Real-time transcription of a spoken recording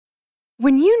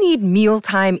When you need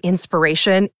mealtime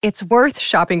inspiration, it's worth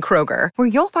shopping Kroger, where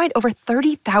you'll find over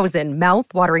 30,000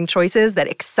 mouth-watering choices that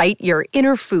excite your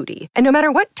inner foodie. And no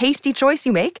matter what tasty choice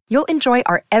you make, you'll enjoy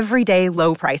our everyday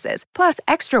low prices, plus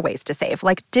extra ways to save,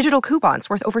 like digital coupons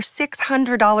worth over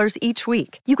 $600 each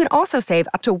week. You can also save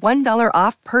up to $1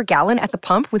 off per gallon at the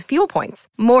pump with fuel points.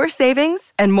 More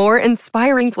savings and more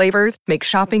inspiring flavors make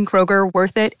shopping Kroger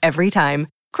worth it every time.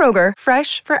 Kroger,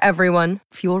 fresh for everyone.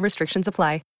 Fuel restrictions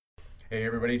apply. Hey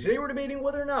everybody, today we're debating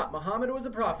whether or not Muhammad was a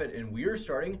prophet, and we are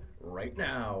starting right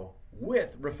now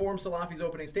with Reform Salafi's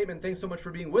opening statement. Thanks so much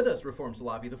for being with us, Reform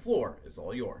Salafi. The floor is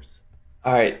all yours.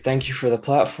 All right, thank you for the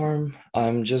platform.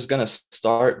 I'm just going to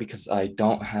start because I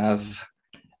don't have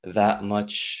that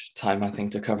much time, I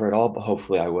think, to cover it all, but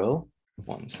hopefully I will.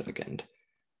 1 second.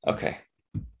 Okay,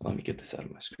 let me get this out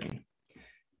of my screen.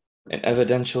 An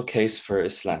evidential case for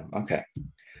Islam. Okay.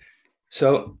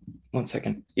 So 1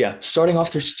 second. Yeah, starting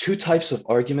off, there's two types of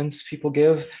arguments people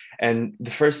give. And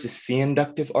the first is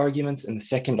C-inductive arguments, and the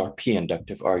second are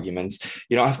P-inductive arguments.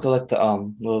 You don't have to let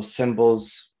the little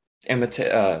symbols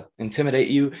intimidate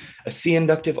you. A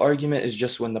C-inductive argument is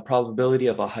just when the probability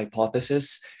of a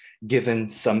hypothesis given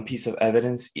some piece of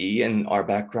evidence, E, and our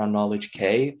background knowledge,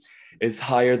 K, is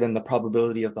higher than the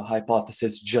probability of the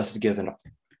hypothesis just given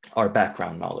our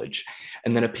background knowledge.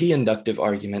 And then a P-inductive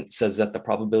argument says that the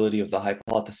probability of the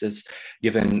hypothesis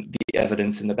given the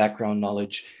evidence in the background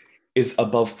knowledge is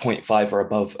above 0.5 or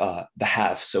above the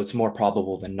half. So it's more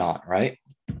probable than not, right?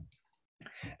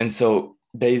 And so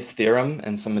Bayes' theorem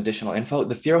and some additional info,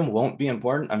 the theorem won't be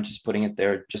important. I'm just putting it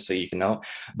there just so you can know.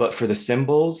 But for the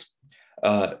symbols,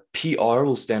 PR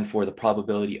will stand for the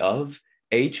probability of,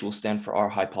 H will stand for our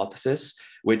hypothesis,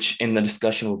 which in the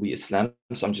discussion will be Islam.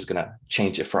 So I'm just going to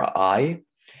change it for I.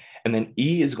 And then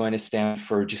E is going to stand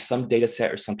for just some data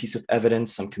set or some piece of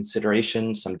evidence, some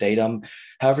consideration, some datum,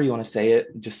 however you want to say it,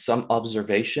 just some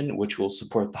observation which will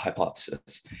support the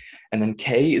hypothesis. And then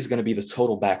K is going to be the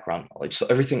total background knowledge. So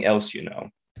everything else you know,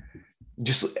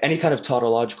 just any kind of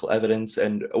tautological evidence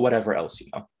and whatever else you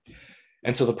know.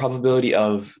 And so the probability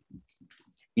of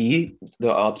E,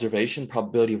 the observation,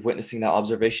 probability of witnessing that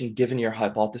observation given your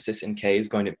hypothesis in K is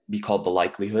going to be called the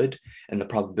likelihood, and the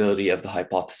probability of the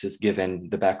hypothesis given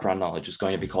the background knowledge is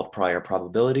going to be called prior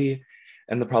probability,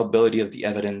 and the probability of the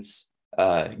evidence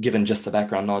given just the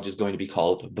background knowledge is going to be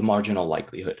called the marginal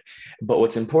likelihood. But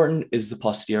what's important is the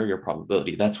posterior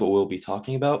probability. That's what we'll be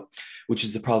talking about, which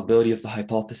is the probability of the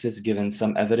hypothesis given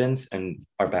some evidence and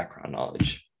our background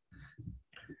knowledge.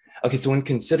 Okay, so when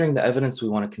considering the evidence, we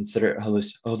want to consider it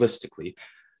holistically.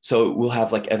 So we'll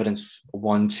have like evidence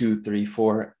 1, 2, 3,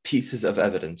 4 pieces of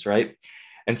evidence, right?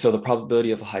 And so the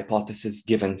probability of a hypothesis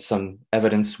given some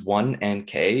evidence 1 and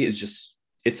K is just,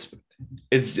 it's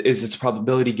its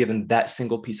probability given that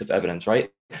single piece of evidence,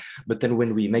 right? But then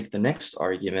when we make the next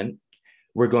argument,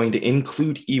 we're going to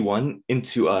include E1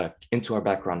 into our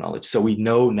background knowledge. So we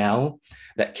know now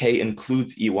that K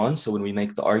includes E1. So when we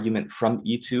make the argument from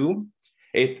E2,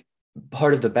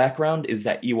 part of the background is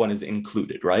that E1 is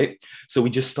included, right? So we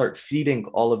just start feeding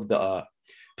all of the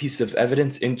pieces of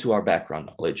evidence into our background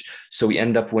knowledge. So we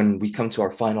end up, when we come to our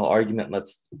final argument,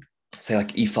 let's say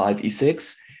like E5,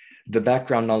 E6, the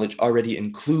background knowledge already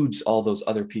includes all those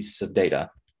other pieces of data,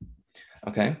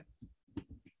 okay?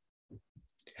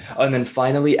 And then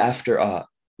finally, after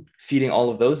feeding all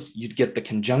of those, you'd get the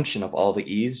conjunction of all the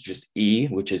E's, just E,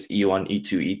 which is E1,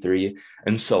 E2, E3,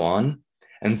 and so on.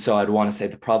 And so I'd want to say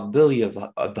the probability of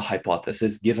the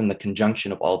hypothesis, given the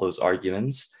conjunction of all those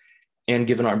arguments and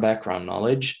given our background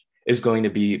knowledge, is going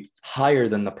to be higher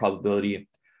than the probability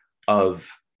of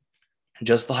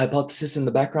just the hypothesis and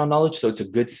the background knowledge. So it's a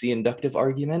good C-inductive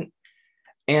argument.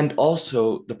 And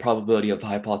also the probability of the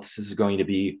hypothesis is going to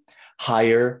be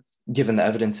higher given the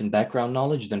evidence and background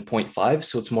knowledge than 0.5.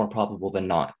 So it's more probable than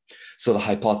not. So the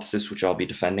hypothesis, which I'll be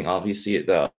defending, obviously,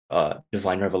 the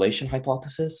divine revelation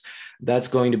hypothesis, that's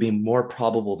going to be more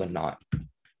probable than not.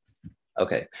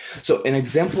 Okay, so an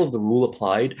example of the rule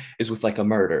applied is with like a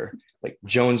murder, like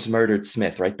Jones murdered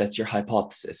Smith, right? That's your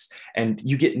hypothesis. And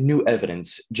you get new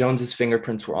evidence. Jones's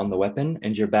fingerprints were on the weapon,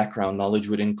 and your background knowledge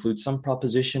would include some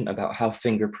proposition about how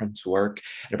fingerprints work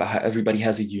and about how everybody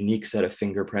has a unique set of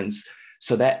fingerprints.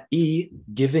 So that E,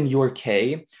 given your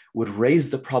K, would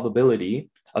raise the probability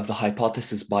of the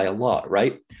hypothesis by a lot,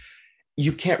 right?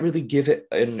 You can't really give it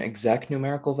an exact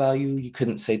numerical value. You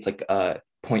couldn't say it's like 0.6,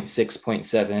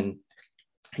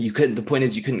 0.7. The point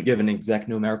is you couldn't give an exact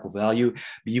numerical value,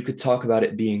 but you could talk about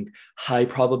it being high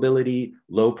probability,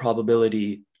 low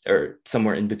probability, or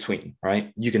somewhere in between,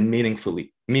 right? You can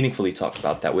meaningfully talk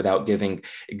about that without giving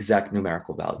exact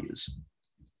numerical values.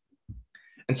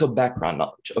 And so background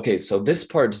knowledge. Okay, so this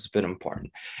part has been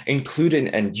important. Included,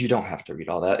 and you don't have to read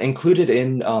all that, included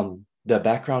in the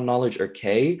background knowledge, or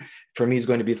K, for me is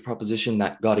going to be the proposition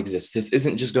that God exists. This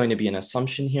isn't just going to be an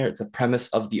assumption here, it's a premise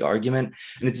of the argument,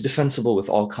 and it's defensible with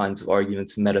all kinds of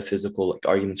arguments, metaphysical, like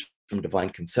arguments from divine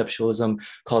conceptualism,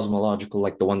 cosmological,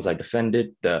 like the ones I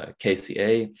defended, the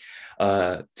KCA,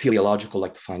 teleological,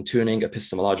 like the fine-tuning,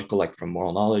 epistemological, like from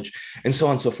moral knowledge, and so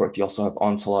on and so forth. You also have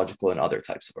ontological and other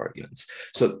types of arguments.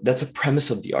 So that's a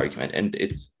premise of the argument, and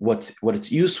it's what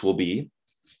its use will be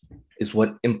is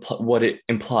what it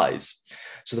implies.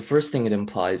 So the first thing it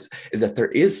implies is that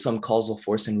there is some causal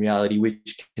force in reality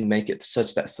which can make it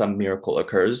such that some miracle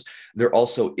occurs. There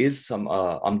also is some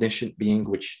omniscient being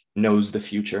which knows the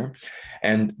future,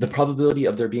 and the probability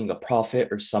of there being a prophet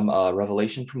or some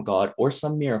revelation from God or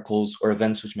some miracles or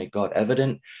events which make God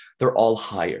evident, they're all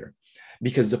higher,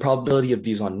 because the probability of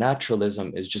these on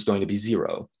naturalism is just going to be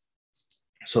zero.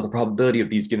 So the probability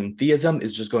of these given theism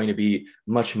is just going to be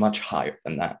much, much higher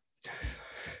than that.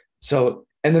 So,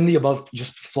 and then the above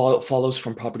just follows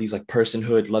from properties like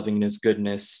personhood, lovingness,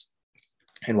 goodness,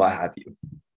 and what have you.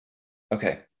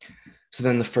 Okay, so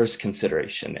then the first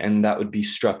consideration, and that would be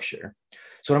structure.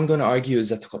 So what I'm going to argue is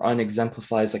that the Quran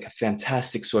exemplifies like a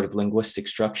fantastic sort of linguistic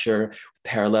structure,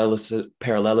 parallelism,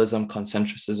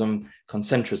 concentrism,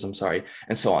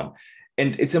 and so on.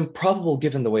 And it's improbable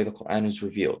given the way the Quran is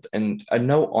revealed. And a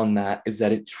note on that is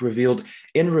that it's revealed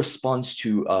in response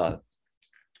to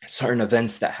certain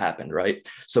events that happened, right?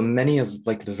 So many of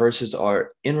like the verses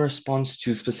are in response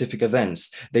to specific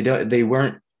events. They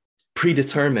weren't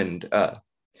predetermined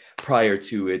prior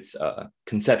to its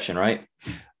conception, right?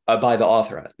 By the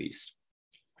author, at least.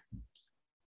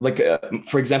 Like,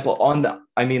 for example, on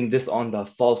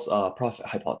the false prophet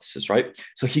hypothesis, right?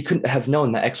 So he couldn't have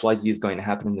known that XYZ is going to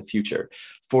happen in the future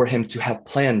for him to have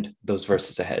planned those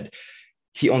verses ahead.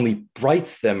 He only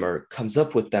writes them or comes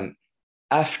up with them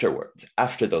afterwards,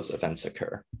 after those events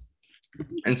occur.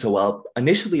 And so while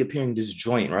initially appearing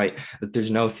disjoint, right, that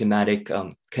there's no thematic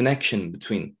connection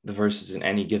between the verses in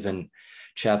any given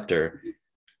chapter,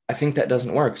 I think that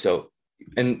doesn't work. So,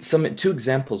 and two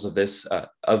examples of this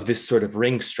sort of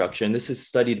ring structure, and this is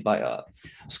studied by a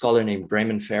scholar named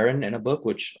Raymond Farron in a book,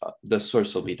 which the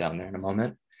source will be down there in a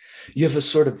moment. You have a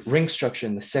sort of ring structure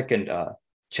in the second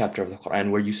chapter of the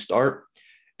Quran where you start,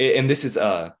 and this is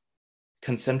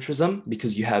concentrism,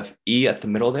 because you have E at the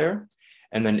middle there,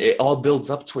 and then it all builds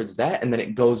up towards that, and then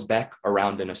it goes back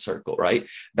around in a circle, right?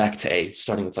 Back to A,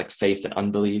 starting with like faith and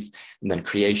unbelief, and then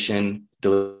creation,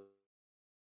 to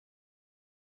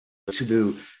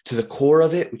the core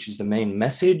of it, which is the main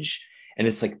message, and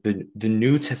it's like the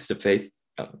new test of faith.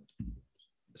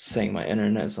 Saying my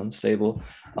internet is unstable.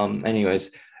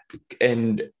 Anyways,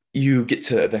 and you get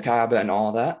to the Kaaba and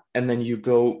all that, and then you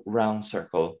go round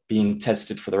circle, being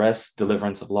tested for the rest,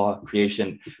 deliverance of law,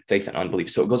 creation, faith, and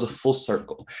unbelief. So it goes a full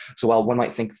circle. So while one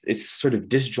might think it's sort of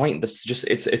disjoint,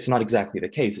 it's not exactly the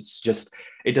case. It's just,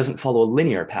 it doesn't follow a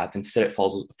linear path. Instead, it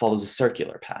follows a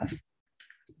circular path.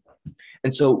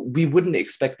 And so we wouldn't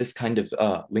expect this kind of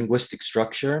linguistic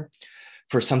structure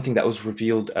for something that was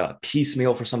revealed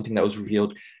piecemeal, for something that was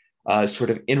revealed sort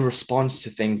of in response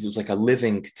to things. It was like a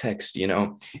living text,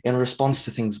 in response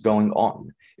to things going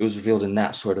on. It was revealed in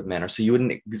that sort of manner. So you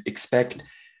wouldn't expect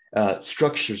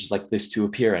structures like this to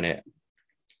appear in it,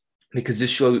 because this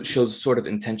shows sort of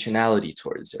intentionality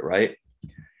towards it, right?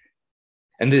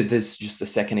 And this is just the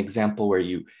second example where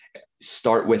you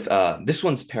start with, this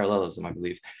one's parallelism, I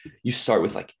believe. You start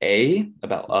with like A,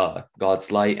 about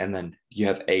God's light, and then you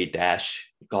have A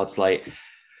dash, God's light.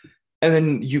 And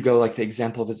then you go like the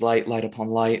example of his light, light upon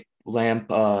light, lamp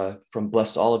from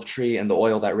blessed olive tree, and the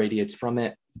oil that radiates from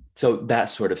it. So that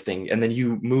sort of thing. And then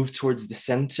you move towards the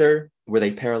center where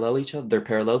they parallel each other, they're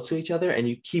parallel to each other, and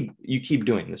you keep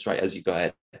doing this, right, as you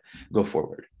go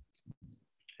forward.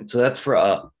 And so that's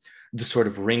for the sort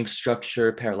of ring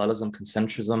structure, parallelism,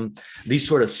 concentrism, these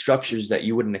sort of structures that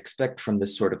you wouldn't expect from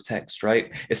this sort of text,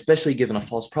 right? Especially given a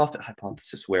false prophet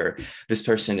hypothesis where this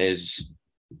person is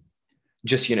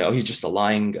just, he's just a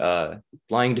lying,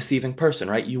 deceiving person,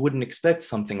 right? You wouldn't expect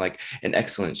something like an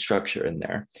excellent structure in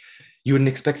there. You wouldn't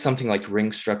expect something like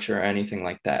ring structure or anything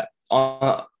like that.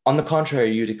 On the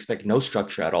contrary, you'd expect no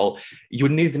structure at all.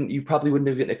 You probably wouldn't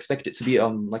even expect it to be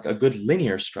like a good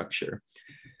linear structure,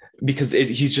 because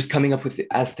he's just coming up with it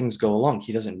as things go along.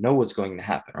 He doesn't know what's going to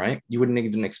happen, right? You wouldn't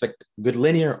even expect good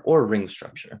linear or ring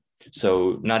structure.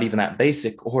 So not even that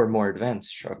basic or more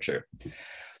advanced structure.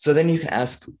 So then you can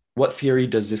ask, what theory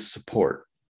does this support?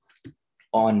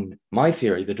 on my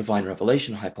theory, the divine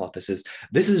revelation hypothesis,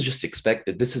 this is just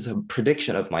expected. This is a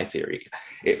prediction of my theory.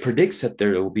 It predicts that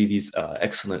there will be these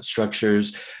excellent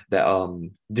structures that,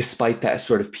 despite that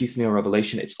sort of piecemeal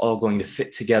revelation, it's all going to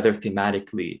fit together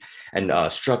thematically and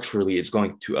structurally, it's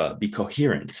going to be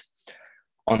coherent.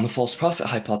 On the false prophet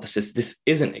hypothesis, this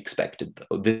isn't expected,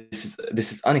 though.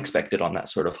 This is unexpected on that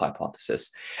sort of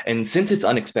hypothesis. And since it's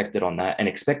unexpected on that and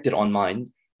expected on mine,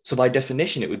 so by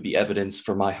definition, it would be evidence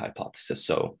for my hypothesis.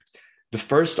 So the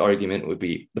first argument would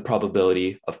be the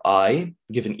probability of I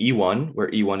given E1, where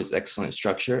E1 is excellent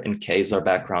structure and K is our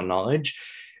background knowledge,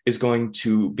 is going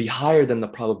to be higher than the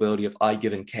probability of I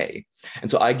given K.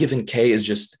 And so I given K is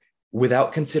just,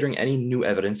 without considering any new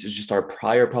evidence, is just our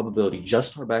prior probability,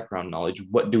 just our background knowledge.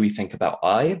 What do we think about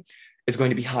I? It's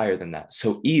going to be higher than that.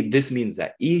 So this means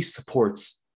that E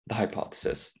supports the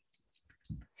hypothesis.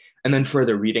 And then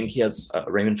further reading,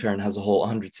 Raymond Farron has a whole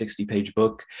 160-page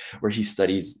book where he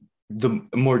studies the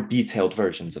more detailed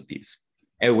versions of these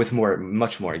and with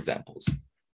much more examples.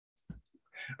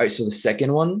 All right, so the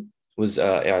second one was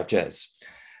I'Jaz.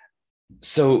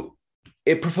 So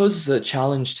it proposes a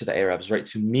challenge to the Arabs, right,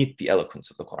 to meet the eloquence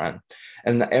of the Quran.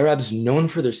 And the Arabs, known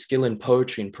for their skill in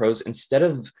poetry and prose, instead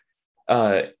of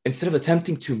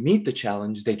attempting to meet the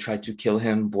challenge, they tried to kill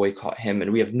him, boycott him,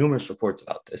 and we have numerous reports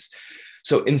about this.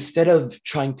 So instead of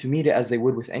trying to meet it as they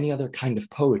would with any other kind of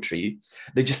poetry,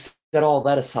 they just set all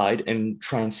that aside and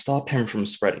try and stop him from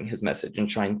spreading his message and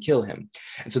try and kill him.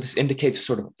 And so this indicates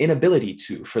sort of inability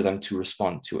for them to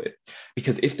respond to it.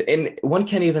 Because and one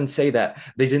can't even say that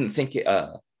they didn't think it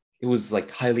was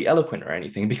like highly eloquent or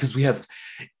anything, because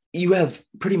you have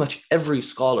pretty much every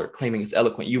scholar claiming it's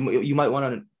eloquent. You might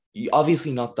want to,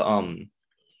 obviously not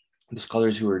the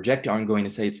scholars who reject it aren't going to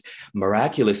say it's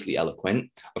miraculously eloquent.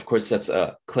 Of course, that's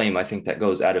a claim I think that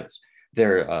goes out of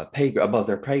their above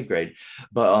their pay grade.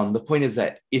 But the point is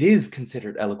that it is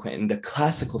considered eloquent in the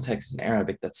classical text in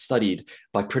Arabic that's studied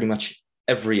by pretty much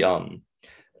every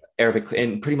Arabic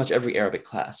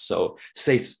class. So to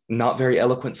say it's not very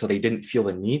eloquent, so they didn't feel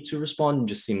the need to respond,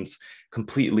 just seems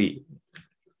completely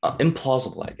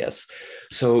implausible, I guess.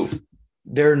 So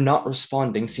their not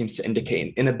responding seems to indicate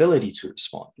an inability to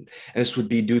respond. And this would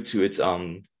be due to its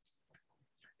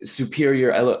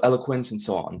superior eloquence and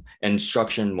so on, and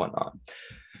structure and whatnot.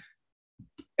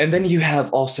 And then you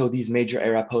have also these major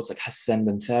Arab poets like Hassan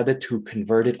bin Thabit who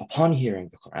converted upon hearing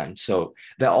the Quran. So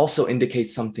that also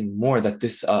indicates something more, that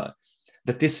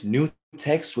this new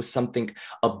text was something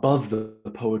above the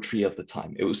poetry of the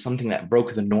time. It was something that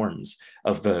broke the norms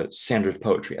of the standard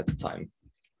poetry at the time.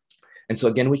 And so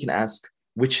again, we can ask,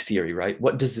 which theory, right?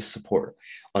 What does this support?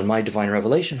 On my divine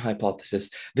revelation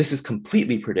hypothesis, this is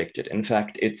completely predicted. In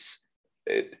fact, it's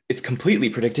completely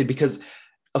predicted because,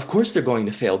 of course, they're going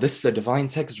to fail. This is a divine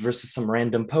text versus some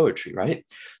random poetry, right?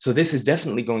 So this is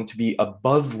definitely going to be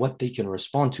above what they can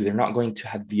respond to. They're not going to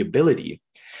have the ability.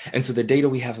 And so the data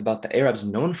we have about the Arabs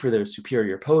known for their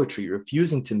superior poetry,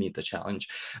 refusing to meet the challenge,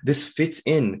 this fits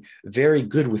in very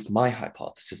good with my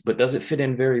hypothesis. But does it fit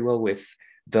in very well with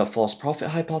the false prophet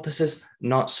hypothesis?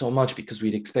 Not so much, because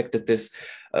we'd expect that this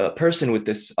person with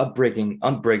this upbringing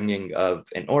of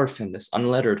an orphan, this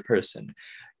unlettered person,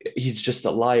 he's just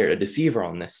a liar, a deceiver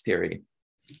on this theory.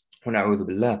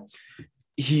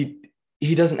 He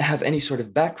doesn't have any sort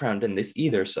of background in this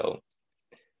either. So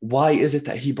why is it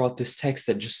that he brought this text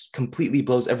that just completely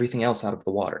blows everything else out of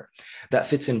the water? That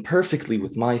fits in perfectly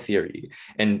with my theory,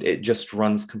 and it just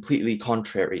runs completely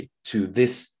contrary to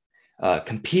this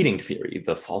competing theory,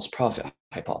 the false prophet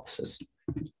hypothesis.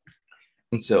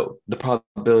 And so the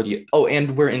probability,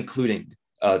 and we're including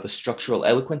the structural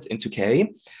eloquence into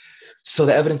K. So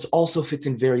the evidence also fits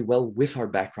in very well with our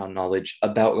background knowledge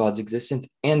about God's existence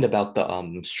and about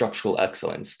the structural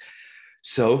excellence.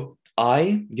 So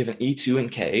I given E2 and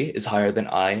K is higher than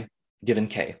I given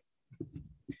K.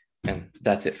 And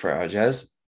that's it for I'Jaz.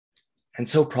 And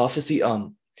so prophecy,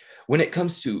 when it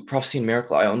comes to prophecy and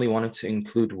miracle, I only wanted to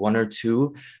include one or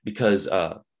two because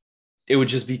it would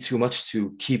just be too much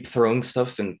to keep throwing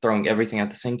stuff and throwing everything at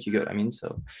the sink. You get what I mean?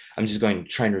 So I'm just going to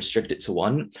try and restrict it to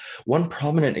one. One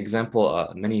prominent example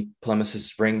many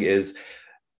polemicists bring is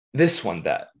this one,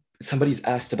 that somebody's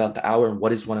asked about the hour and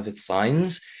what is one of its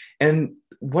signs. And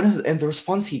the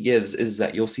response he gives is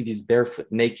that you'll see these barefoot,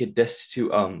 naked,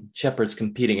 destitute shepherds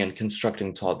competing and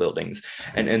constructing tall buildings.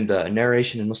 And in the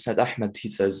narration in Musnad Ahmad, he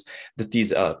says that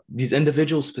these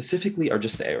individuals specifically are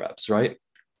just the Arabs, right?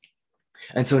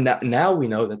 And so now we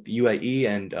know that the UAE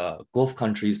and Gulf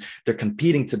countries, they're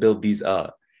competing to build these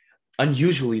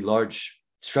unusually large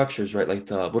structures, right? Like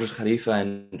the Burj Khalifa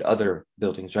and other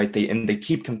buildings, right? They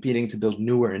keep competing to build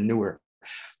newer and newer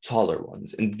taller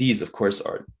ones. And these, of course,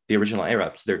 are the original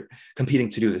Arabs. They're competing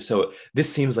to do this. So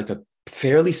this seems like a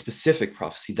fairly specific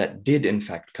prophecy that did, in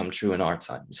fact, come true in our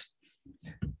times.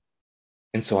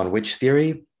 And so on which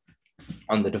theory?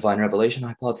 On the divine revelation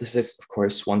hypothesis, of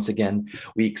course, once again,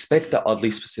 we expect that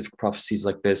oddly specific prophecies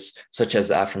like this, such as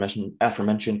the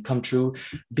aforementioned, come true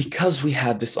because we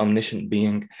have this omniscient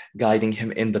being guiding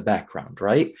him in the background,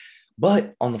 right?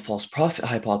 But on the false prophet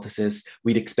hypothesis,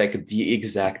 we'd expect the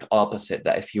exact opposite,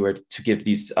 that if you were to give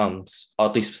these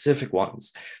oddly specific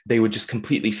ones, they would just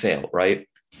completely fail, right?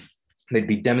 They'd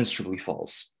be demonstrably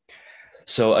false.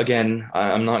 So again,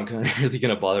 I'm not really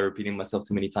going to bother repeating myself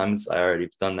too many times. I already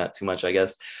done that too much, I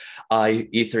guess.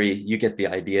 E3, you get the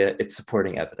idea. It's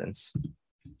supporting evidence.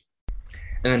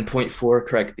 And then point 4,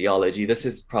 correct theology. This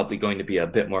is probably going to be a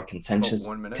bit more contentious.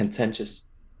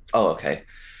 Oh, okay.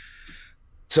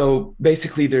 So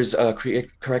basically, there's a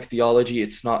correct theology.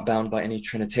 It's not bound by any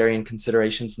Trinitarian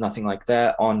considerations, nothing like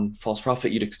that. On false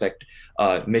prophet, you'd expect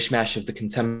mishmash of the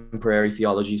contemporary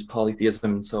theologies,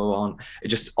 polytheism, and so on. It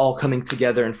just all coming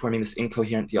together and forming this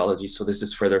incoherent theology. So this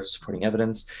is further supporting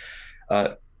evidence.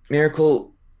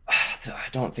 Miracle, I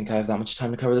don't think I have that much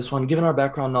time to cover this one. Given our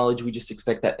background knowledge, we just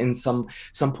expect that in some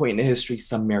point in history,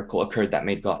 some miracle occurred that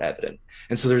made God evident.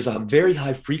 And so there's a very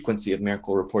high frequency of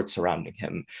miracle reports surrounding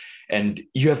him. And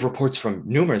you have reports from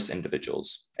numerous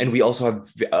individuals. And we also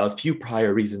have a few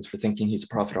prior reasons for thinking he's a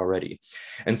prophet already.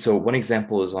 And so one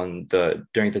example is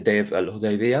during the day of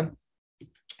Al-Hudaybiyah,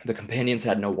 the companions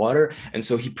had no water, and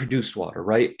so he produced water,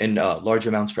 right, in large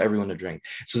amounts for everyone to drink.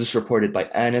 So this is reported by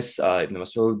Anas, Ibn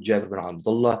Mas'ud, Jabir bin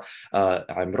Abdullah,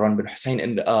 Imran bin Hussein,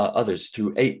 and others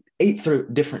through eight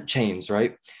different chains,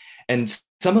 right? And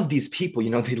some of these people,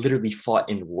 they literally fought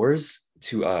in wars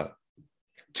to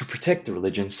protect the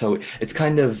religion. So it's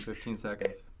kind of 15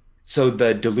 seconds. So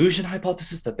the delusion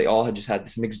hypothesis that they all had just had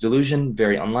this mixed delusion,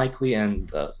 very unlikely, and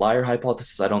the liar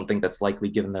hypothesis, I don't think that's likely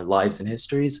given their lives and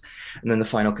histories. And then the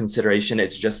final consideration,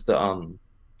 it's just the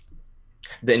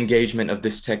engagement of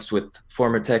this text with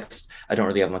former text. I don't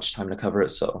really have much time to cover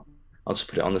it, so I'll just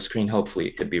put it on the screen. Hopefully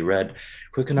it could be read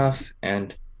quick enough.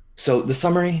 And so the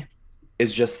summary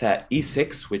is just that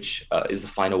E6, which is the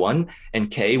final one,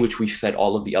 and K, which we fed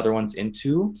all of the other ones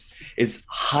into, is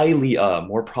highly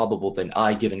more probable than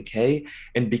I given K.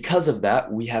 And because of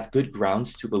that, we have good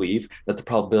grounds to believe that the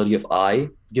probability of I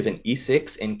given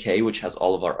E6 and K, which has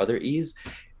all of our other E's,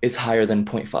 is higher than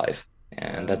 0.5.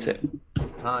 And that's it.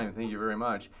 Thank you very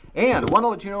much. And I want to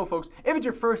let you know, folks, if it's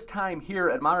your first time here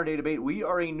at Modern Day Debate, we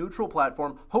are a neutral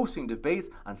platform hosting debates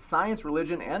on science,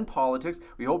 religion, and politics.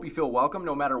 We hope you feel welcome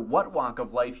no matter what walk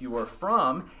of life you are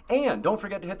from. And don't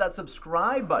forget to hit that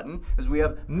subscribe button, as we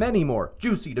have many more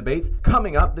juicy debates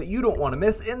coming up that you don't want to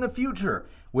miss in the future.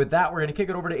 With that, we're going to kick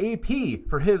it over to AP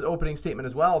for his opening statement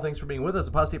as well. Thanks for being with us.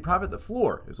 Apostate Prophet, the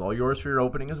floor is all yours for your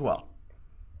opening as well.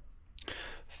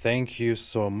 Thank you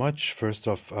so much. First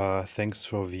off, thanks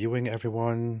for viewing,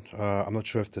 everyone. I'm not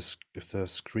sure if the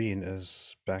screen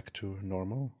is back to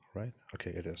normal, right?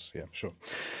 Okay, it is. Yeah, sure.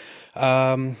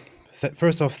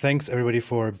 First off, thanks everybody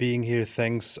for being here.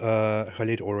 Thanks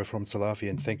Khalid or from Salafi,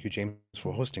 and thank you, James,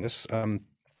 for hosting us.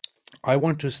 I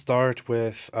want to start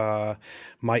with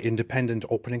my independent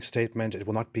opening statement. It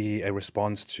will not be a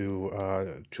response to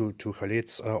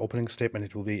Khalid's opening statement.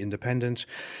 It will be independent.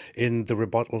 In the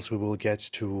rebuttals, we will get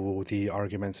to the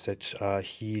arguments that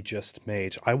he just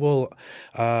made. I will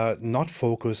not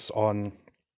focus on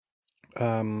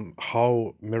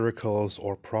how miracles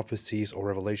or prophecies or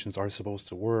revelations are supposed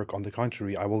to work. On the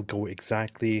contrary, I will go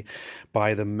exactly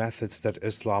by the methods that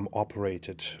Islam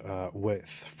operated with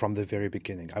from the very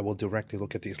beginning. I will directly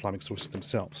look at the Islamic sources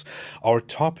themselves. Our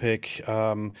topic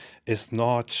is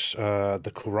not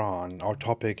the Quran. Our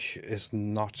topic is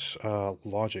not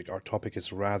logic. Our topic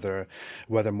is rather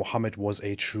whether Muhammad was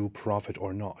a true prophet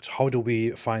or not. How do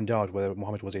we find out whether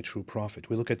Muhammad was a true prophet?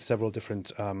 We look at several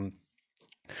different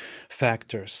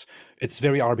factors. It's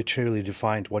very arbitrarily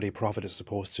defined what a prophet is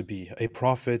supposed to be. A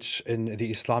prophet in the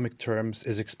Islamic terms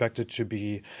is expected to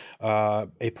be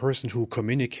a person who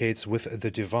communicates with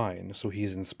the divine, so he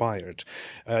is inspired.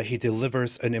 He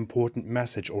delivers an important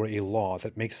message or a law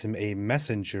that makes him a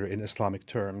messenger in Islamic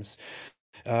terms,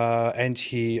 and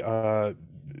he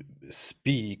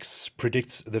speaks,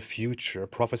 predicts the future,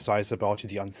 prophesies about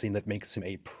the unseen that makes him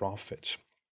a prophet.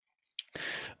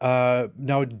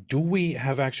 Now, do we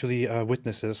have actually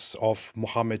witnesses of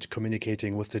Muhammad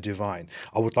communicating with the divine?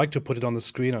 I would like to put it on the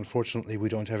screen. Unfortunately, we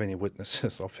don't have any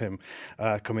witnesses of him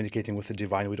communicating with the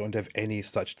divine. We don't have any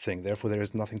such thing. Therefore, there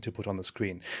is nothing to put on the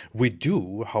screen. We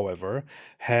do, however,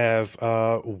 have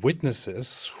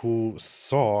witnesses who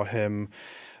saw him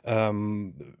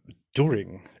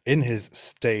in his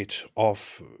state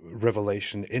of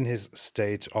revelation, in his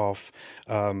state of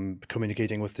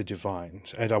communicating with the divine.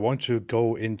 And I want to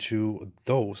go into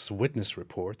those witness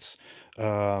reports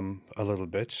a little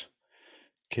bit.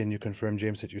 Can you confirm,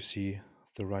 James, that you see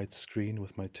the right screen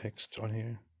with my text on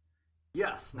here?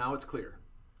 Yes, now it's clear.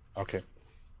 Okay.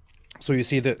 So you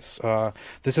see this.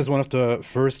 This is one of the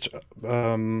first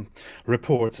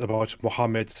reports about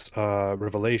Muhammad's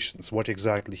revelations, what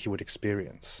exactly he would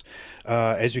experience.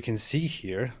 As you can see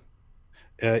here,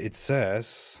 it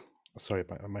says, sorry,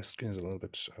 my screen is a little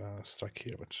bit stuck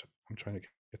here, but I'm trying to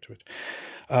get to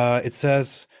it. It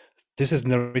says, this is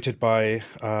narrated by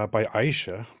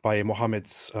Aisha, by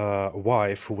Muhammad's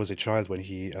wife, who was a child when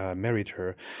he married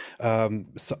her.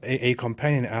 So a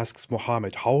companion asks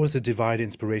Muhammad, how is the divine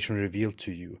inspiration revealed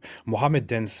to you? Muhammad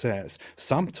then says,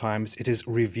 sometimes it is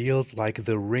revealed like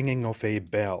the ringing of a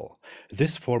bell.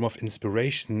 This form of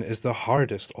inspiration is the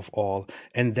hardest of all,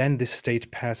 and then this state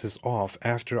passes off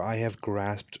after I have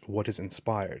grasped what is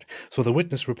inspired. So the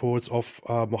witness reports of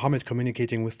Muhammad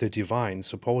communicating with the divine,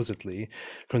 supposedly,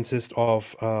 consist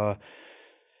of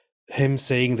him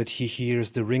saying that he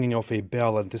hears the ringing of a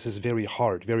bell, and this is very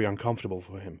hard, very uncomfortable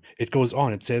for him. It goes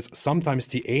on, it says, sometimes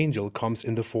the angel comes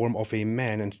in the form of a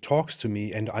man and talks to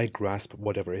me, and I grasp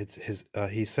whatever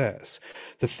he says.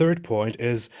 The third point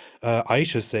is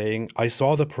Aisha saying, I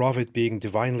saw the Prophet being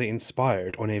divinely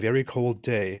inspired on a very cold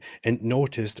day and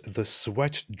noticed the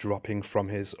sweat dropping from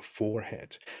his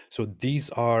forehead. So these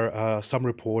are some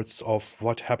reports of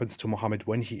what happens to Muhammad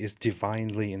when he is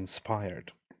divinely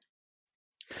inspired.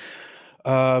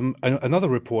 Another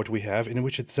report we have in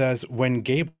which it says when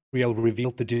Gabriel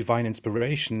revealed the divine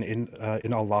inspiration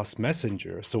in Allah's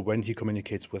messenger, so when he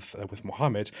communicates with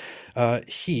Muhammad,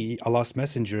 Allah's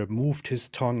messenger, moved his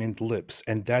tongue and lips,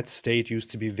 and that state used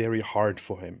to be very hard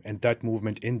for him, and that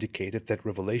movement indicated that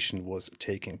revelation was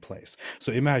taking place.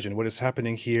 So imagine what is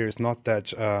happening here is not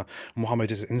that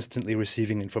Muhammad is instantly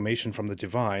receiving information from the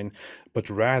divine, but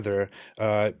rather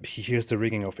he hears the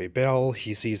ringing of a bell,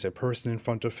 he sees a person in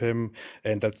front of him,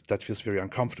 and that feels very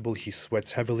uncomfortable. He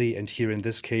sweats heavily, and here in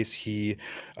this case, he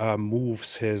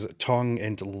moves his tongue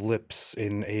and lips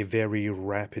in a very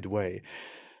rapid way.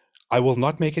 I will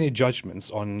not make any judgments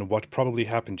on what probably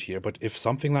happened here, but if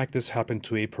something like this happened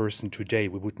to a person today,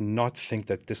 we would not think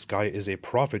that this guy is a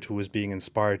prophet who is being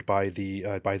inspired by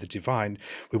the divine.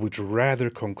 We would rather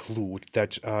conclude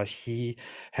that he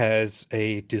has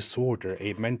a disorder,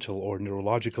 a mental or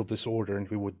neurological disorder, and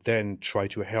we would then try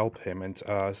to help him and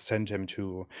send him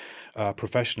to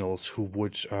professionals who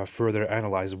would further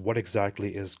analyze what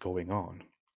exactly is going on.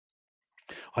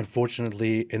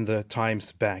 Unfortunately, in the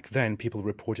times back then, people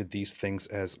reported these things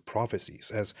as prophecies,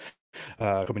 as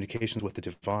communications with the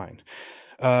divine.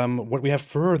 What we have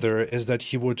further is that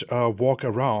he would walk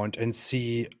around and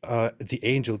see the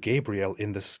angel Gabriel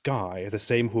in the sky, the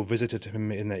same who visited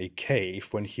him in a cave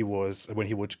when he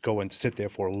would go and sit there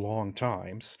for long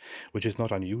times, which is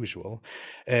not unusual.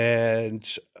 And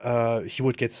he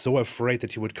would get so afraid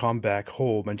that he would come back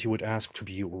home and he would ask to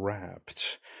be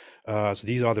wrapped. So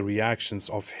these are the reactions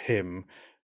of him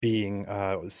being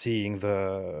seeing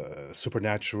the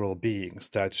supernatural beings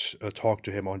that talk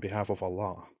to him on behalf of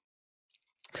Allah.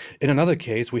 In another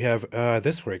case, we have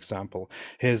this, for example,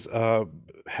 his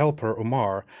helper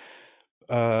Umar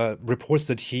reports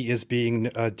that he is being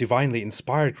divinely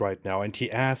inspired right now, and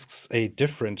he asks a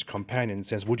different companion,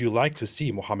 says, would you like to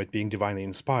see Muhammad being divinely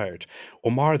inspired?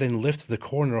 Omar then lifts the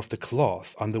corner of the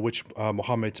cloth under which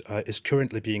Muhammad is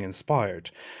currently being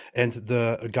inspired, and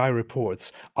the guy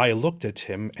reports, I looked at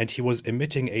him and he was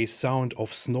emitting a sound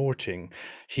of snorting.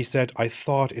 He said, I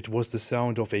thought it was the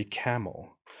sound of a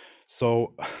camel.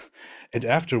 So, and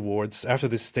afterwards, after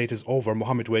this state is over,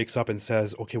 Muhammad wakes up and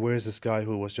says, okay, where is this guy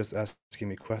who was just asking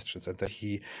me questions? And that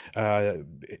he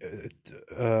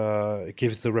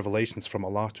gives the revelations from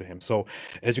Allah to him. So,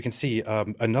 as you can see,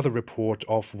 another report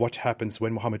of what happens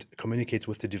when Muhammad communicates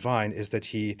with the divine is that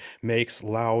he makes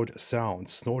loud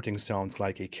sounds, snorting sounds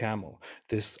like a camel.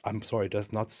 This, I'm sorry,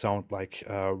 does not sound like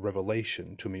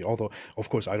revelation to me. Although, of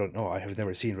course, I don't know. I have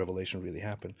never seen revelation really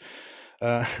happen.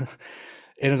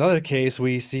 In another case,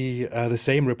 we see the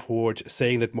same report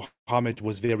saying that Muhammad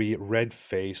was very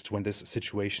red-faced when this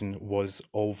situation was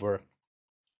over.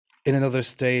 In another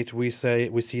state, we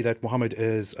see that Muhammad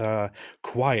is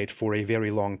quiet for a very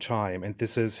long time, and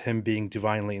this is him being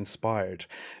divinely inspired.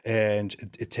 And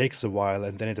it takes a while,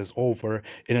 and then it is over.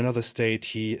 In another state,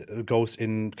 he goes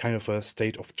in kind of a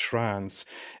state of trance,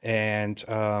 and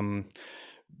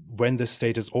when the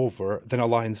state is over, then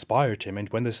Allah inspired him, and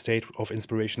when the state of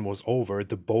inspiration was over,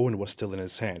 the bone was still in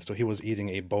his hand. So he was eating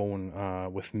a bone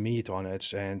with meat on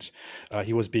it, and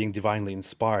he was being divinely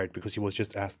inspired because he was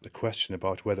just asked a question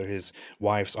about whether his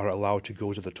wives are allowed to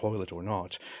go to the toilet or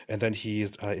not. And then he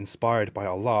is inspired by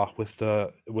Allah with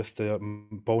the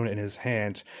bone in his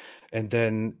hand, and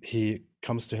then he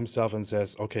comes to himself and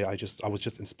says, "Okay, I was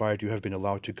just inspired. You have been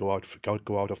allowed to go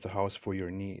out of the house for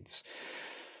your needs."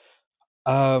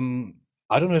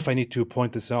 I don't know if I need to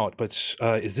point this out, but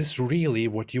is this really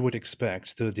what you would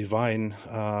expect the divine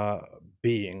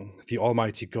being, the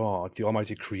Almighty God, the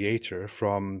Almighty Creator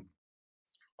from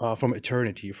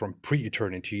eternity, from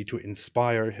pre-eternity, to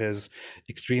inspire his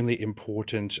extremely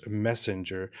important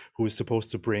messenger who is supposed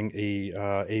to bring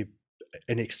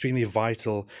an extremely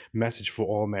vital message for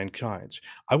all mankind?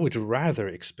 I would rather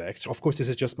expect, of course, this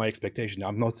is just my expectation.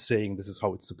 I'm not saying this is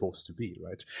how it's supposed to be,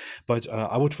 right? But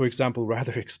I would, for example,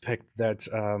 rather expect that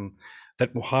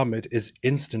that Muhammad is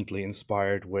instantly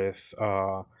inspired with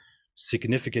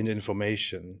significant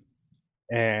information,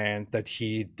 and that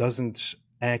he doesn't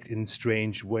act in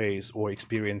strange ways or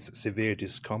experience severe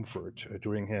discomfort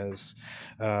during his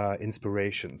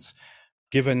inspirations.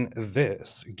 Given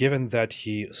that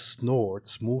he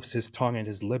snorts, moves his tongue and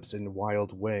his lips in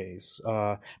wild ways,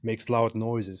 makes loud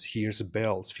noises, hears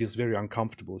bells, feels very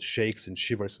uncomfortable, shakes and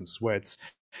shivers and sweats,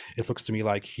 it looks to me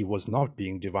like he was not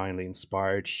being divinely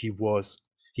inspired.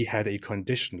 He had a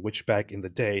condition which back in the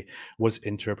day was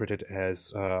interpreted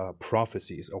as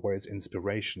prophecies or as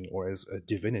inspiration or as a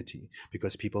divinity,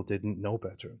 because people didn't know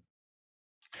better.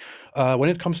 When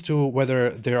it comes to whether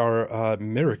there are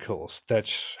miracles that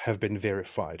have been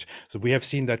verified, so we have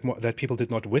seen that people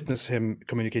did not witness him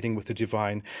communicating with the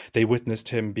divine. They witnessed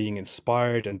him being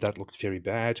inspired, and that looked very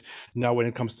bad. Now, when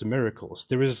it comes to miracles,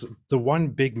 there is the one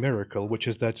big miracle, which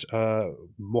is that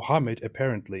Muhammad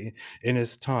apparently in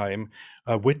his time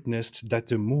witnessed that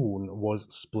the moon was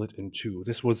split in two.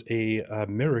 This was a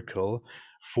miracle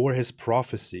for his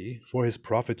prophecy, for his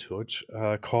prophethood,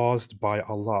 caused by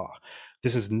Allah.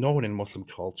 This is known in Muslim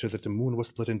culture, that the moon was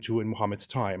split in two in Muhammad's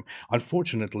time.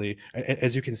 Unfortunately,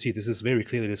 as you can see, this is very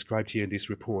clearly described here in these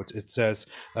reports. It says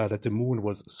that the moon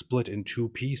was split in two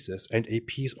pieces, and a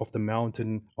piece of the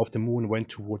moon went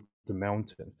toward the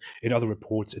mountain. In other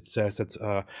reports, it says that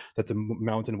the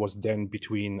mountain was then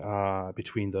between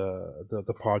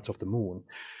the parts of the moon.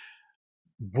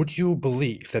 Would you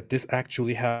believe that this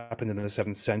actually happened in the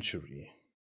 7th century?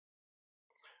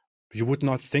 You would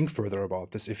not think further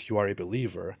about this if you are a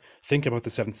believer. Think about the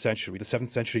 7th century. The 7th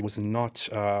century was not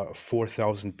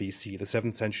 4000 BC. The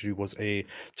 7th century was a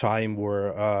time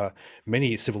where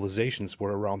many civilizations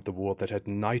were around the world that had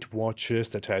night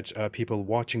watches, that had people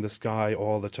watching the sky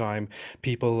all the time,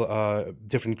 people,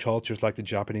 different cultures like the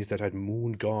Japanese that had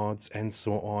moon gods and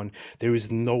so on. There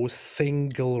is no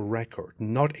single record,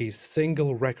 not a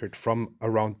single record from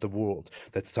around the world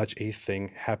that such a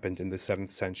thing happened in the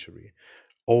 7th century.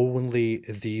 Only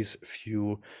these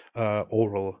few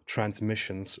oral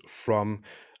transmissions from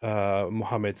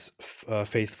Muhammad's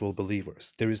faithful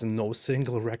believers. There is no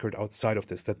single record outside of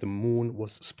this that the moon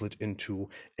was split in two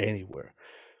anywhere.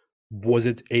 Was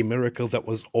it a miracle that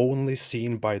was only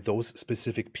seen by those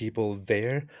specific people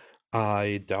there?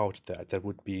 I doubt that. That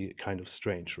would be kind of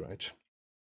strange, right?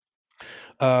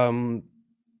 On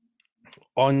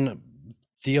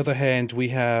the other hand, we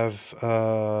have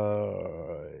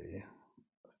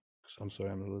I'm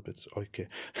sorry, I'm a little bit okay.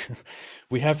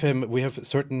 We have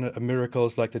certain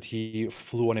miracles, like that he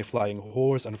flew on a flying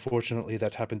horse. Unfortunately,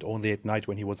 that happened only at night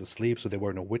when he was asleep, so there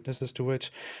were no witnesses to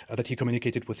it. That he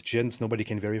communicated with jinns, nobody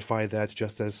can verify that,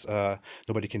 just as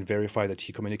nobody can verify that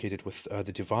he communicated with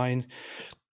the divine.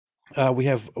 We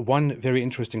have one very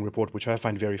interesting report, which I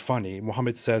find very funny.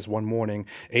 Muhammad says one morning,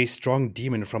 "A strong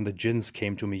demon from the jinns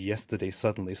came to me yesterday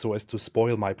suddenly so as to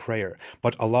spoil my prayer.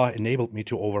 But Allah enabled me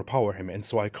to overpower him, and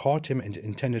so I caught him and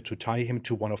intended to tie him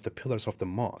to one of the pillars of the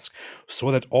mosque so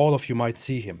that all of you might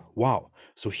see him." Wow.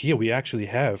 So here we actually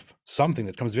have something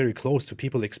that comes very close to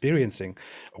people experiencing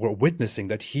or witnessing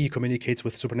that he communicates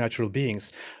with supernatural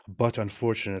beings. But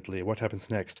unfortunately, what happens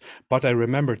next? "But I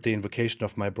remembered the invocation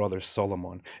of my brother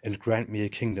Solomon, and grant me a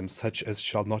kingdom such as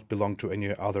shall not belong to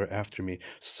any other after me.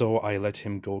 So I let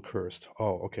him go cursed."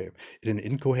 Oh, okay. In an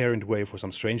incoherent way, for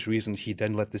some strange reason, he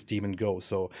then let this demon go.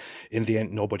 So in the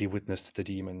end, nobody witnessed the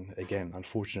demon again,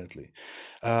 unfortunately.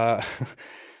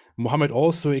 Muhammad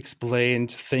also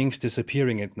explained things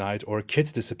disappearing at night or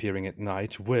kids disappearing at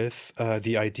night with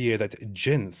the idea that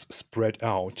jinns spread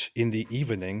out in the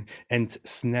evening and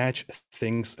snatch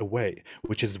things away,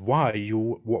 which is why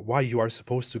you are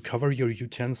supposed to cover your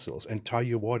utensils and tie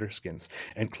your water skins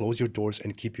and close your doors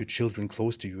and keep your children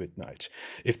close to you at night.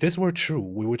 If this were true,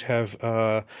 we would have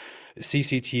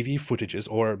CCTV footages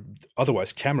or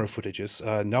otherwise camera footages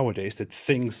nowadays that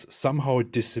things somehow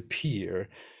disappear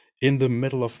in the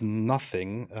middle of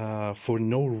nothing for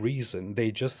no reason.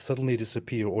 They just suddenly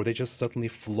disappear or they just suddenly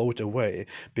float away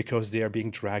because they are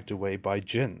being dragged away by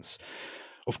jinns.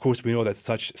 Of course, we know that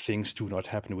such things do not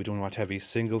happen. We do not have a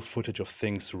single footage of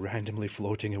things randomly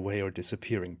floating away or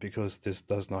disappearing because this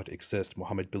does not exist.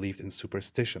 Muhammad believed in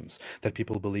superstitions that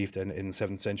people believed in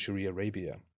 7th century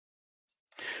Arabia.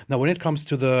 Now, when it comes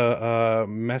to the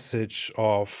message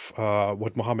of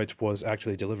what Muhammad was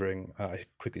actually delivering, I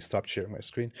quickly stopped sharing my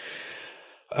screen.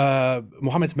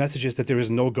 Muhammad's message is that there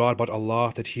is no God but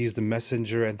Allah, that he is the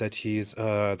messenger, and that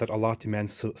that Allah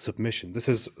demands submission. This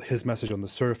is his message on the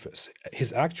surface.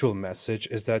 His actual message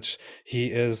is that he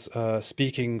is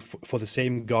speaking for the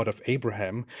same God of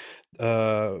Abraham,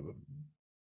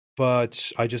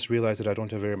 but I just realized that I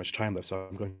don't have very much time left, so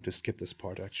I'm going to skip this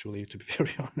part, actually, to be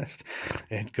very honest,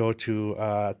 and go to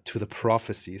the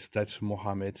prophecies that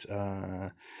Muhammad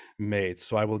made.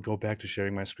 So I will go back to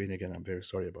sharing my screen again. I'm very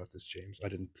sorry about this, James. I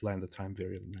didn't plan the time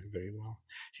very well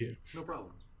here. No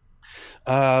problem.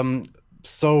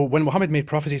 So when Muhammad made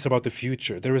prophecies about the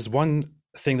future, there is one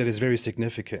thing that is very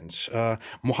significant.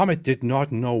 Muhammad did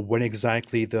not know when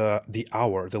exactly the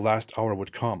last hour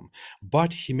would come,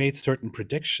 but he made certain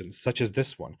predictions, such as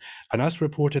this one. Anas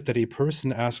reported that a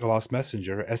person asked Allah's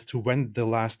messenger as to when the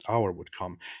last hour would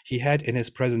come. He had in his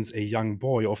presence a young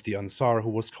boy of the Ansar who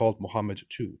was called Muhammad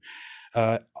too.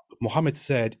 Muhammad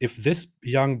said, if this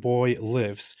young boy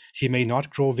lives, he may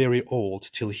not grow very old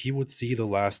till he would see the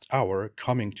last hour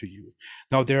coming to you.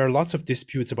 Now, there are lots of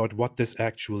disputes about what this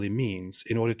actually means.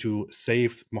 In order to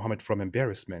save Muhammad from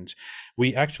embarrassment,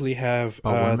 we actually have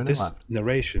this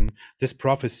narration, this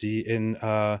prophecy in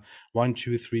 1,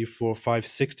 2, 3, 4, 5,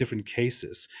 6 different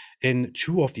cases. In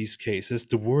 2 of these cases,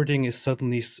 the wording is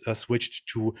suddenly switched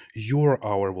to your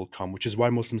hour will come, which is why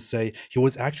Muslims say he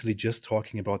was actually just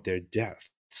talking about their death.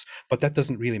 But that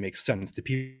doesn't really make sense. The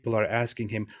people are asking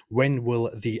him, when will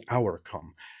the hour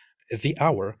come? The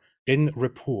hour in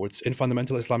reports, in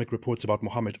fundamental Islamic reports about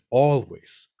Muhammad,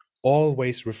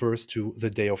 always refers to the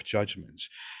Day of Judgment.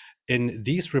 In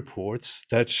these reports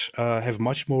that have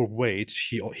much more weight,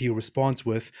 he responds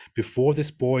with, before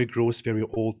this boy grows very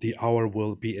old, the hour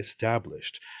will be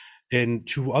established. In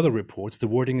 2 other reports, the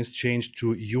wording is changed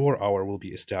to your hour will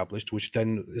be established, which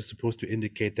then is supposed to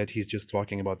indicate that he's just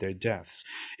talking about their deaths.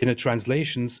 In the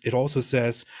translations, it also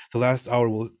says the last hour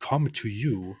will come to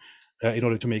you in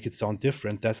order to make it sound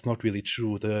different. That's not really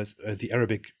true. The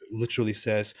Arabic literally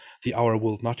says the hour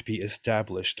will not be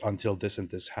established until this and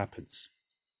this happens.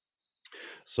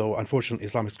 So unfortunately,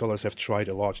 Islamic scholars have tried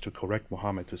a lot to correct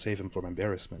Muhammad to save him from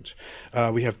embarrassment.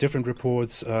 We have different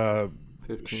reports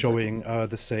showing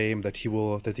the same, that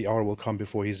the hour will come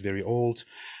before he's very old.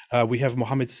 We have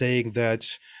Muhammad saying that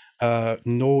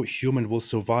no human will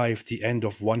survive the end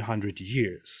of 100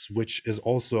 years, which is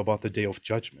also about the Day of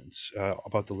Judgment,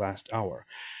 about the last hour.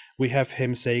 We have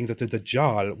him saying that the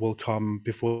Dajjal will come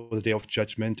before the Day of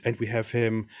Judgment, and we have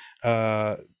him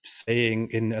saying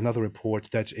in another report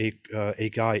that a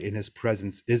guy in his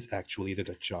presence is actually the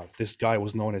Dajjal. This guy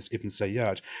was known as Ibn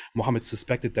Sayyad. Muhammad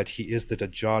suspected that he is the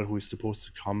Dajjal who is supposed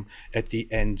to come at the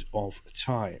end of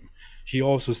time. He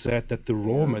also said that the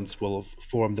Romans will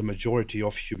form the majority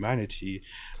of humanity,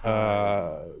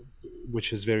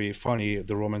 which is very funny.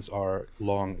 The Romans are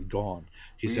long gone.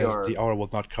 He says the hour will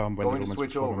not come when the Romans will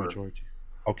form a majority.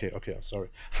 Okay, I'm sorry.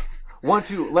 Want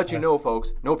to let you know,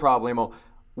 folks, no problemo.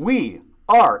 We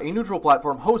are a neutral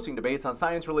platform hosting debates on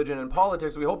science, religion, and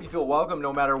politics. We hope you feel welcome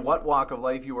no matter what walk of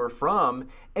life you are from.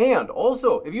 And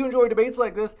also, if you enjoy debates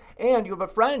like this and you have a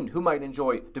friend who might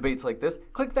enjoy debates like this,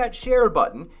 click that share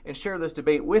button and share this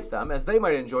debate with them, as they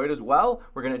might enjoy it as well.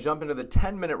 We're going to jump into the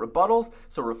 10-minute rebuttals.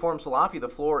 So Reform Salafi, the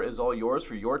floor is all yours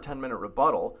for your 10-minute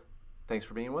rebuttal. Thanks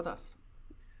for being with us.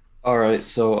 All right,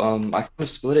 so I kind of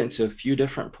split it into a few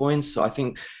different points. So I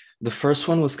think the first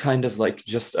one was kind of like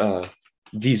just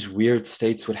these weird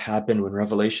states would happen when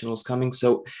revelation was coming.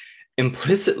 So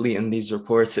implicitly in these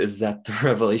reports is that the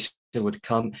revelation would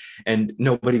come and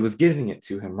nobody was giving it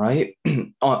to him, right?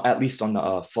 At least on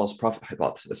the false prophet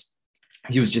hypothesis.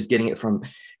 He was just getting it from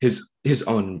his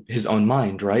own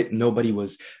mind, right? Nobody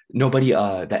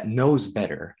that knows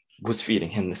better was feeding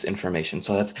him this information.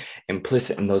 So that's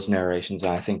implicit in those narrations,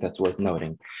 and I think that's worth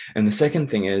noting. And the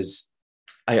second thing is,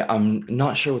 I'm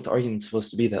not sure what the argument's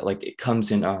supposed to be, that like it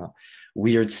comes in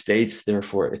weird states,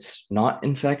 therefore it's not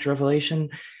in fact revelation.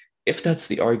 If that's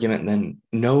the argument, then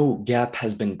no gap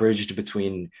has been bridged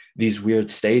between these weird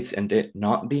states and it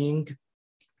not being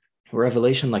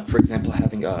revelation. Like, for example,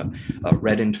 having a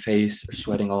reddened face or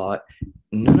sweating a lot,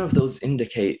 none of those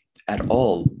indicate at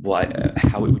all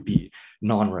how it would be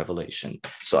non-revelation.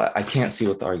 So I can't see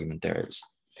what the argument there is.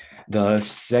 The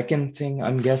second thing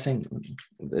I'm guessing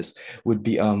this would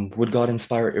be, would God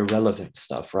inspire irrelevant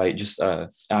stuff, right? Just I'm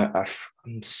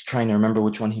just trying to remember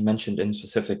which one he mentioned in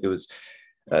specific. It was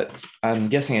I'm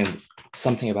guessing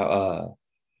something about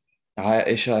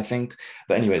Aisha, I think.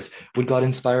 But anyways, would God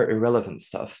inspire irrelevant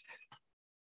stuff?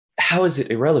 How is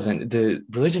it irrelevant? The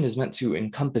religion is meant to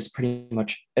encompass pretty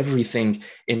much everything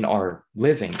in our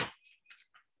living.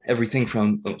 Everything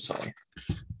from, the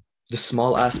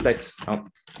small aspects of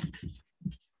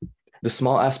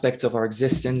our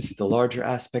existence, the larger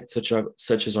aspects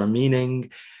such as our meaning,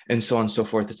 and so on and so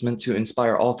forth. It's meant to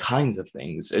inspire all kinds of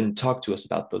things and talk to us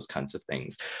about those kinds of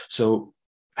things. So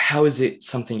how is it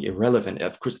something irrelevant?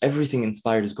 Of course, everything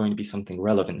inspired is going to be something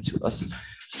relevant to us.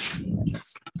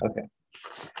 Okay.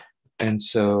 And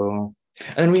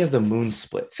then we have the moon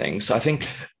split thing. So I think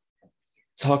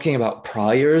talking about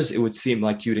priors, it would seem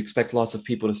like you'd expect lots of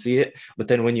people to see it. But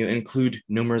then when you include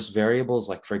numerous variables,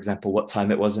 like, for example, what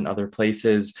time it was in other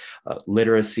places,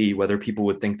 literacy, whether people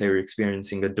would think they were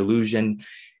experiencing a delusion,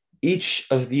 each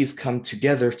of these come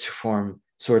together to form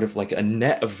sort of like a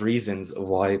net of reasons of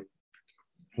why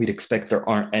we'd expect there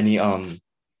aren't any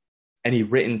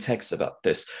written texts about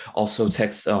this. Also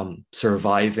texts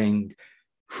surviving,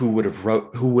 who would have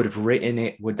written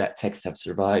it, would that text have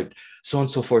survived, so on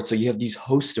and so forth. So you have these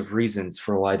host of reasons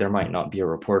for why there might not be a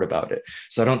report about it.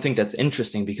 So I don't think that's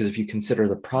interesting, because if you consider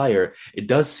the prior, it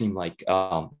does seem like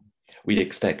we'd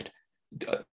expect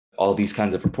all these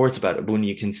kinds of reports about it. But when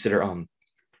you consider when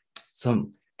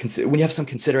you have some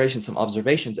consideration, some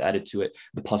observations added to it,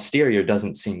 the posterior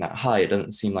doesn't seem that high. It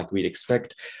doesn't seem like we'd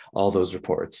expect all those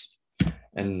reports.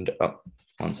 And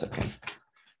one second.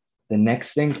 The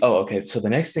next thing, so the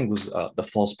next thing was the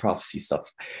false prophecy stuff.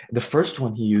 The first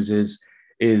one he uses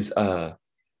is the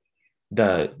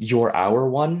your hour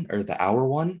one, or the hour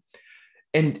one.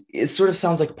 And it sort of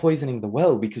sounds like poisoning the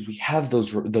well, because we have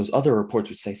those other reports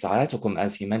which say Sa'atukum,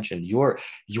 as he mentioned, your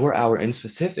hour in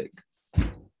specific.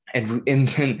 And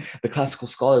then the classical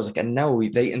scholars like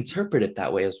An-Nawawi, they interpret it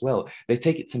that way as well. They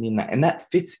take it to mean that, and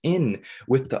that fits in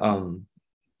with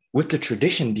the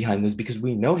tradition behind this, because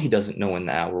we know he doesn't know when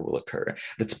the hour will occur.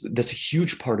 That's a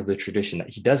huge part of the tradition, that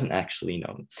he doesn't actually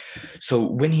know. So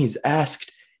when he's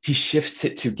asked, he shifts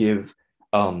it to give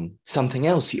something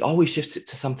else. He always shifts it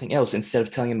to something else instead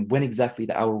of telling him when exactly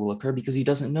the hour will occur, because he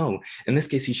doesn't know. In this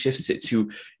case, he shifts it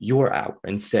to your hour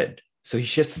instead. So he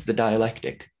shifts the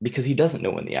dialectic because he doesn't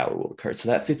know when the hour will occur. So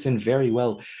that fits in very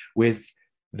well with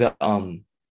the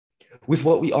with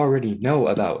what we already know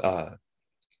about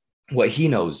what he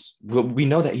knows. We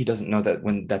know that he doesn't know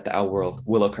that the hour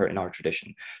will occur in our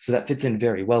tradition. So that fits in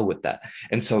very well with that.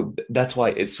 And so that's why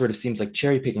it sort of seems like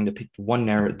cherry picking to pick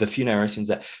the few narrations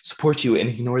that support you and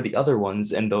ignore the other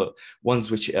ones, and the ones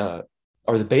which are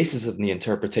the basis of the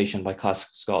interpretation by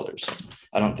classical scholars.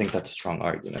 I don't think that's a strong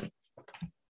argument.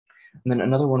 And then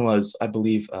another one was, I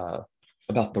believe,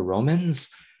 about the Romans.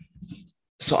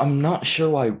 So I'm not sure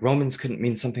why Romans couldn't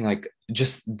mean something like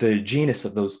just the genus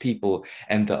of those people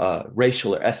and the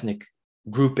racial or ethnic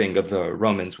grouping of the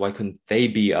Romans. Why couldn't they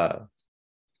be, for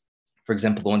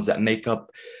example, the ones that make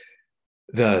up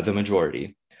the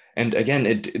majority? And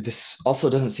again, this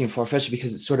also doesn't seem far-fetched,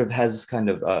 because it sort of has kind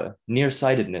of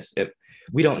nearsightedness.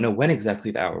 We don't know when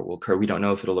exactly the hour will occur. We don't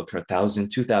know if it'll occur 1,000,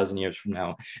 2,000 years from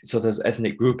now. So those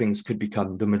ethnic groupings could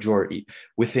become the majority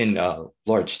within a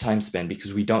large time span,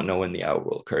 because we don't know when the hour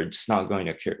will occur. It's not going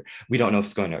to occur. We don't know if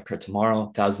it's going to occur tomorrow,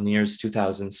 1,000 years,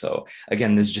 2,000. So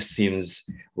again, this just seems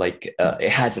like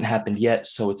it hasn't happened yet,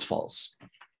 so it's false.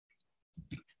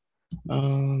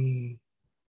 Was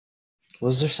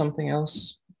there something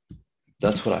else?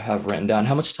 That's what I have written down.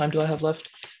 How much time do I have left?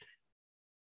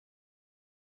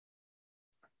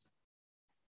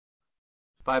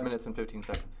 Five minutes and 15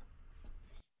 seconds.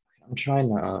 I'm trying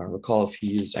to recall if he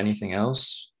used anything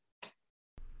else.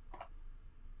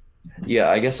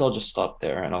 Yeah, I guess I'll just stop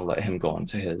there and I'll let him go on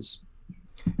to his.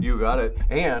 You got it.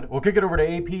 And we'll kick it over to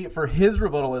AP for his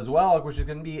rebuttal as well, which is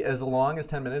going to be as long as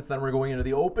 10 minutes. Then we're going into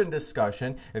the open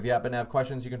discussion. If you happen to have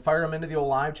questions, you can fire them into the old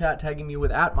live chat, tagging me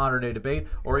with @ModernDayDebate,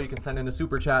 or you can send in a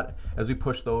super chat as we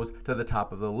push those to the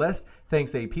top of the list.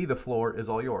 Thanks, AP. The floor is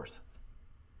all yours.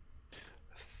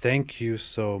 Thank you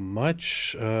so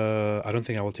much. I don't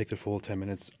think I will take the full 10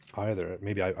 minutes either.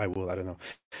 Maybe I will, I don't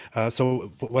know.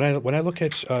 So when I look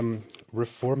at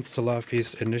Reformed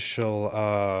Salafi's initial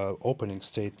opening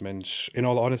statement, in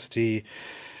all honesty,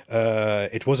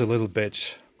 it was a little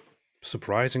bit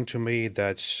surprising to me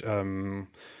that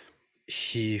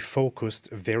he focused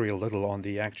very little on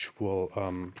the actual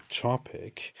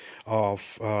topic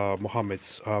of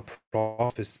Muhammad's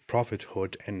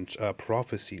prophethood and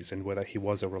prophecies, and whether he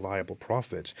was a reliable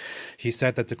prophet. He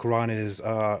said that the Quran is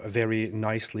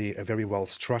very well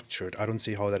structured. I don't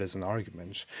see how that is an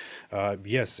argument.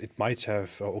 Yes, it might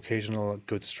have occasional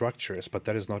good structures, but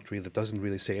that doesn't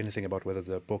really say anything about whether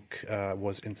the book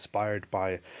was inspired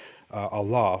by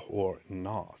Allah or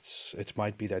not. It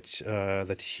might be that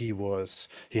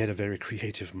he had a very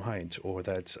creative mind, or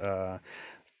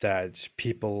that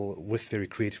people with very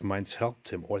creative minds helped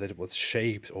him, or that it was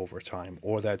shaped over time,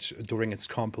 or that during its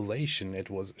compilation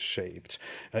it was shaped.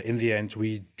 In the end,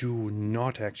 we do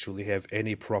not actually have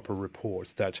any proper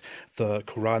reports that the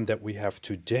Quran that we have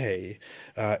today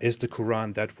is the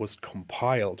Quran that was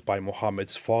compiled by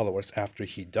Muhammad's followers after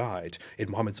he died. In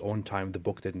Muhammad's own time, the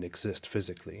book didn't exist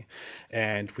physically.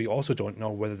 And we also don't know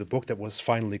whether the book that was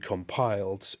finally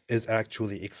compiled is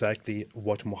actually exactly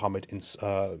what Muhammad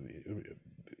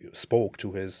spoke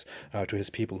to his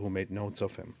people who made notes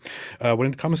of him. When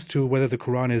it comes to whether the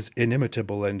Quran is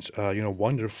inimitable and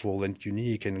wonderful and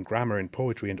unique in grammar and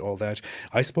poetry and all that,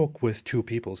 I spoke with two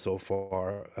people so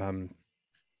far.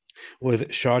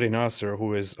 With Shadi Nasser,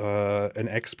 who is an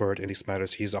expert in these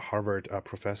matters. He's a Harvard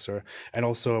professor, and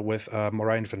also with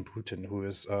Marijn van Putten, who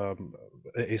is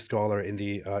a scholar in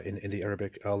the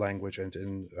Arabic language and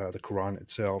in the Quran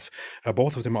itself.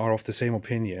 Both of them are of the same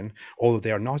opinion, although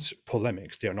they are not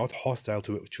polemics. They are not hostile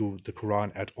to the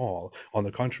Quran at all. On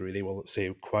the contrary, they will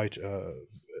say quite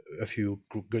a few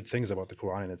good things about the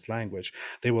Quran and its language.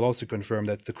 They will also confirm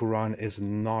that the Quran is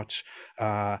not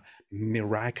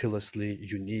miraculously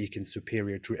unique and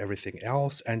superior to everything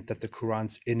else, and that the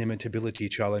Quran's inimitability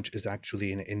challenge is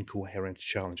actually an incoherent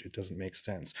challenge. It doesn't make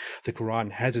sense. The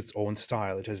Quran has its own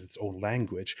style, it has its own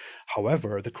language.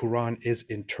 However, the Quran is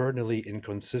internally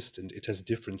inconsistent. It has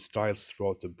different styles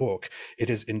throughout the book. It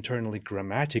is internally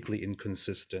grammatically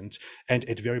inconsistent, and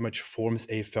it very much forms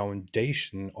a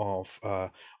foundation of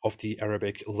the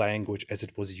Arabic language as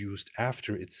it was used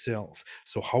after itself.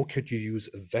 So how could you use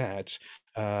that?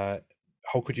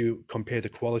 How could you compare the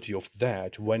quality of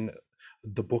that when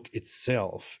the book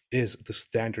itself is the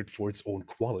standard for its own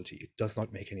quality? It does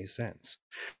not make any sense.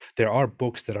 There are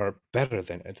books that are better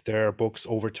than it. There are books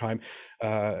over time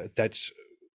that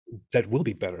will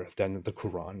be better than the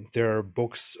Quran. There are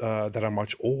books that are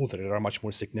much older, that are much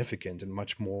more significant and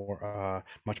much more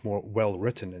well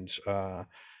written, and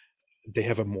they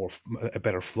have a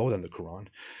better flow than the Quran.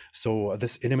 So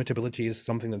this inimitability is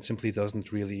something that simply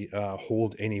doesn't really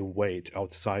hold any weight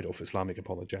outside of Islamic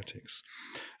apologetics.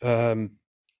 The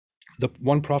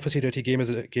one prophecy that he gave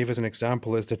as an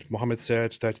example is that Muhammad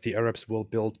said that the Arabs will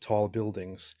build tall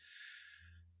buildings.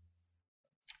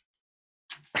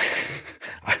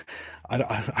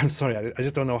 I'm sorry, I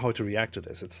just don't know how to react to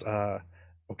this. It's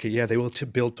okay, yeah, they will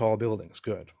build tall buildings.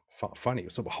 Good, funny.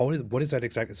 So what is that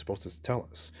exactly supposed to tell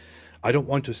us? I don't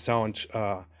want to sound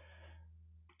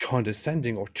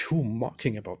condescending or too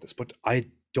mocking about this, but I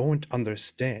don't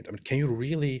understand. I mean, can you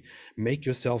really make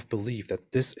yourself believe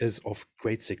that this is of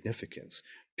great significance?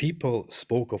 People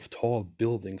spoke of tall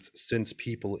buildings since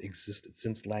people existed,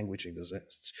 since language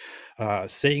exists.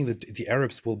 Saying that the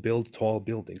Arabs will build tall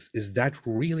buildings, is that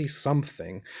really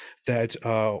something that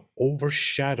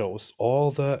overshadows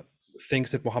all the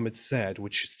things that Muhammad said,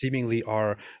 which seemingly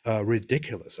are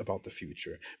ridiculous about the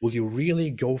future? Will you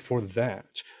really go for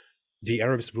that? The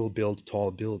Arabs will build tall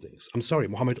buildings. I'm sorry,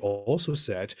 Muhammad also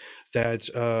said that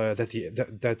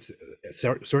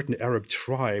certain Arab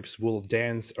tribes will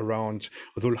dance around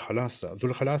Dhul Khalasa.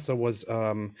 Dhul Khalasa was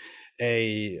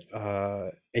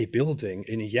a building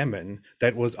in Yemen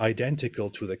that was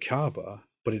identical to the Kaaba,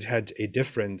 but it had a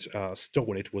different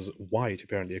stone. It was white,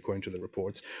 apparently, according to the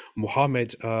reports.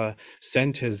 Muhammad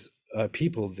sent his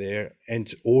people there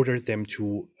and ordered them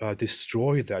to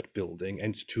destroy that building,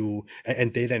 and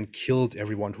they then killed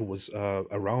everyone who was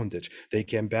around it. They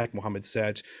came back. Muhammad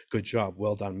said, "Good job,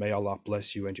 well done. May Allah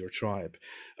bless you and your tribe."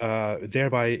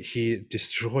 Thereby, he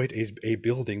destroyed a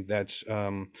building that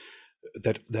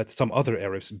that some other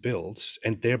Arabs built,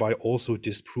 and thereby also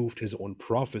disproved his own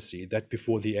prophecy that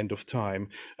before the end of time,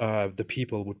 the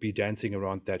people would be dancing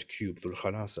around that cube, Dhul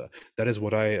Khalasa. That is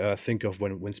what I think of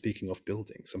when speaking of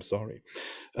buildings. I'm sorry.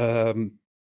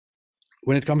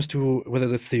 When it comes to whether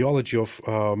the theology of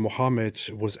Muhammad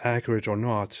was accurate or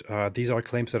not, these are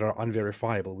claims that are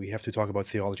unverifiable. We have to talk about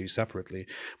theology separately.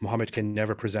 Muhammad can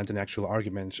never present an actual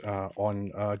argument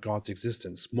on God's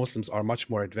existence. Muslims are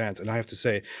much more advanced. And I have to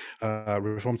say,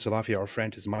 Reformed Salafi, our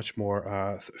friend, is much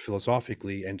more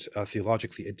philosophically and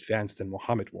theologically advanced than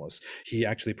Muhammad was. He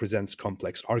actually presents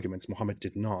complex arguments. Muhammad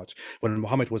did not. When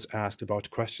Muhammad was asked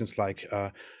about questions like,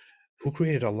 who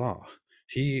created Allah?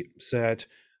 He said,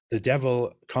 the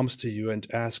devil comes to you and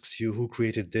asks you who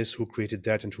created this, who created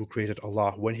that, and who created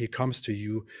Allah. When he comes to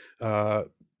you,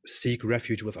 seek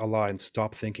refuge with Allah and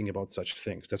stop thinking about such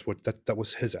things. That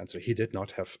was his answer. He did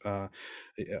not have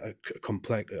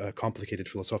complicated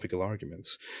philosophical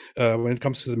arguments. When it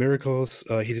comes to the miracles,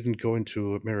 he didn't go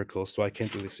into miracles, so I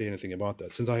can't really say anything about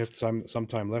that. Since I have some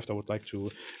time left, I would like to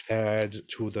add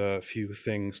to the few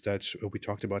things that we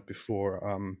talked about before.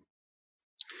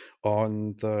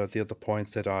 On the other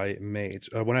points that I made.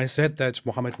 When I said that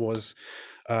Muhammad was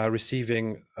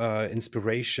receiving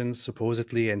inspiration,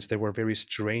 supposedly, and there were very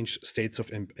strange states of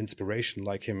inspiration,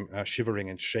 like him shivering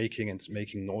and shaking and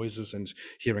making noises and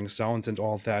hearing sounds and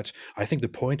all that, I think the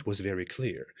point was very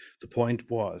clear. The point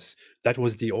was that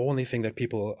was the only thing that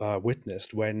people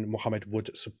witnessed when Muhammad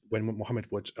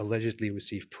would allegedly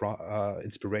receive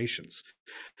inspirations.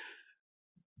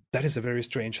 That is a very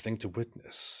strange thing to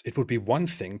witness. It would be one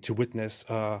thing to witness,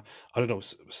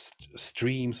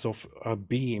 streams of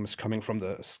beams coming from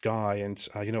the sky, and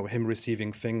him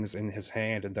receiving things in his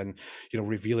hand, and then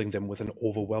revealing them with an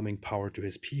overwhelming power to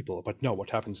his people. But no,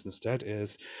 what happens instead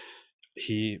is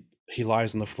he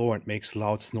lies on the floor and makes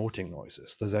loud snorting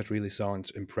noises. Does that really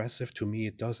sound impressive? To me,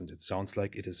 it doesn't. It sounds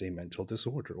like it is a mental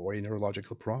disorder or a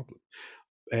neurological problem,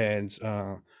 and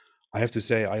I have to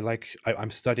say,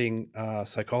 I'm studying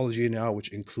psychology now,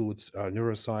 which includes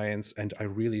neuroscience, and I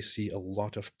really see a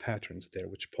lot of patterns there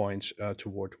which point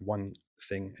toward one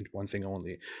thing and one thing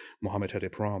only. Muhammad had a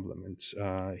problem, and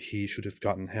he should have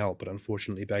gotten help, but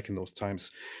unfortunately back in those times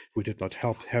we did not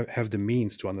have the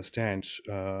means to understand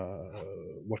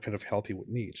what kind of help he would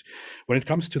need. When it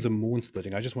comes to the moon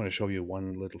splitting, I just want to show you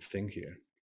one little thing here.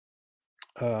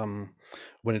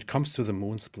 When it comes to the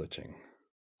moon splitting,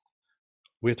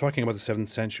 we're talking about the 7th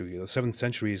century. The 7th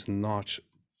century is not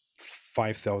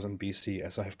 5000 BC,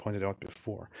 as I have pointed out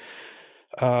before.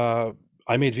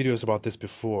 I made videos about this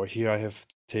before. Here I have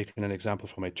taken an example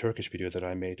from a Turkish video that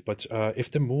I made. But if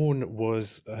the moon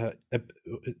was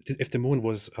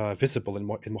visible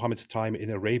in Muhammad's time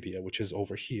in Arabia, which is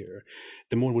over here,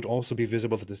 the moon would also be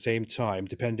visible at the same time,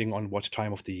 depending on what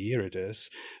time of the year it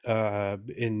is,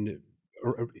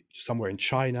 somewhere in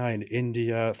China, in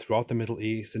India, throughout the Middle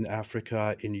East, in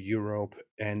Africa, in Europe,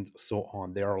 and so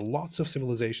on. There are lots of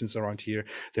civilizations around here.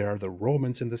 There are the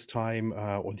Romans in this time,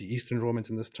 or the Eastern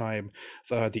Romans in this time,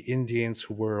 the Indians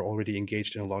who were already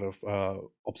engaged in a lot of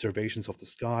observations of the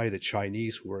sky, the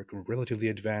Chinese who were relatively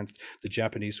advanced, the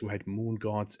Japanese who had moon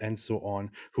gods, and so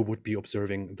on, who would be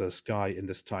observing the sky in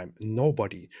this time.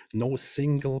 Nobody, no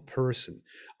single person.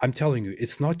 I'm telling you,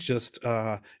 it's not just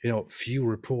few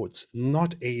reports.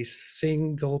 Not a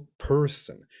single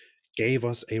person gave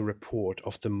us a report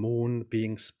of the moon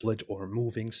being split or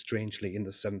moving strangely in the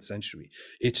 7th century.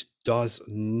 It does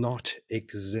not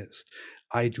exist.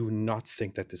 I do not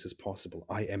think that this is possible.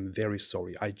 I am very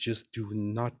sorry. I just do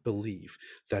not believe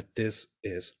that this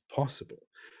is possible.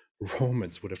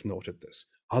 Romans would have noted this.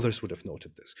 Others would have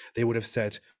noted this. They would have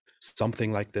said,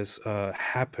 something like this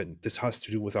happened. This has to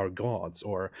do with our gods,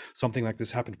 or something like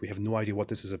this happened. We have no idea what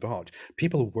this is about.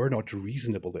 People were not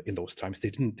reasonable in those times. They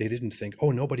didn't think,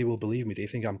 oh, nobody will believe me. They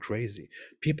think I'm crazy.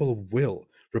 People will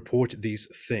report these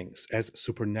things as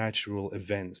supernatural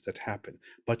events that happen,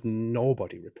 but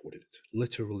nobody reported it.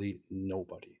 Literally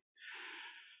nobody.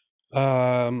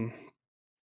 And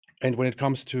when it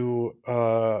comes to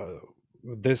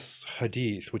this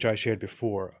hadith, which I shared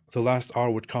before, the last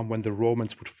hour would come when the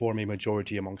Romans would form a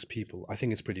majority amongst people. I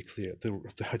think it's pretty clear.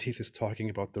 The hadith is talking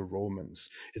about the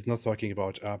Romans. It's not talking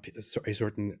about a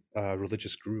certain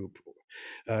religious group.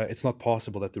 It's not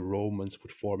possible that the Romans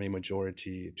would form a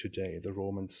majority today. The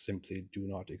Romans simply do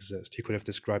not exist. He could have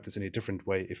described this in a different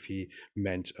way if he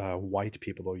meant white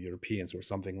people or Europeans or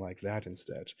something like that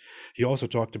instead. He also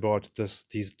talked about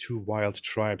these two wild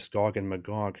tribes, Gog and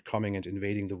Magog, coming and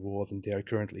invading the world, and they are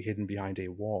currently hidden behind a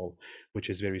wall, which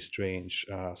is very strange.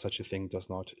 Such a thing does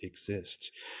not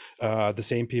exist. The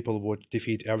same people would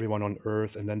defeat everyone on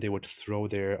Earth, and then they would throw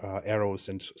their arrows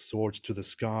and swords to the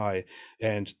sky,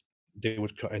 and they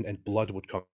would and blood would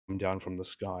come down from the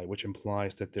sky, which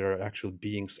implies that there are actual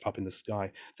beings up in the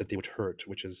sky that they would hurt,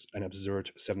 which is an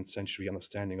absurd 7th century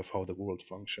understanding of how the world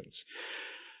functions.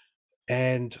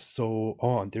 And so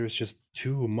on. There is just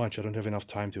too much. I don't have enough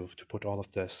time to put all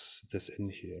of this in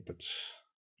here, but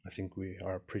I think we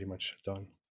are pretty much done.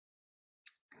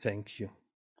 Thank you.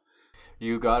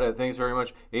 You got it. Thanks very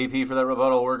much, AP, for that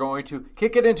rebuttal. We're going to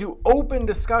kick it into open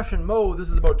discussion mode. This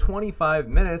is about 25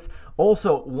 minutes.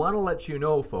 Also, want to let you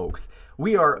know, folks,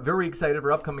 we are very excited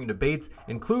for upcoming debates,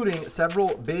 including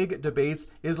several big debates,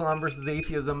 Islam versus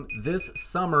atheism, this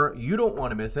summer. You don't want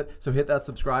to miss it, so hit that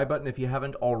subscribe button if you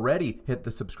haven't already hit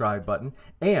the subscribe button.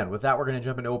 And with that, we're going to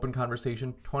jump into open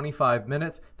conversation, 25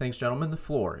 minutes. Thanks, gentlemen. The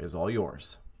floor is all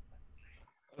yours.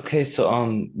 Okay,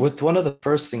 so with one of the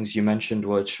first things you mentioned,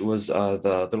 which was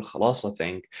the Dhul Khalasa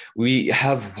thing, we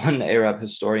have one Arab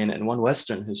historian and one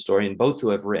Western historian, both who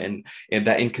have written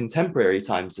that in contemporary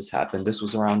times this happened. This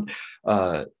was around,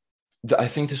 I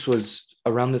think this was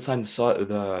around the time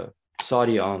the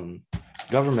Saudi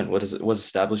government was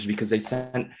established, because they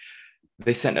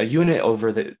sent a unit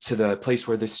over to the place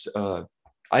where this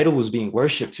idol was being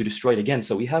worshipped to destroy it again.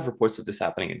 So we have reports of this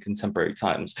happening in contemporary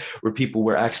times, where people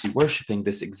were actually worshiping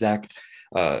this exact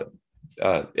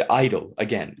idol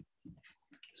again.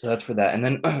 So that's for that. And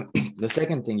then the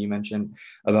second thing you mentioned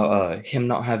about him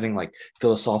not having like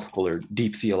philosophical or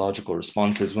deep theological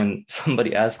responses when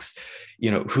somebody asks,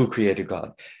 who created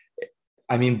God?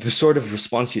 I mean, the sort of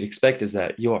response you'd expect is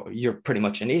that you're pretty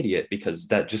much an idiot, because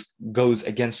that just goes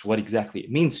against what exactly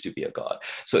it means to be a god.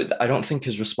 So I don't think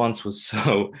his response was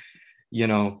so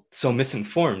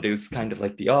misinformed. It was kind of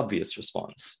like the obvious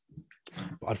response.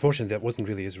 Unfortunately, that wasn't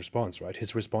really his response, right?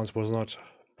 His response was not,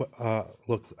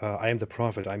 look, I am the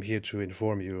prophet. I'm here to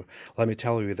inform you. Let me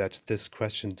tell you that this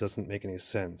question doesn't make any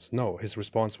sense. No, his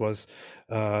response was,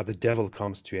 the devil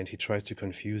comes to you and he tries to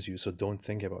confuse you, so don't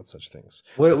think about such things.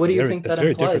 What do you think that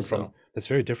implies? That's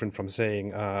very different from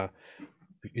saying,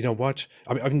 you know what?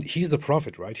 I mean, he's the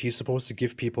prophet, right? He's supposed to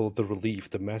give people the relief,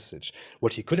 the message.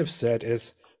 What he could have said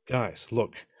is, guys,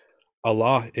 look,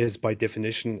 Allah is by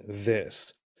definition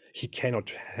this. He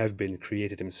cannot have been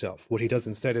created himself. What he does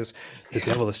instead is, the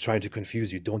devil is trying to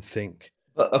confuse you. Don't think.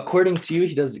 But according to you,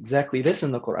 he does exactly this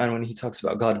in the Quran when he talks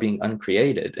about God being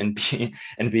uncreated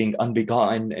and being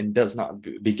unbegotten and does not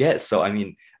beget. So, I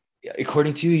mean,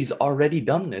 according to you, he's already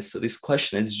done this. So this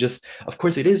question is just, of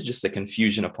course, it is just a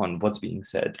confusion upon what's being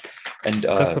said. And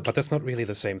but that's not really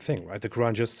the same thing, right? The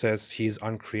Quran just says he's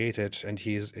uncreated and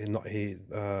he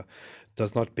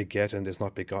does not beget and is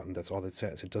not begotten. That's all it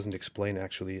says. It doesn't explain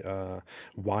actually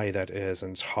why that is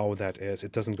and how that is.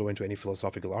 It doesn't go into any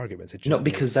philosophical arguments. It just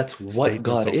because that's what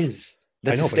God is.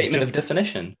 That's a statement of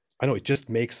definition. I know, it just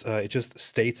makes, it just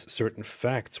states certain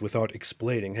facts without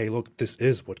explaining, hey, look, this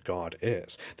is what God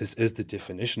is. This is the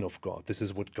definition of God. This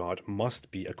is what God must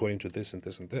be according to this and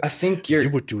this and this. I think you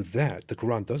would do that. The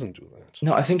Quran doesn't do that.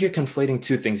 No, I think you're conflating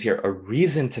two things here. A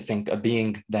reason to think a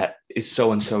being that is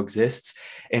so-and-so exists,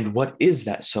 and what is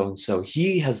that so-and-so?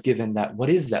 He has given that, what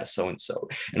is that so-and-so?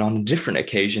 And on a different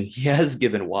occasion, he has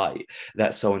given why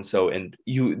that so-and-so. And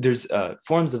there's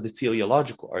forms of the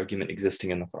teleological argument existing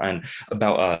in the Quran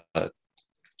about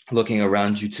looking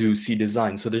around you to see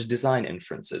design. So there's design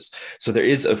inferences. So there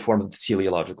is a form of the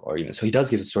teleological argument. So he does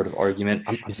give a sort of argument.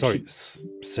 I'm sorry,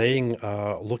 saying,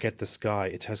 look at the sky,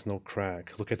 it has no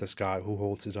crack. Look at the sky, who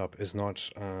holds it up is not...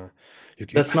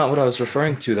 That's not what I was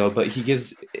referring to, though. But he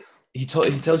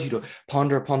tells you to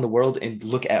ponder upon the world and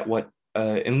look at what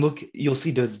you'll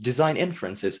see those design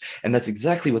inferences, and that's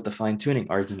exactly what the fine-tuning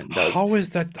argument does. How is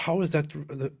that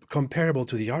comparable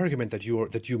to the argument that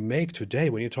you make today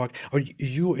when you talk? Or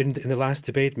you in the last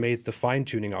debate made the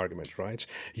fine-tuning argument, right?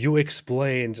 You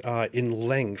explained in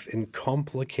length, in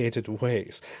complicated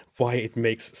ways, why it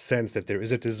makes sense that there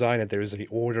is a design and there is an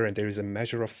order and there is a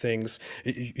measure of things.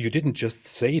 You didn't just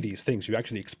say these things; you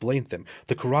actually explained them.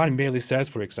 The Quran merely says,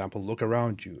 for example, "Look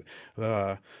around you.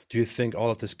 Do you think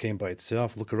all of this came by itself?"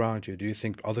 itself? Look around you. Do you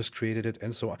think others created it?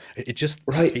 And so on. It just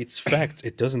Right. states facts.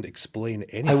 It doesn't explain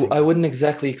I anything. wouldn't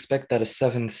exactly expect that a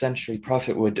seventh century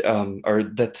prophet would, or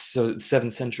that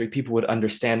seventh century people would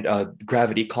understand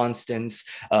gravity constants,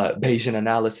 Bayesian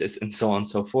analysis, and so on and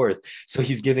so forth. So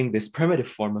he's giving this primitive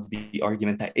form of the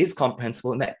argument that is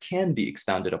comprehensible and that can be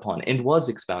expounded upon and was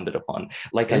expounded upon,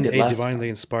 like I In did a last divinely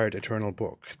time. inspired eternal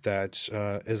book that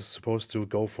is supposed to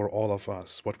go for all of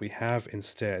us. What we have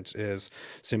instead is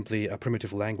simply a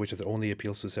primitive language that only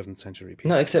appeals to 7th century No,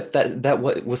 people. except that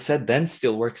what was said then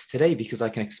still works today because I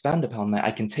can expand upon that.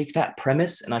 I can take that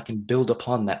premise and I can build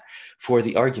upon that for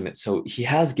the argument. So he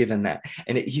has given that,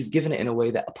 and he's given it in a way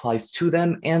that applies to them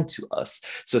and to us.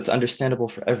 So it's understandable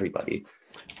for everybody.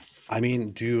 I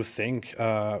mean, do you think,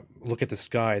 look at the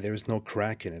sky, there is no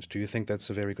crack in it. Do you think that's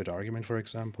a very good argument, for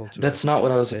example, to That's not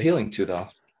what I was take? appealing to, though.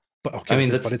 But okay, I mean,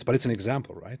 but it's an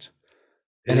example, right?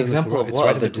 an It's in the example Quran. of It's what?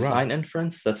 right Of in the the Quran. design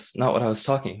inference? That's not what I was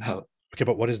talking about. Okay,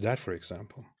 but what is that, for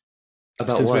example? About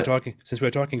what? Since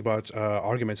we're talking about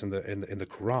arguments in the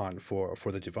Quran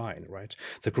for the divine, right?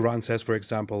 The Quran says, for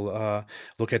example,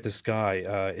 look at the sky.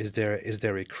 Is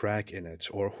there a crack in it,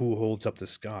 or who holds up the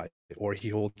sky, or he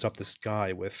holds up the sky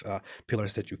with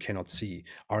pillars that you cannot see?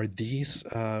 Are these,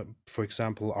 for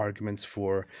example, arguments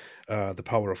for the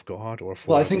power of God or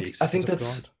Well, for the existence of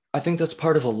God? I think that's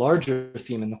part of a larger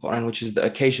theme in the Quran, which is the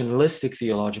occasionalistic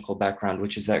theological background,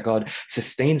 which is that God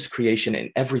sustains creation in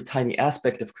every tiny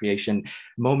aspect of creation,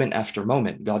 moment after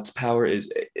moment. God's power is,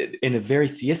 in a very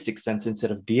theistic sense,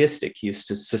 instead of deistic, he is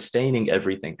sustaining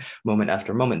everything moment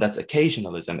after moment. That's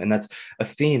occasionalism, and that's a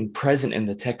theme present in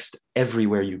the text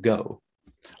everywhere you go.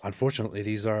 Unfortunately,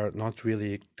 these are not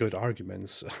really good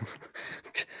arguments.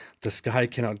 The sky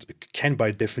can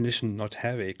by definition not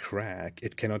have a crack.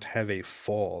 It cannot have a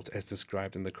fault as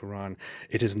described in the Quran.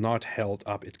 It is not held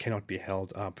up. It cannot be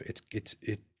held up.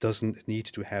 It doesn't need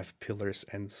to have pillars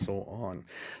and so on.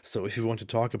 So if you want to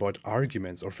talk about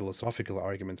arguments or philosophical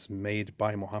arguments made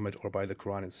by Muhammad or by the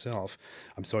Quran itself,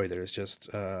 I'm sorry, there is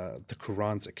just the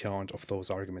Quran's account of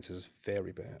those arguments is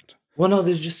very bad. Well, no,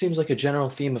 this just seems like a general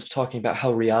theme of talking about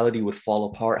how reality would fall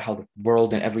apart, how the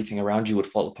world and everything around you would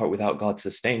fall apart without God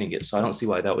sustaining it. So I don't see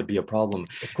why that would be a problem.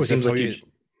 Of It course, seems like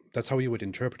that's how you would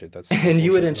interpret it. That's and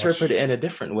you would unfortunately not. interpret it in a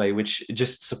different way, which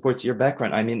just supports your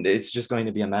background. I mean, it's just going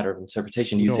to be a matter of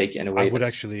interpretation. You No, take it in a way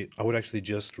that's I would actually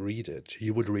just read it.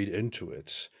 You would read into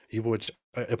it. You would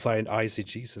apply an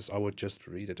eisegesis. I would just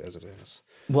read it as it is.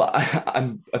 well,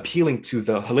 I'm appealing to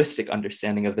the holistic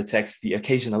understanding of the text, the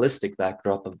occasionalistic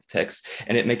backdrop of the text,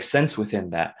 and it makes sense within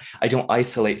that. I don't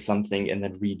isolate something and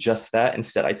then read just that.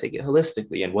 Instead, I take it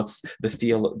holistically. And what's the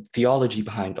theology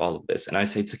behind all of this? And I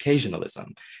say it's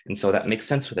occasionalism. And so that makes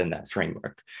sense within that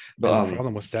framework. But And the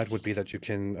problem with that would be that you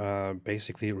can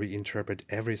basically reinterpret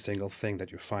every single thing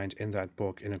that you find in that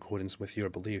book in accordance with your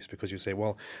beliefs, because you say,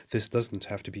 well, this doesn't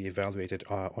have to be evaluated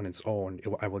on its own.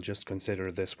 I will just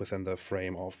consider this within the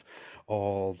frame of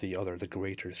all the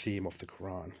greater theme of the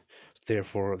Quran.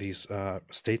 Therefore, these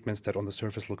statements that on the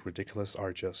surface look ridiculous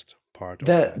are just part of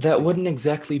that that theme. wouldn't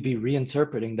exactly be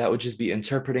reinterpreting. That would just be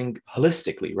interpreting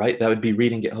holistically, right? That would be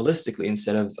reading it holistically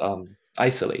instead of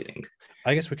isolating.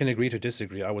 I guess we can agree to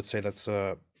disagree. I would say that's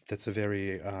a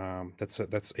very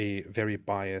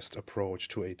biased approach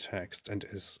to a text and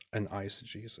is an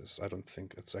eisegesis. I don't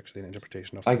think it's actually an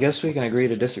interpretation of I the guess we can text agree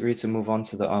to itself. disagree to move on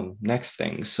to the next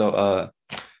thing. So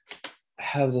I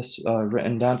have this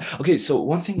written down. Okay, so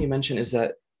one thing you mentioned is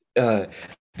that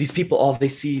these people, all they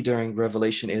see during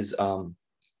Revelation is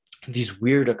these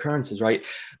weird occurrences, right?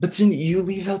 But then you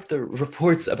leave out the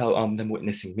reports about them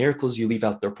witnessing miracles. You leave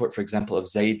out the report, for example, of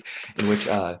Zayd, in which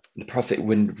the prophet,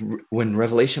 when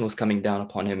revelation was coming down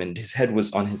upon him and his head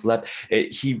was on his lap,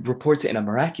 he reports it in a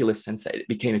miraculous sense that it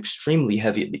became extremely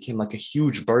heavy. It became like a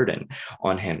huge burden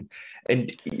on him.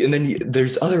 And then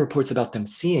there's other reports about them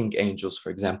seeing angels, for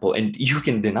example, and you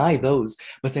can deny those.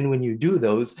 But then when you do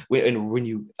those, when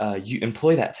you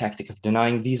employ that tactic of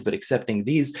denying these but accepting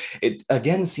these, it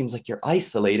again seems like you're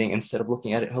isolating instead of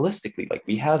looking at it holistically. Like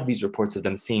we have these reports of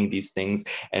them seeing these things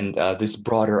and this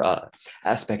broader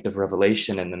aspect of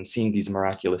revelation and them seeing these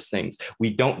miraculous things. We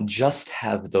don't just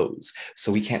have those,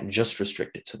 so we can't just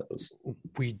restrict it to those.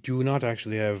 We do not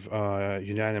actually have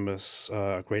unanimous,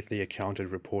 greatly accounted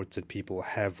reports that people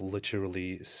have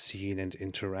literally seen and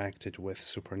interacted with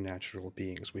supernatural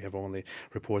beings. We have only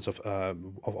reports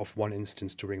of one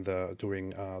instance during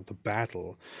the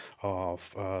battle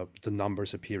of the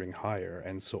numbers appearing higher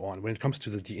and so on. When it comes to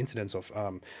the incidents of,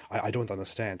 I don't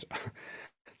understand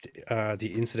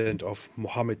the incident of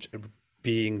Muhammad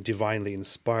being divinely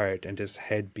inspired and his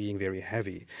head being very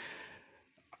heavy.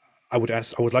 I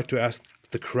would like to ask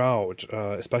the crowd,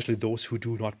 especially those who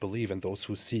do not believe and those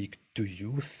who seek, do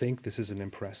you think this is an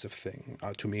impressive thing?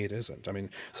 To me, it isn't. I mean,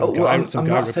 Oh, well, some I'm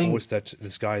guy not saying. reports that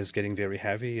this guy is getting very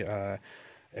heavy,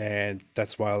 and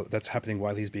that's happening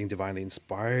while he's being divinely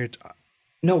inspired.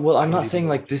 No, well, I I'm don't not even saying know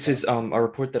what like to this is say. a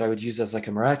report that I would use as like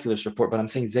a miraculous report, but I'm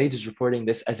saying Zayd is reporting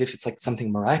this as if it's like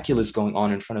something miraculous going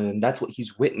on in front of him. That's what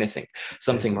he's witnessing, As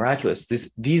something if. miraculous.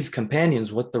 These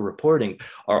companions, what they're reporting,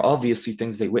 are obviously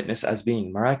things they witness as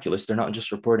being miraculous. They're not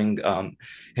just reporting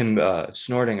him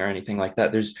snorting or anything like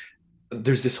that.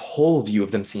 There's this whole view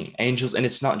of them seeing angels, and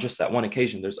it's not just that one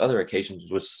occasion. There's other occasions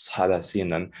which Sahaba have seen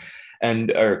them,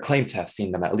 and or claim to have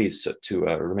seen them at least to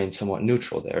remain somewhat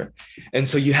neutral there. And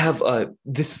so you have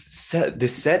this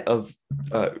set of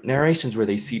narrations where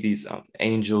they see these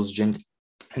angels, jinn,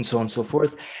 and so on and so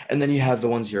forth. And then you have the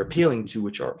ones you're appealing to,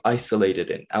 which are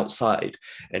isolated and outside,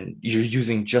 and you're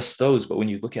using just those. But when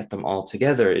you look at them all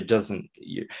together, it doesn't.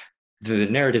 The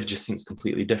narrative just seems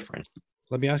completely different.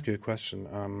 Let me ask you a question.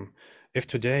 If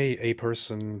today a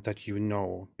person that you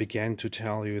know began to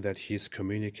tell you that he's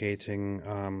communicating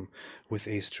with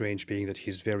a strange being that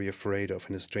he's very afraid of,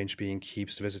 and a strange being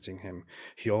keeps visiting him,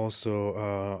 he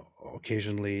also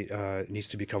occasionally needs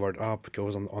to be covered up,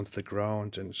 goes onto the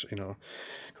ground, and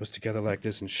goes together like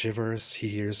this and shivers. He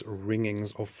hears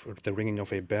the ringing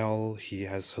of a bell. He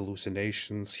has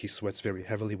hallucinations. He sweats very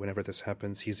heavily whenever this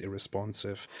happens. He's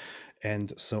irresponsive,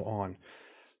 and so on.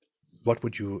 What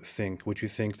would you think? Would you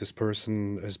think this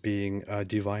person is being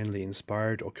divinely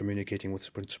inspired or communicating with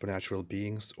supernatural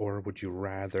beings, or would you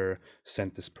rather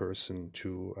send this person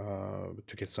to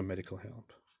get some medical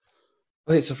help?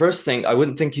 Okay, so first thing, I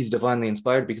wouldn't think he's divinely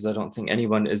inspired because I don't think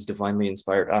anyone is divinely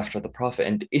inspired after the prophet.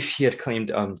 And if he had claimed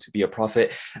to be a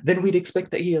prophet, then we'd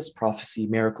expect that he has prophecy,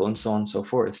 miracle, and so on and so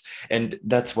forth. And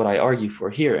that's what I argue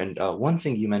for here. And one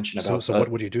thing you mentioned So, about so what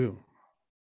would you do?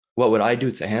 what would I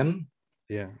do to him?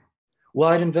 Yeah. Well,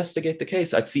 I'd investigate the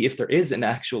case. I'd see if there is an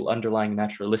actual underlying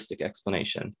naturalistic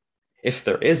explanation. If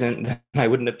there isn't, then I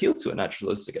wouldn't appeal to a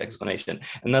naturalistic explanation.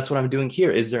 And that's what I'm doing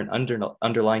here. Is there an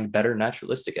underlying better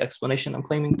naturalistic explanation? I'm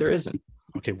claiming there isn't.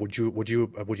 Okay. Would you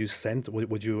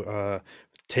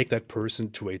take that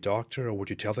person to a doctor, or would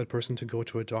you tell that person to go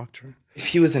to a doctor? If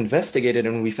he was investigated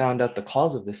and we found out the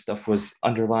cause of this stuff was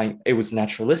underlying, it was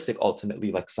naturalistic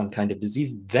ultimately, like some kind of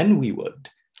disease, then we would.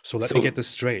 So let me get this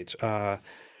straight.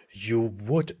 You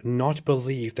would not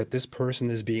believe that this person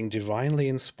is being divinely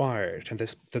inspired, and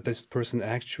that this person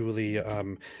actually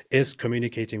is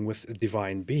communicating with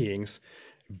divine beings,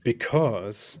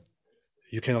 because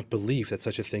you cannot believe that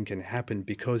such a thing can happen,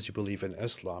 because you believe in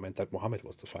Islam and that Muhammad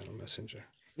was the final messenger.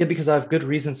 Yeah, because I have good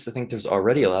reasons to think there's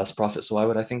already a last prophet, so why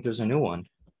would I think there's a new one?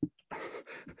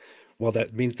 Well,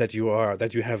 that means that you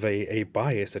have a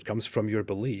bias that comes from your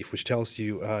belief, which tells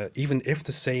you even if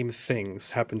the same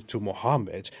things happened to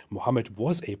Muhammad, Muhammad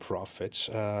was a prophet,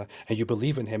 and you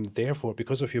believe in him. Therefore,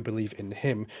 because of your belief in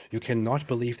him, you cannot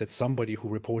believe that somebody who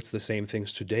reports the same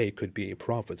things today could be a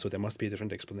prophet. So there must be a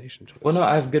different explanation to this. Well, no,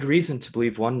 I have good reason to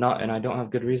believe one, and I don't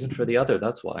have good reason for the other.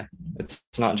 That's why. It's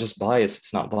not just bias.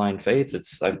 It's not blind faith.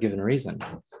 I've given reason.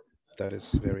 That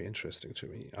is very interesting to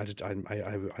me.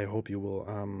 I hope you will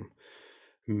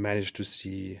manage to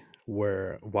see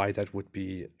why that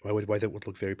would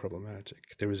look very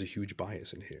problematic. There is a huge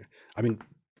bias in here. I mean,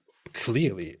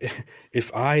 clearly,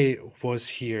 if I was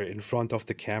here in front of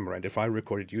the camera and if I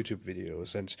recorded YouTube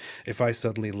videos and if I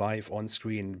suddenly live on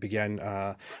screen began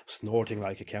snorting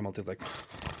like a camel,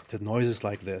 did noises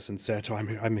like this and said, "Oh,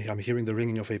 I'm hearing the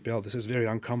ringing of a bell. This is very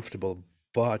uncomfortable,"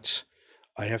 but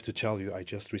I have to tell you, I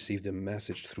just received a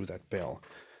message through that bell.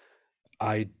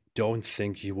 I don't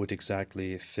think you would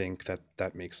exactly think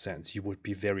that makes sense. You would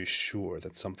be very sure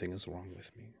that something is wrong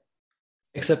with me.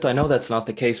 Except I know that's not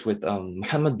the case with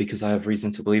Muhammad, because I have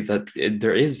reason to believe that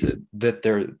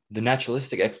the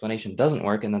naturalistic explanation doesn't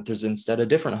work, and that there's instead a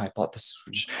different hypothesis,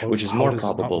 which is more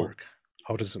probable.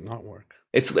 How does it not work?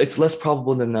 It's less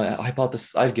probable than the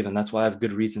hypothesis I've given. That's why I have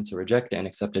good reason to reject it and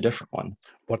accept a different one.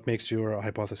 What makes your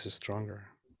hypothesis stronger?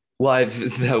 Well,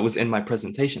 that was in my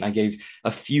presentation. I gave a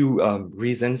few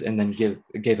reasons and then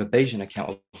gave a Bayesian account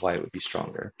of why it would be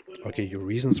stronger. Okay, your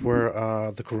reasons were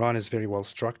the Quran is very well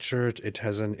structured. It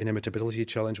has an inimitability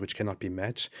challenge which cannot be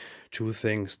met. 2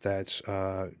 things that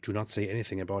do not say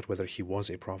anything about whether he was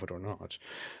a prophet or not.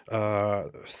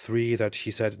 3, that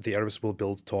he said the Arabs will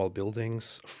build tall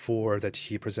buildings. 4, that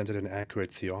he presented an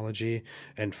accurate theology.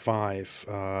 And 5,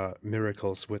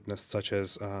 miracles witnessed, such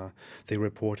as they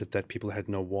reported that people had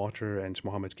no water and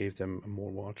Muhammad gave them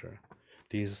more water.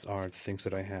 These are the things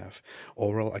that I have.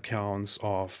 Oral accounts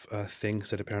of things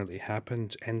that apparently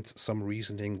happened, and some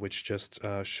reasoning which just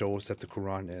shows that the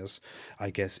Quran is, I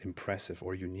guess, impressive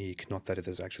or unique, not that it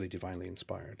is actually divinely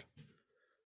inspired.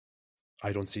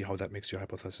 I don't see how that makes your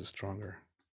hypothesis stronger.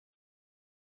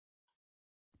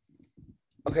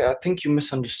 Okay, I think you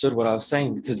misunderstood what I was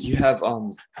saying, because you have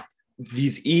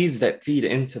these E's that feed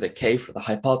into the K for the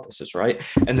hypothesis, right?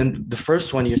 And then the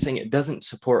first one, you're saying it doesn't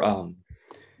support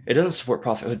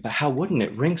prophethood, but how wouldn't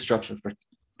it? Ring structure, for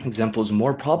example, is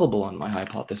more probable on my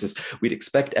hypothesis. We'd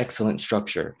expect excellent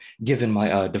structure given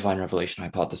my divine revelation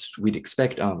hypothesis. We'd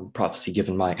expect prophecy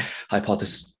given my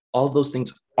hypothesis. All of those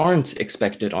things aren't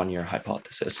expected on your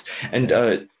hypothesis. And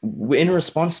in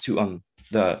response to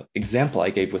the example I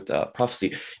gave with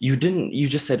prophecy, you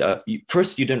just said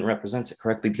first you didn't represent it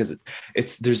correctly, because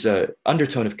there's a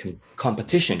undertone of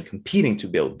competition, competing to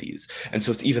build these, and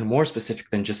so it's even more specific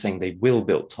than just saying they will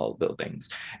build tall buildings,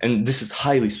 and this is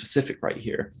highly specific right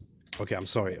here. Okay,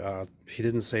 I'm sorry. He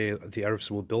didn't say the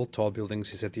Arabs will build tall buildings.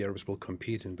 He said the Arabs will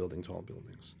compete in building tall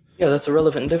buildings. Yeah, that's a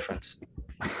relevant difference.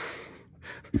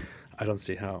 I don't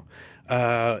see how.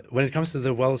 When it comes to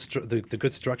the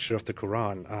good structure of the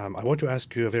Quran, I want to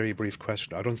ask you a very brief question.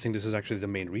 I don't think this is actually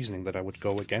the main reasoning that I would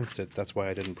go against it. That's why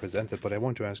I didn't present it. But I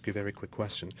want to ask you a very quick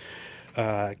question.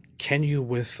 Can you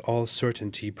with all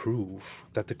certainty prove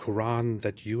that the Quran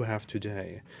that you have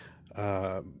today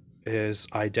is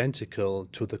identical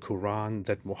to the Quran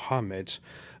that Muhammad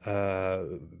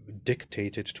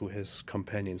dictated to his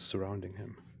companions surrounding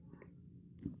him?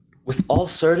 With all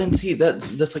certainty,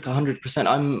 that's like 100%.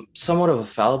 I'm somewhat of a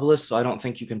fallibilist, so I don't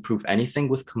think you can prove anything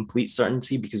with complete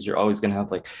certainty, because you're always going to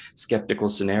have like skeptical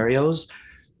scenarios.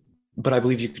 But I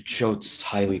believe you could show it's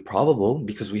highly probable,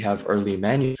 because we have early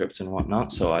manuscripts and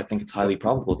whatnot. So I think it's highly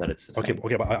probable that it's the same.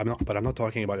 Okay, but I'm not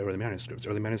talking about early manuscripts.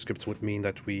 Early manuscripts would mean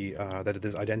that that it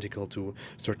is identical to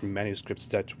certain manuscripts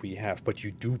that we have. But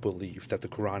you do believe that the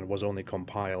Quran was only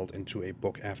compiled into a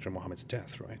book after Muhammad's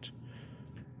death, right?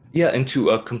 Yeah,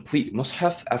 into a complete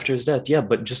mushaf after his death. Yeah,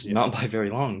 but just not by very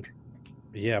long.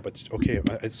 Yeah, but okay.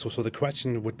 So the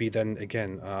question would be then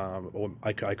again, or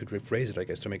I could rephrase it, I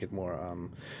guess, to make it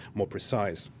more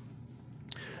precise.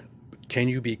 Can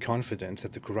you be confident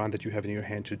that the Quran that you have in your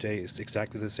hand today is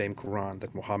exactly the same Quran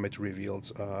that Muhammad revealed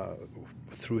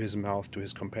through his mouth to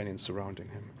his companions surrounding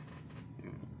him?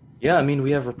 Yeah, I mean,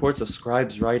 we have reports of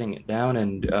scribes writing it down,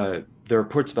 and the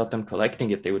reports about them collecting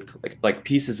it. They would collect like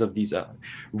pieces of these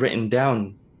written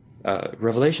down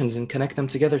revelations and connect them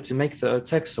together to make the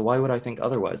text. So why would I think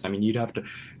otherwise? I mean, you'd have to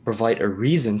provide a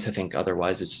reason to think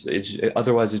otherwise.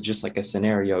 Otherwise it's just like a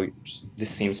scenario.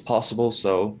 This seems possible,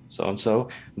 so and so,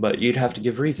 but you'd have to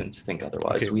give reason to think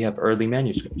otherwise. Okay. We have early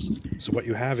manuscripts. So what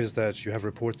you have is that you have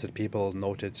reports that people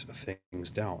noted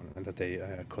things down, and that they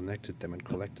connected them and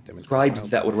collected them. And scribes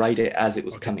that would write it as it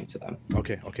was coming to them.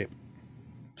 Okay.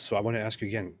 So I want to ask you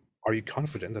again, are you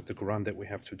confident that the Quran that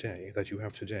you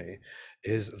have today,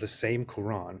 is the same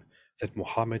Quran that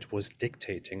Muhammad was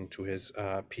dictating to his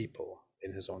people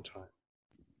in his own time?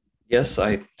 Yes,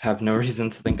 I have no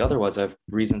reason to think otherwise. I have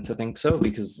reason to think so,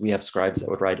 because we have scribes that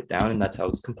would write it down, and that's how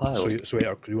it's compiled. So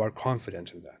you are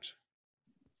confident in that?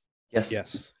 Yes.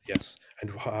 Yes. And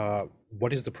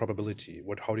what is the probability?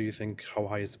 How do you think, how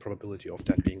high is the probability of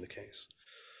that being the case?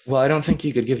 Well, I don't think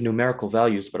you could give numerical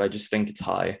values, but I just think it's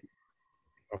high.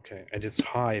 Okay, and it's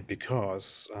high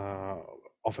because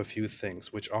of a few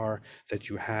things, which are that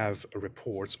you have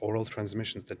reports, oral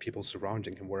transmissions, that people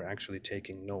surrounding him were actually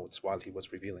taking notes while he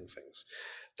was revealing things.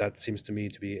 That seems to me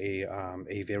to be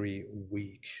a very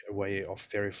weak way of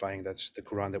verifying that the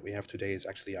Quran that we have today is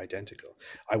actually identical.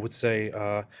 I would say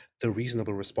the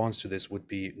reasonable response to this would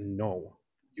be no,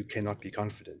 you cannot be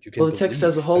confident. Well, the text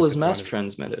as a whole is mass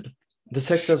transmitted. The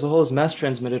text as a whole is mass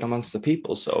transmitted amongst the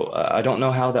people. So I don't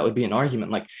know how that would be an argument.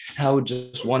 Like, how would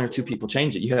just one or two people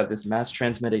change it? You have this mass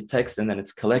transmitted text, and then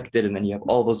it's collected, and then you have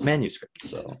all those manuscripts.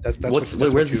 So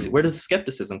where does the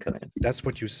skepticism come in? That's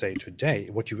what you say today.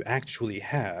 What you actually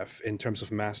have in terms of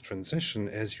mass transition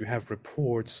is you have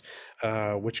reports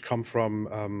which come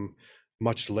from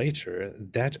much later,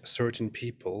 that certain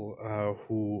people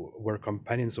who were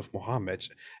companions of Muhammad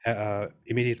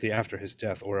immediately after his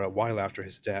death, or a while after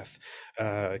his death,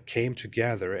 came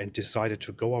together and decided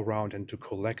to go around and to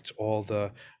collect all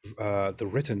the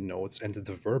written notes and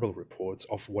the verbal reports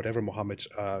of whatever Muhammad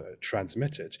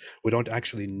transmitted. We don't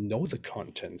actually know the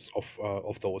contents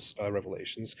of those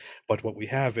revelations, but what we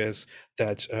have is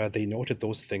that they noted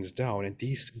those things down, and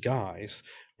these guys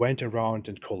went around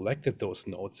and collected those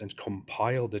notes and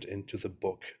compiled it into the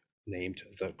book named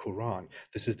the Quran.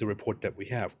 This is the report that we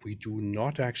have. We do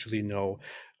not actually know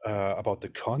about the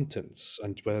contents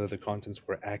and whether the contents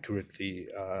were accurately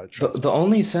The transmitted.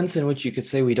 only sense in which you could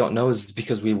say we don't know is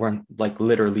because we weren't like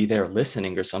literally there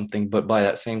listening or something. But by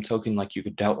that same token, like you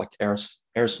could doubt like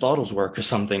Aristotle's work or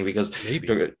something because Maybe.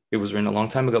 it was written a long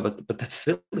time ago. But that's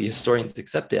silly. Historians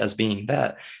accept it as being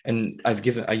that, and I've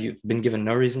been given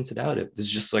no reason to doubt it. It's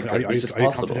just like this is Are you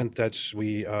possible. confident that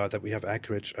we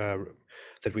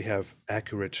have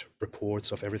accurate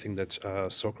reports of everything that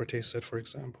Socrates said, for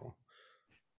example?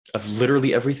 Of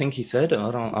literally everything he said?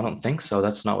 I don't think so.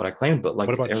 That's not what I claimed. But like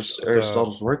What about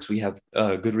Aristotle's works, we have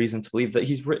good reason to believe that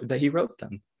he wrote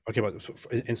them. Okay, but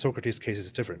in Socrates' case,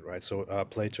 it's different, right? So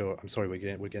Plato. I'm sorry, we're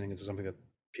getting into something that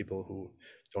people who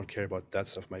don't care about that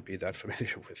stuff might be that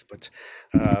familiar with. But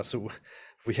so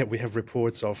we have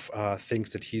reports of things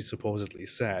that he supposedly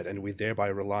said, and we thereby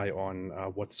rely on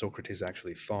what Socrates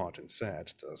actually thought and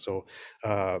said. So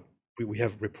we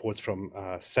have reports from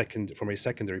a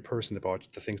secondary person about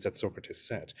the things that Socrates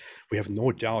said. We have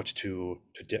no doubt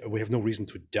we have no reason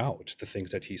to doubt the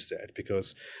things that he said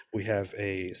because we have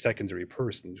a secondary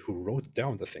person who wrote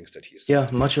down the things that he said. Yeah,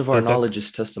 much of our knowledge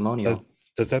is testimonial.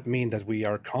 Does that mean that we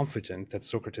are confident that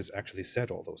Socrates actually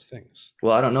said all those things?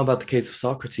 Well, I don't know about the case of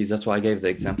Socrates. That's why I gave the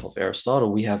example of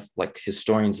Aristotle. We have like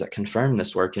historians that confirm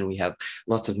this work, and we have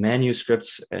lots of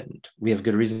manuscripts, and we have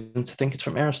good reason to think it's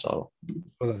from Aristotle.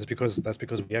 Well, that's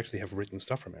because we actually have written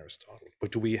stuff from Aristotle.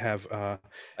 But do we have? I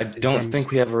don't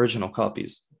think we have original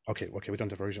copies. Okay, we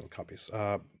don't have original copies.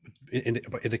 In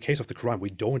the case of the Quran, we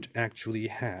don't actually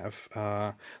have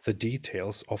the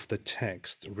details of the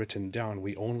text written down.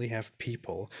 We only have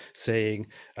people saying,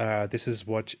 this is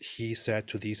what he said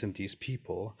to these and these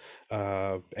people,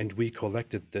 and we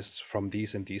collected this from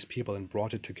these and these people and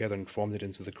brought it together and formed it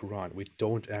into the Quran. We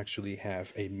don't actually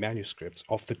have a manuscript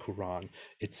of the Quran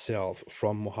itself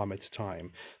from Muhammad's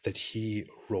time that he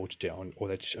wrote down or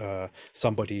that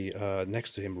somebody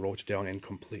next to him wrote down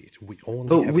incomplete.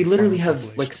 We literally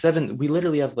have like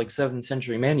 7th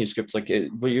century manuscripts. Like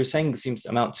what you're saying seems to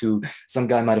amount to some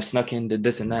guy might have snuck in, did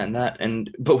this and that,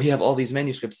 but we have all these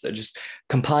manuscripts that just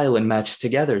compile and match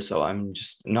together. So I'm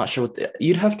just not sure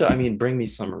you'd have to, bring me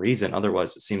some reason.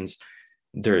 Otherwise it seems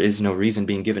there is no reason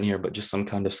being given here, but just some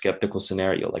kind of skeptical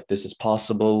scenario. Like this is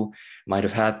possible, might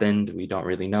have happened. We don't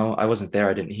really know. I wasn't there.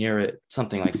 I didn't hear it.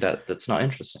 Something like that. That's not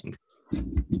interesting.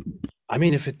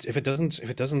 If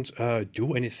it doesn't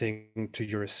do anything to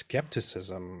your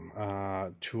skepticism,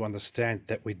 to understand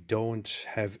that we don't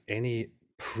have any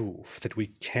proof, that we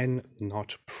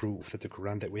cannot prove that the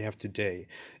Quran that we have today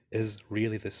is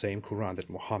really the same Quran that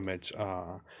Muhammad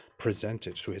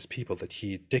presented to his people, that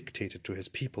he dictated to his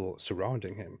people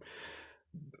surrounding him.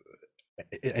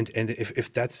 And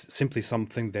if that's simply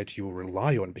something that you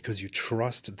rely on because you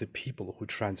trust the people who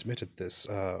transmitted this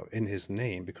in his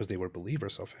name because they were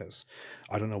believers of his,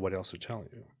 I don't know what else to tell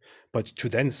you. But to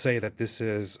then say that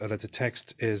that the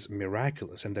text is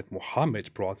miraculous and that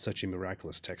Muhammad brought such a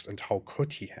miraculous text, and how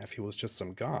could he have? He was just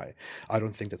some guy. I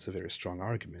don't think that's a very strong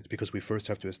argument because we first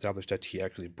have to establish that he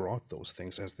actually brought those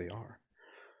things as they are.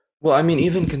 Well,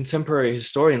 even contemporary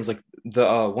historians, like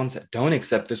the ones that don't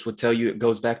accept this, would tell you it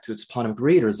goes back to its Islamic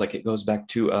readers, like it goes back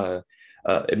to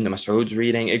Ibn Mas'ud's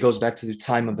reading. It goes back to the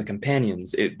time of the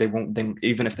companions.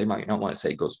 Even if they might not want to say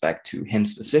it goes back to him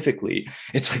specifically,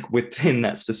 it's like within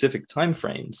that specific time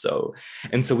frame. So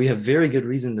we have very good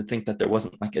reason to think that there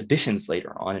wasn't like additions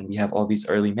later on, and we have all these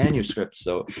early manuscripts.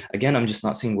 So again, I'm just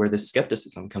not seeing where this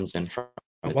skepticism comes in from.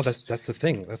 Well, that's the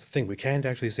thing. That's the thing. We can't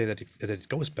actually say that it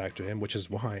goes back to him, which is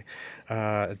why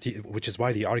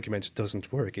the argument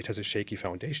doesn't work. It has a shaky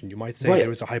foundation. You might say there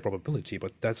is a high probability,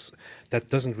 but that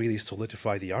doesn't really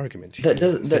solidify the argument. That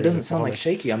doesn't sound like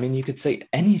shaky. You could say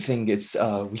anything. It's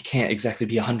we can't exactly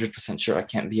be 100% sure. I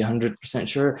can't be 100%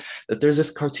 sure that there's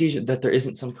that there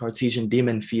isn't some Cartesian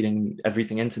demon feeding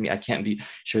everything into me. I can't be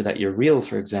sure that you're real,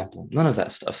 for example. None of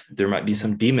that stuff. There might be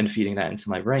some demon feeding that into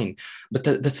my brain, but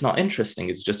that's not interesting.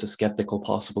 It's just a skeptical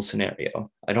possible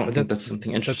scenario. I don't think that's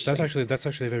something interesting. That's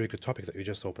actually a very good topic that you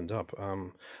just opened up.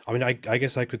 I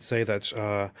guess I could say that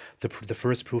the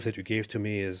first proof that you gave to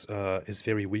me is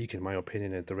very weak in my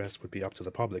opinion, and the rest would be up to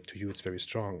the public. To you, it's very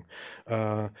strong.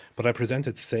 But I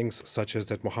presented things such as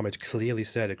that Muhammad clearly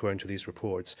said, according to these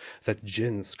reports, that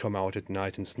jinns come out at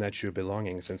night and snatch your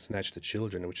belongings and snatch the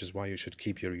children, which is why you should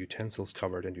keep your utensils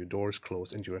covered and your doors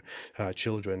closed and your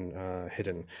children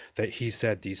hidden. That he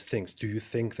said these things. Do you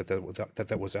think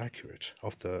that was accurate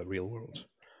of the real world?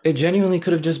 It genuinely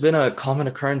could have just been a common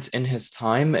occurrence in his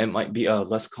time. It might be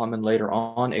less common later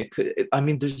on.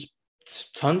 There's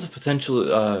tons of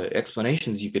potential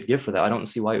explanations you could give for that. I don't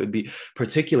see why it would be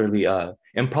particularly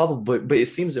improbable, but it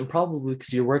seems improbable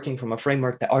because you're working from a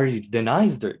framework that already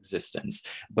denies their existence.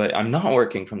 But I'm not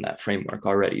working from that framework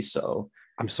already, so.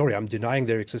 I'm sorry, I'm denying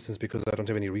their existence because I don't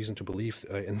have any reason to believe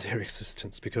in their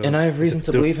existence. Because and I have reason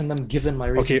to believe in them, given my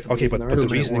reason. Okay, but the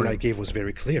reasoning I gave was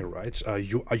very clear, right?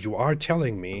 You are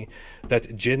telling me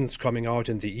that jinns coming out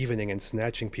in the evening and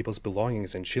snatching people's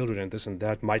belongings and children and this and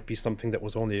that might be something that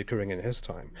was only occurring in his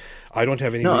time. I don't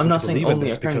have any reason to believe in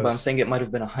this but I'm saying it might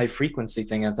have been a high frequency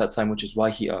thing at that time, which is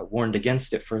why he warned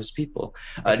against it for his people.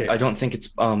 Okay. I don't think it's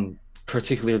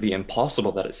particularly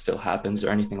impossible that it still happens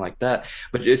or anything like that,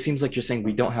 but it seems like you're saying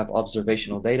we don't have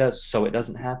observational data, so it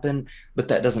doesn't happen, but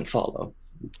that doesn't follow.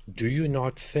 Do you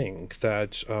not think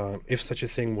that if such a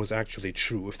thing was actually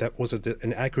true, if that was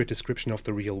an accurate description of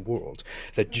the real world,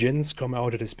 that jinns come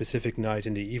out at a specific night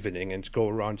in the evening and go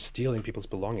around stealing people's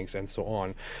belongings and so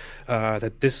on,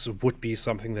 that this would be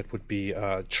something that would be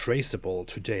traceable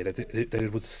today, that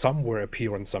it would somewhere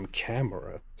appear on some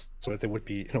camera, so that there would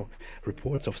be,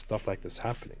 reports of stuff like this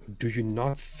happening? Do you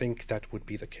not think that would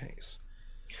be the case?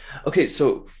 Okay,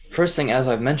 so first thing, as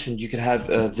I've mentioned, you could have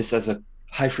this as a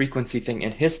high frequency thing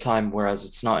in his time, whereas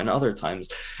it's not in other times.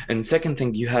 And second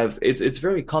thing, you have it's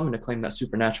very common to claim that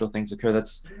supernatural things occur.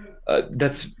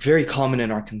 That's very common in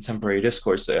our contemporary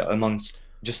discourse amongst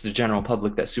just the general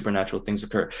public, that supernatural things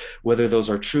occur. Whether those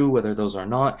are true, whether those are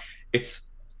not, it's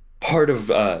part of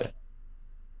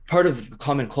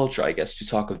common culture, I guess, to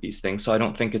talk of these things. So I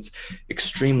don't think it's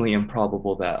extremely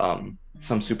improbable that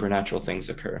some supernatural things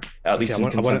occur, at least in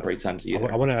contemporary times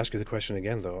either. I want to ask you the question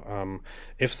again, though.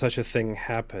 If such a thing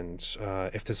happened,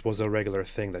 if this was a regular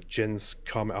thing, that jinns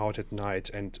come out at night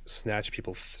and snatch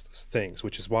people's things,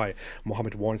 which is why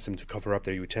Muhammad wants them to cover up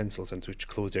their utensils and to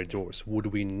close their doors, would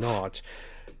we not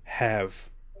have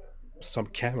some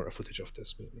camera footage of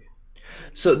this, maybe?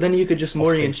 So then you could just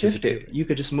Mori and shift it. You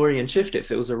could just Mori and shift it.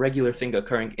 If it was a regular thing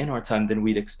occurring in our time, then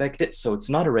we'd expect it. So it's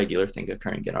not a regular thing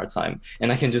occurring in our time. And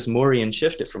I can just Mori and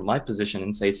shift it from my position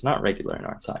and say it's not regular in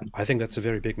our time. I think that's a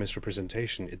very big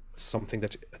misrepresentation. It's something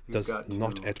that does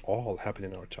not at all happen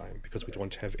in our time, because we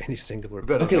don't have any singular.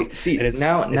 Okay, see,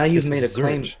 now you've made a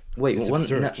claim. Wait,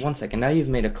 one second. Now you've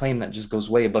made a claim that just goes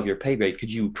way above your pay grade.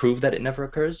 Could you prove that it never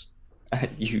occurs?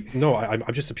 No, I'm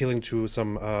just appealing to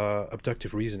some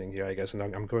abductive reasoning here, I guess, and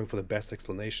I'm going for the best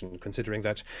explanation, considering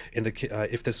that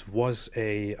if this was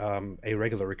a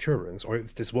regular occurrence, or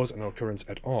if this was an occurrence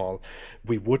at all,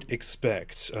 we would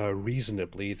expect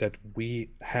reasonably that we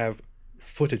have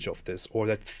footage of this, or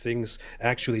that things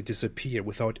actually disappear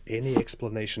without any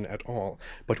explanation at all,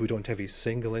 but we don't have a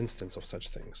single instance of such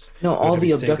things. No, all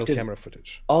the abductive camera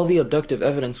footage. All the abductive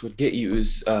evidence would get you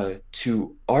is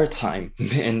to our time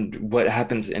and what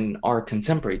happens in our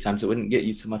contemporary times. It wouldn't get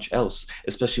you to much else,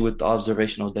 especially with the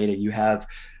observational data you have,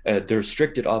 the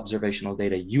restricted observational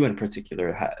data you in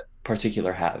particular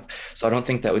have. So I don't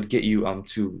think that would get you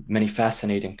to many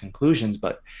fascinating conclusions.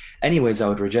 But anyways, I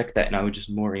would reject that, and I would just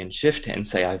Mori and shift it and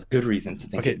say I have good reason to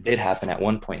think it did happen at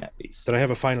one point at least. Then I have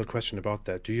a final question about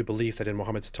that. Do you believe that in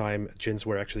Muhammad's time, jinns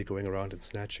were actually going around and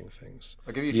snatching things?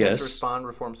 I'll give you a chance to respond,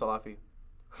 Reform Salafi.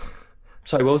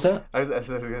 Sorry, what was that? I was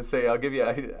going to say, I'll give you.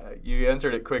 You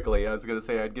answered it quickly. I was going to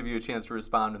say I'd give you a chance to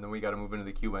respond, and then we got to move into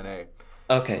the Q&A.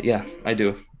 Okay, yeah, I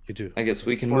do. You do. I guess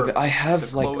we can move it. I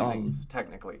have like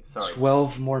technically, sorry,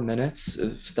 12 more minutes,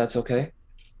 if that's okay.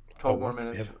 12 more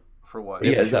minutes for what?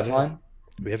 Yeah, is that fine?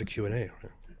 We have a Q&A. Right?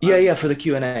 Yeah, for the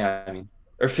Q&A, I mean.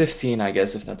 Or 15, I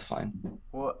guess, if that's fine.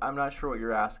 Well, I'm not sure what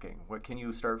you're asking. What can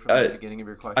you start from the beginning of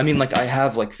your question? I mean, like, I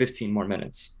have like 15 more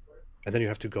minutes. And then you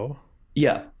have to go?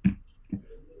 Yeah.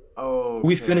 Oh,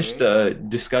 we finished the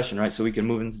discussion, right? So we can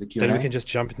move into the Q&A. Then we can just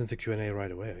jump into the Q&A right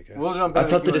away, I guess. We'll jump I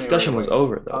thought the discussion was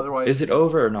over, though. Otherwise, is it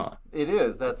over or not? It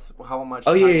is. That's how much.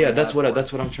 Oh yeah. That's what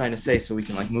I'm trying to say. So we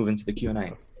can like move into the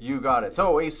Q&A. You got it.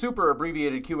 So a super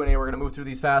abbreviated Q&A. We're gonna move through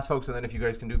these fast, folks, and then if you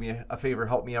guys can do me a favor,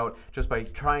 help me out just by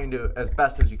trying to, as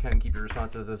best as you can, keep your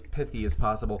responses as pithy as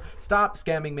possible. Stop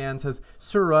Scamming Man says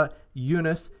Surah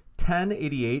Yunus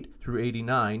 10:88 through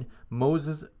 89.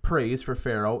 Moses prays for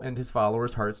Pharaoh and his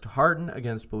followers' hearts to harden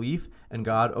against belief, and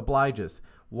God obliges.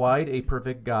 Why'd a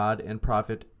perfect God and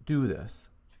prophet do this?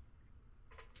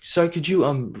 Sorry, could you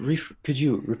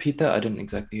repeat that? I didn't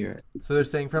exactly hear it. So they're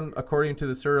saying, according to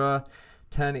the Surah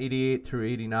 10:88 through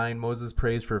 89, Moses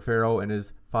prays for Pharaoh and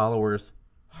his followers'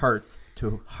 hearts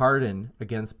to harden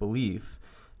against belief,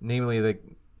 namely that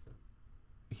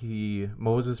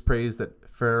Moses prays that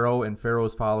Pharaoh and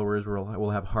Pharaoh's followers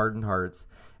will have hardened hearts.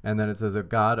 And then it says that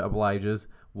God obliges.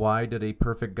 Why did a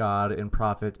perfect God and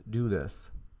prophet do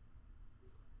this?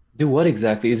 Do what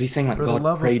exactly? Is he saying like For the God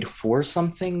love of prayed for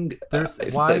something? there's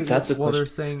If why that's a well they're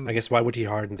question. saying I guess why would he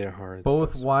harden their hearts?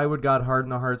 both why would God harden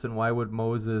the hearts and why would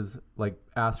Moses like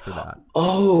ask for that?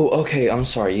 Oh, okay. I'm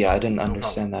sorry. Yeah, I didn't No problem.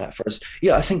 understand that at first.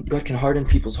 Yeah, I think God can harden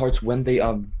people's hearts when they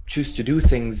choose to do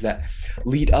things that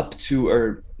lead up to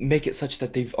or make it such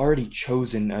that they've already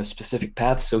chosen a specific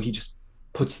path, so he just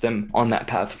puts them on that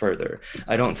path further.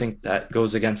 I don't think that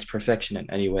goes against perfection in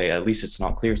any way. At least it's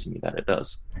not clear to me that it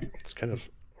does. It's kind of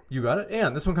You got it.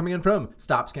 And this one coming in from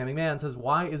Stop Scamming Man says,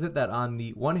 why is it that on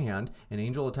the one hand, an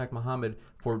angel attacked Muhammad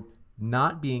for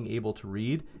not being able to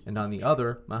read, and on the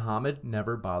other, Muhammad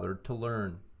never bothered to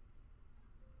learn?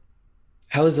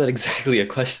 How is that exactly a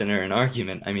question or an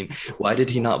argument? I mean, why did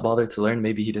he not bother to learn?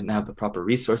 Maybe he didn't have the proper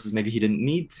resources. Maybe he didn't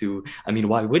need to. I mean,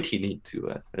 why would he need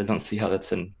to? I don't see how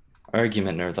that's an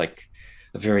argument or like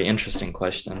a very interesting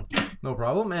question. No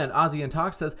problem. And Ozzy and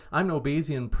Talk says, I'm no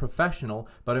Bayesian professional,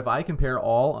 but if I compare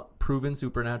all proven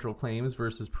supernatural claims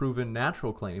versus proven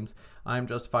natural claims, I am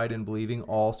justified in believing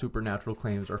all supernatural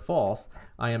claims are false.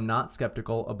 I am not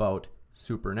skeptical about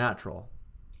supernatural.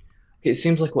 It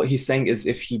seems like what he's saying is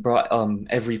if he brought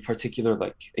every particular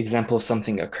like example of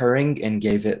something occurring and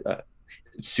gave it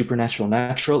supernatural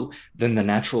natural, then the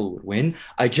natural would win.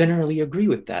 I generally agree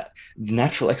with that. The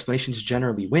natural explanations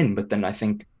generally win, but then I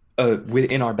think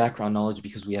within our background knowledge,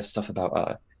 because we have stuff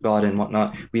about God and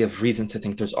whatnot, we have reason to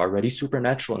think there's already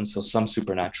supernatural, and so some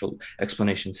supernatural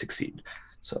explanations succeed.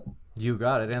 So you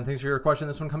got it. And thanks for your question.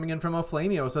 This one coming in from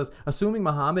Oflamio says, assuming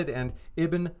Muhammad and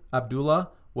Ibn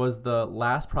Abdullah was the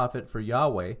last prophet for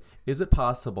Yahweh, is it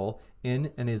possible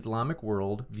in an Islamic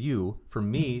world view for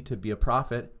me to be a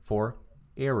prophet for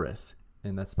Eris?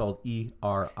 And that's spelled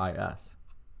Eris.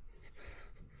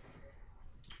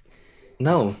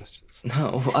 no.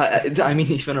 No, I mean,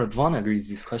 even Radwan agrees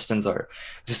these questions are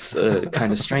just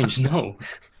kind of strange. No.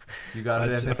 You got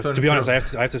it. to be honest, I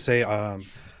have to say,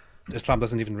 Islam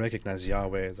doesn't even recognize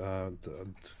Yahweh. The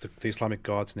Islamic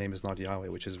God's name is not Yahweh,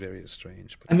 which is very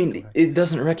strange. But I mean, it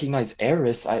doesn't recognize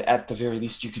Eris. At the very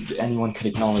least, anyone could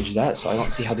acknowledge that. So I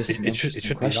don't see how this is an it should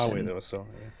interesting be question. Yahweh though. So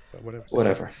yeah, but whatever.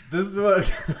 Whatever. This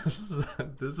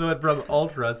is what from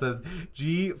Ultra says,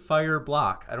 G fire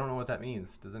block. I don't know what that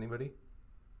means. Does anybody?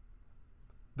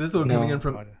 This one coming in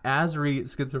from Azri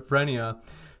Schizophrenia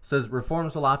says, Reform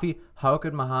Salafi, how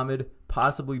could Muhammad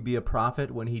possibly be a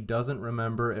prophet when he doesn't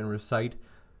remember and recite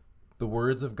the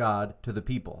words of God to the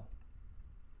people?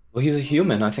 Well, he's a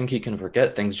human. I think he can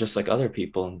forget things just like other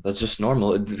people. That's just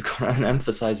normal. The Quran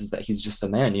emphasizes that he's just a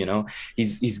man, you know.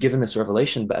 He's given this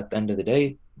revelation, but at the end of the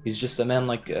day, he's just a man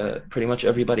like pretty much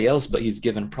everybody else, but he's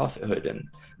given prophethood, and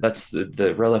that's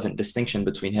the relevant distinction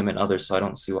between him and others. So I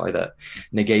don't see why that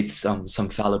negates some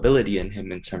fallibility in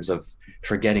him in terms of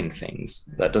forgetting things.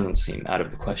 That doesn't seem out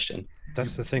of the question.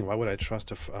 That's the thing. Why would I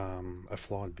trust a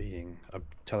flawed being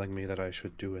telling me that I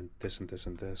should do this and this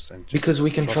and this? And because we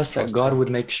can trust that God him.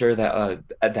 would make sure that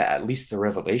that at least the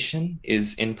revelation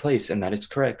is in place and that it's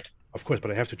correct. Of course,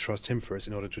 but I have to trust him first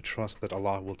in order to trust that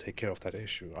Allah will take care of that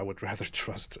issue. I would rather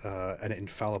trust an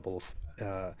infallible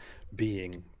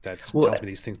being that tells me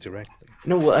these things directly.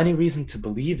 No, well, any reason to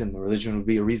believe in the religion would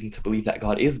be a reason to believe that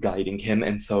God is guiding him.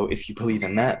 And so if you believe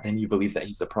in that, then you believe that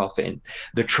he's a prophet. And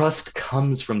the trust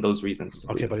comes from those reasons.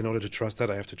 Okay, but in order to trust that,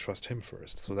 I have to trust him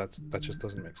first. So that just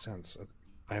doesn't make sense.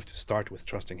 I have to start with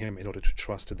trusting him in order to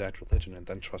trust that religion and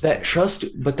then trust that trust.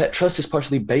 But that trust is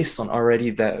partially based on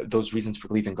already those reasons for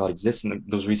believing God exists and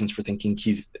those reasons for thinking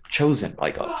he's chosen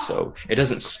by God. So it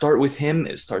doesn't start with him,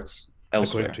 it starts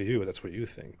elsewhere. According to you, that's what you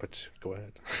think, but go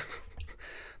ahead.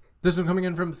 This one coming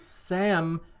in from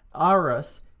Sam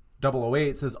Aras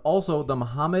 008 says, also the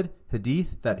Muhammad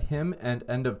hadith that him and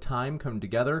end of time come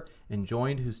together and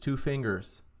joined his two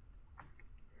fingers.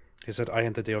 He said, I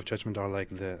and the day of judgment are like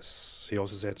this. He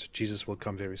also said, Jesus will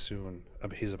come very soon.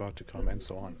 He's about to come, and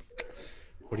so on.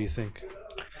 What do you think?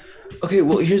 Okay,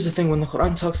 well, here's the thing. When the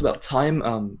Quran talks about time,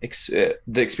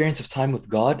 the experience of time with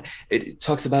God, it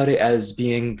talks about it as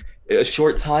being a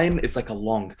short time. It's like a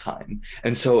long time.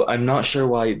 And so I'm not sure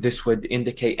why this would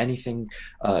indicate anything,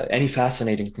 any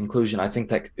fascinating conclusion. I think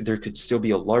that there could still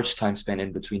be a large time span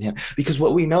in between him, because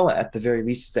what we know at the very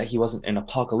least is that he wasn't an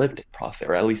apocalyptic prophet,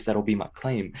 or at least that'll be my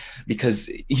claim, because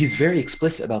he's very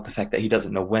explicit about the fact that he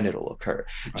doesn't know when it'll occur,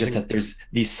 just that there's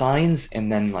these signs and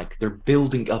then like they're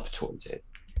building up towards it.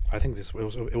 I think it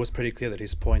was pretty clear that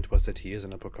his point was that he is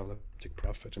an apocalyptic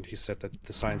prophet, and he said that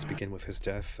the signs begin with his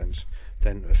death, and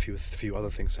then a few other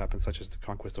things happen, such as the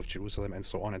conquest of Jerusalem and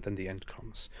so on, and then the end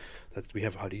comes. We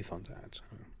have a hadith on that.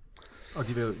 I'll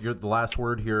give you the last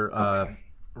word here,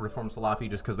 Reform Salafi,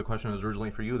 just because the question was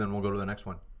originally for you, then we'll go to the next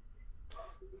one.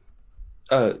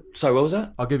 Sorry, what was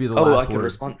that? I'll give you the Oh, I last could word.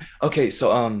 respond. Okay,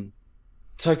 so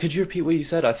sorry, could you repeat what you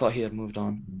said? I thought he had moved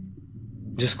on.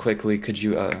 Just quickly, could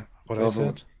you What go I over?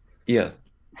 said? Yeah.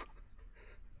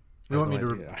 I You have want me no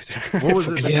to? idea. What was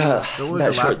it? Yeah, What was that your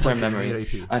last short-term question memory.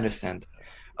 in AP? I understand.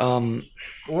 Um,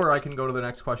 Or I can go to the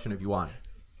next question if you want.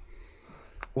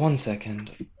 1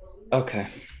 second. Okay.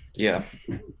 Yeah.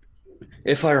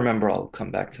 If I remember, I'll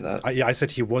come back to that. Yeah, I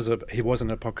said he was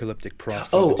an apocalyptic prophet,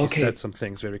 Oh, and he okay. said some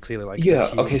things very clearly, like Yeah,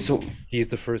 that okay, so he's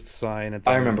the first sign, and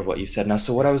I then remember what you said now.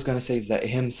 So what I was going to say is that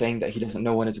him saying that he doesn't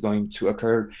know when it's going to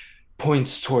occur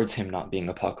points towards him not being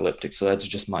apocalyptic. So that's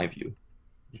just my view.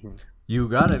 You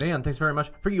got it, and thanks very much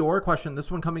for your question.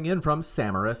 This one coming in from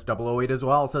Samaris008 as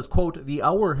well says, quote, "The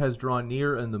hour has drawn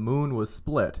near and the moon was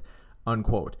split,"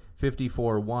 unquote.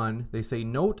 54:1, they say,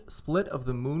 "Note, split of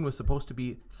the moon was supposed to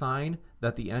be sign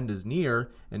that the end is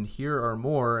near, and here are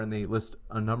more," and they list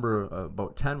a number of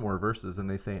about 10 more verses, and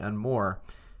they say, "and more."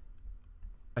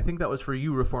 I think that was for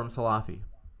you, Reform Salafi.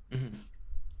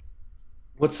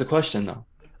 What's the question though?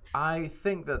 I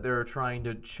think that they're trying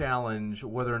to challenge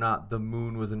whether or not the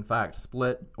moon was in fact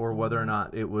split, or whether or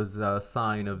not it was a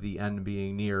sign of the end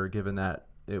being near, given that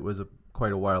it was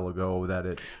quite a while ago that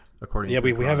it, according to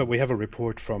we the have Quran. we have a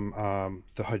report from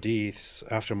the Hadiths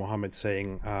after Muhammad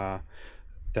saying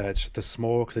that the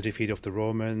smoke, the defeat of the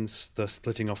Romans, the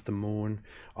splitting of the moon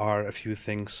are a few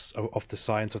things of the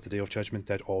signs of the Day of Judgment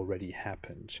that already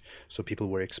happened. So people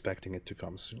were expecting it to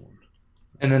come soon.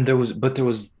 And then there was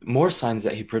more signs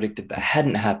that he predicted that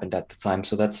hadn't happened at the time.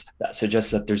 So that suggests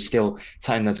that there's still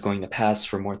time that's going to pass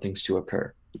for more things to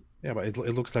occur. Yeah, but it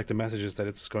looks like the message is that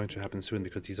it's going to happen soon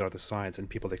because these are the signs, and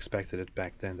people expected it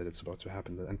back then that it's about to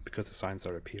happen, and because the signs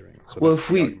are appearing. So Well, that's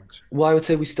the argument. I would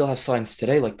say we still have signs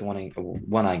today, like the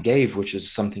one I gave, which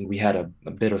is something we had a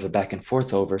bit of a back and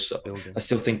forth over. So Building. I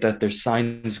still think that there's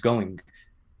signs going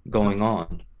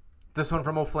on. This one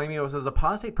from Oflamio says,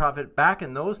 "Apostate prophet back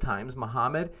in those times,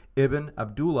 Muhammad ibn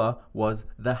Abdullah was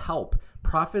the help.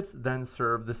 Prophets then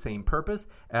served the same purpose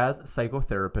as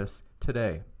psychotherapists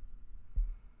today."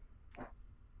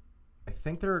 I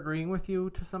think they're agreeing with you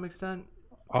to some extent.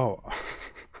 Oh.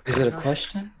 Is it a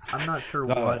question? I'm not sure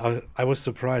No, what. I was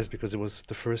surprised because it was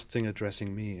the first thing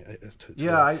addressing me.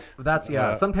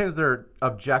 Sometimes there are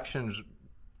objections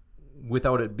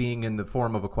without it being in the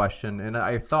form of a question, and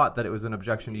I thought that it was an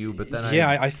objection to you, but then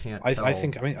I think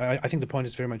the point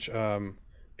is very much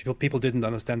people didn't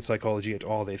understand psychology at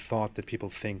all. They thought that people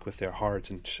think with their hearts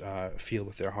and feel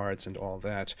with their hearts and all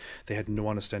that. They had no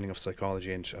understanding of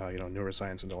psychology and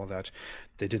neuroscience and all that.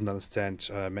 They didn't understand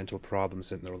mental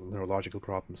problems and neurological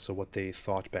problems. So what they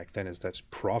thought back then is that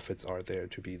prophets are there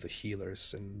to be the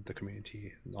healers in the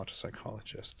community, not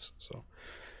psychologists. So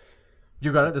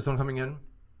you got it. This one coming in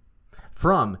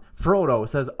from Frodo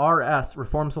says, "RS,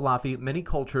 Reform Salafi, many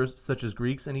cultures such as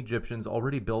Greeks and Egyptians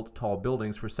already built tall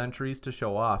buildings for centuries to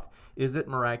show off. Is it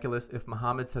miraculous if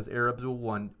Muhammad says Arabs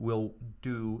will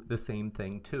do the same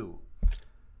thing too?"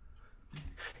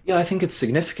 Yeah, I think it's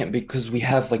significant because we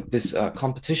have like this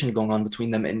competition going on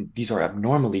between them, and these are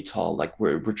abnormally tall. Like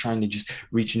we're trying to just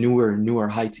reach newer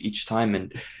heights each time,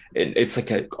 and it's like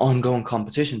an ongoing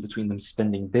competition between them,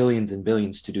 spending billions and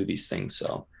billions to do these things.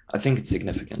 So I think it's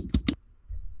significant.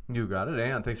 You got it,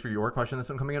 and thanks for your question. This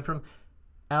one coming in from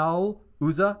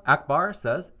Al-Uza Akbar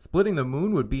says, "Splitting the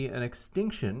moon would be an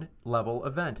extinction level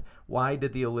event. Why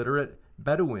did the illiterate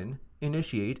Bedouin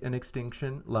initiate an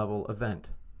extinction level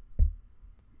event?"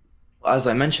 As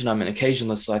I mentioned, I'm an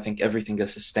occasionalist, so I think everything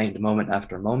is sustained moment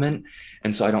after moment,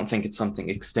 and so I don't think it's something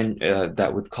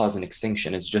that would cause an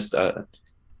extinction. It's just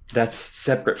that's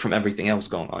separate from everything else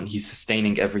going on. He's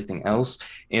sustaining everything else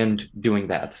and doing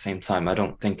that at the same time. I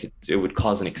don't think it would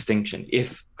cause an extinction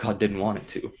if God didn't want it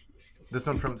to. This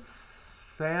one from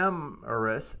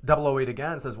Samaris008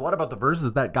 again says, "What about the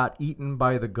verses that got eaten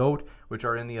by the goat, which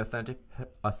are in the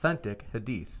authentic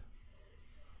hadith?"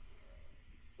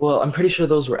 Well, I'm pretty sure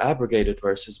those were abrogated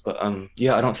verses, but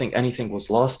yeah, I don't think anything was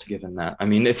lost given that. I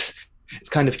mean, it's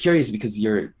kind of curious because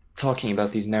you're talking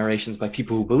about these narrations by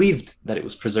people who believed that it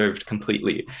was preserved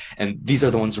completely, and these are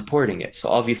the ones reporting it. So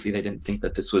obviously they didn't think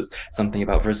that this was something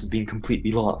about verses being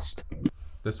completely lost.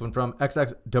 This one from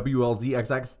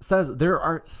XXWLZXX says, "There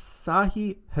are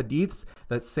Sahih hadiths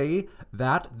that say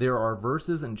that there are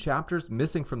verses and chapters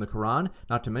missing from the Quran,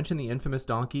 not to mention the infamous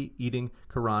donkey eating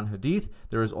Quran hadith.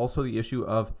 There is also the issue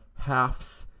of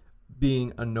Hafs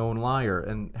being a known liar,"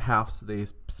 and Hafs they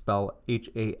spell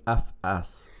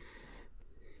Hafs.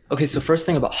 Okay, so first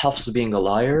thing about Hafs being a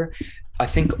liar, I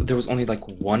think there was only like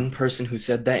one person who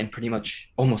said that, and pretty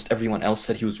much almost everyone else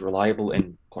said he was reliable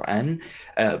in Quran.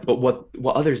 But what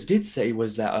others did say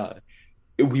was that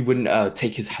we wouldn't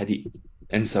take his hadith.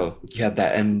 And so you have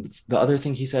that. And the other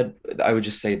thing he said, I would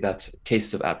just say that's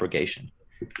case of abrogation.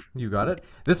 You got it.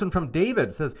 This one from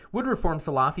David says, would Reform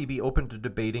Salafi be open to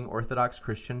debating Orthodox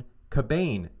Christian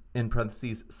Cobain, in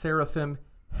parentheses, Seraphim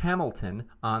Hamilton,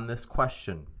 on this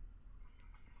question?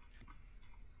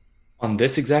 On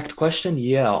this exact question,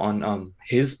 yeah. On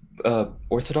his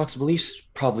Orthodox beliefs,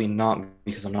 probably not,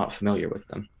 because I'm not familiar with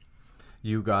them.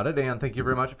 You got it, and thank you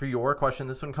very much for your question.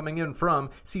 This one coming in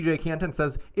from CJ Canton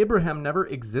says, Abraham never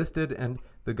existed, and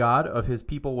the God of his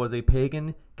people was a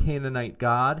pagan Canaanite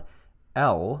god,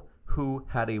 El, who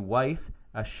had a wife,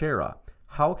 Asherah.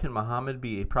 How can Muhammad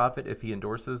be a prophet if he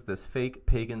endorses this fake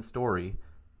pagan story?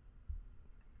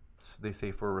 They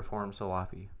say for Reform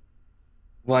Salafi.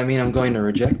 Well, I mean, I'm going to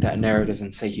reject that narrative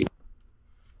and say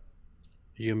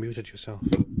You muted yourself.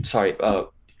 Sorry,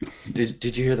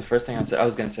 did you hear the first thing I said? I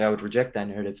was going to say I would reject that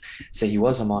narrative, say he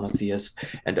was a monotheist,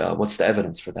 and what's the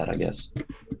evidence for that, I guess?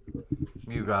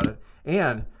 You got it.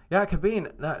 And, yeah,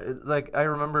 Cobain, like, I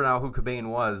remember now who Cobain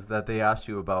was that they asked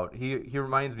you about. He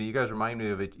reminds me, you guys remind me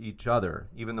of each other,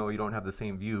 even though you don't have the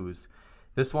same views.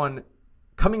 This one,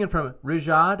 coming in from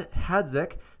Rijad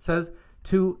Hadzik, says,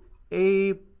 to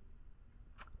a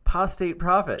apostate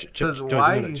prophet. Says,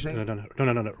 why do you think...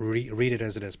 No. Read it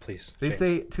as it is, please. They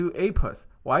say, to Apus,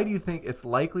 why do you think it's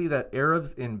likely that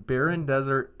Arabs in barren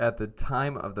desert at the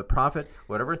time of the prophet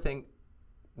would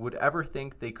ever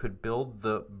think they could build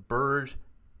the Burj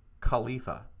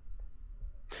Khalifa?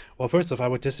 Well, first off, I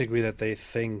would disagree that they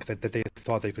think that they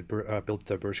thought they could build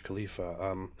the Burj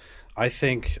Khalifa. I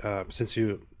think since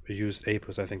you used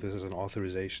Apus, I think this is an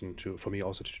authorization for me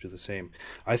also to do the same.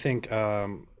 I think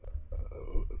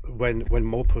when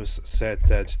Mopus said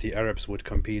that the Arabs would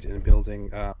compete in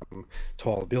building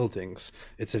tall buildings,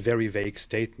 it's a very vague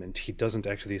statement. He doesn't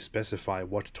actually specify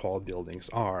what tall buildings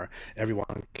are.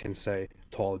 Everyone can say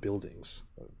tall buildings.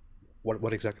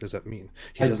 What exactly does that mean?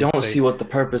 I don't see what the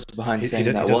purpose behind saying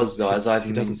that was, though, as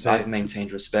I've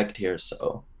maintained respect here,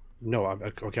 so... No, I'm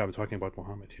talking about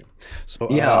Muhammad here. So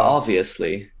yeah,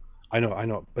 obviously. I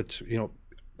know, but, you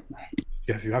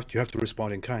have to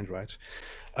respond in kind, right?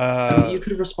 I mean, you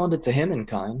could have responded to him in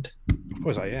kind. Of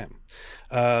course I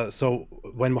am. So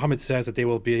when Muhammad says that they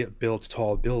will build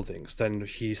tall buildings, then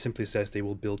he simply says they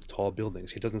will build tall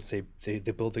buildings. He doesn't say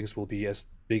the buildings will be as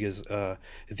big as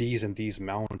these and these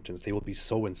mountains. They will be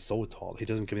so and so tall. He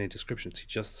doesn't give any descriptions. He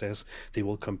just says they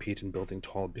will compete in building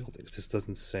tall buildings. This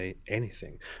doesn't say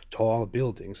anything. Tall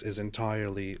buildings is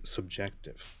entirely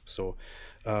subjective. So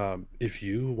if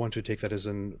you want to take that as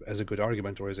a good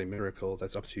argument or as a miracle,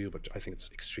 that's up to you, but I think it's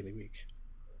extremely weak.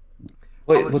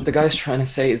 What the guy's trying to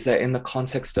say is that in the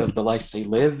context of the life they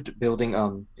lived,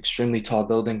 building extremely tall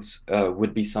buildings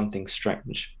would be something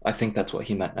strange. I think that's what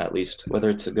he meant, at least. Whether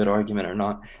it's a good argument or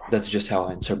not, that's just how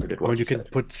I interpreted what he said. You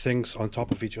can put things on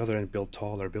top of each other and build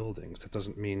taller buildings. That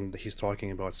doesn't mean that he's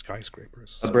talking about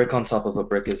skyscrapers. A brick on top of a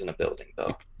brick isn't a building,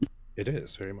 though. It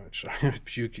is very much.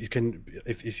 You can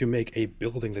if you make a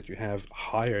building that you have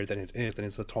higher than it is, then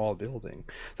it's a tall building.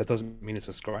 That doesn't mean it's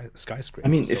a skyscraper.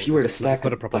 I mean, if you were to stack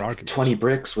like 20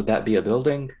 bricks, would that be a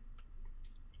building?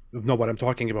 No, what I'm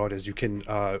talking about is you can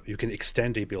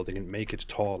extend a building and make it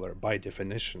taller by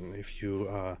definition. If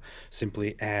you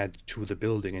simply add to the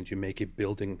building and you make a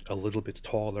building a little bit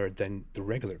taller than the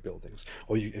regular buildings,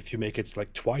 or if you make it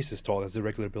like twice as tall as the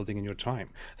regular building in your time,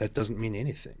 that doesn't mean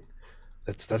anything.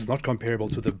 That's not comparable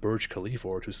to the Burj Khalifa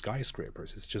or to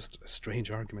skyscrapers. It's just a strange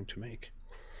argument to make.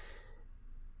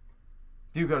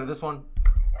 Do you go to this one?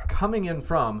 Coming in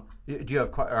from, do you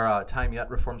have time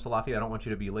yet, Reform Salafi? I don't want you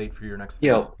to be late for your next thing.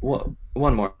 Yeah,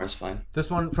 one more is fine.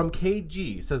 This one from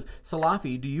KG says,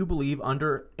 Salafi, do you believe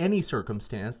under any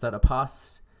circumstance that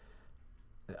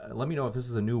let me know if this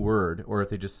is a new word or if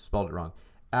they just spelled it wrong.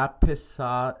 I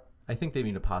think they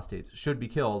mean apostates, should be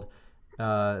killed.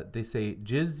 They say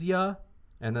jizya,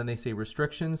 and then they say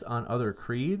restrictions on other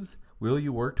creeds. Will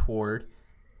you work toward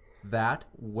that,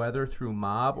 whether through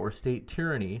mob or state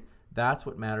tyranny? That's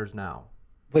what matters now.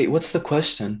 Wait, what's the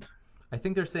question? I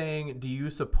think they're saying, do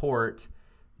you support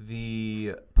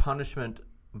the punishment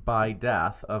by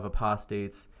death of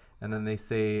apostates? And then they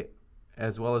say,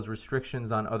 as well as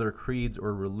restrictions on other creeds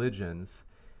or religions.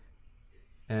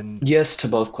 And yes to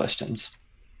both questions.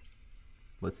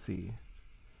 Let's see.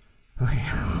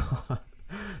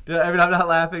 I mean, I'm not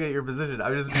laughing at your position.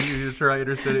 I'm just making sure I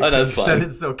understood it. Oh, that's fine. You said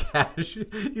it so casual.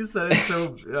 You said it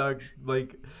so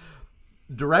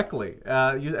directly.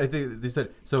 I think they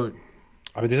said so.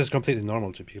 I mean, this is completely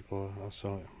normal to people.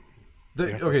 So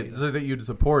so that you'd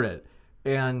support it,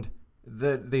 and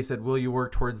that they said, will you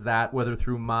work towards that, whether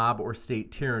through mob or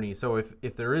state tyranny? So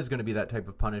if there is going to be that type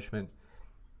of punishment,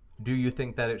 do you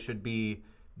think that it should be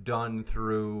done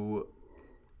through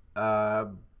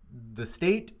the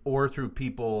state or through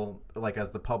people, like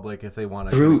as the public, if they want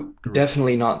to? Through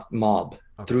definitely not mob.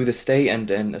 Okay. Through the state and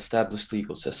an established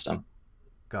legal system.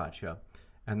 Gotcha.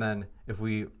 And then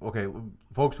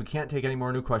folks, we can't take any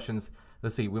more new questions.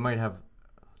 Let's see.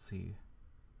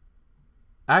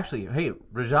 Actually, hey,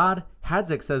 Rajad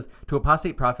Hadzik says, to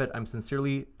Apostate Prophet, I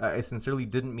sincerely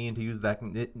didn't mean to use that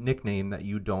nickname that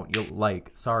you'll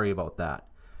like. Sorry about that.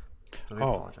 So I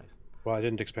apologize. Well, I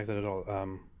didn't expect that at all.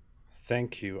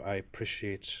 Thank you. I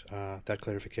appreciate that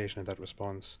clarification and that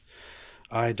response.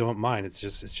 I don't mind. It's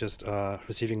just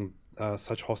receiving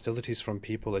such hostilities from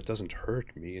people. It doesn't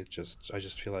hurt me. I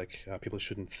just feel like people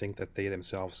shouldn't think that they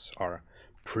themselves are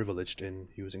privileged in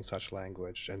using such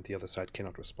language and the other side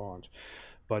cannot respond.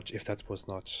 But if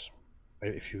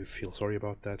you feel sorry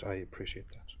about that, I appreciate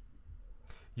that.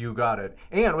 You got it.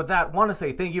 And with that, want to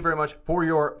say thank you very much for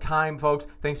your time, folks.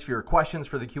 Thanks for your questions,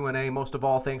 for the Q&A. Most of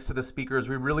all, thanks to the speakers.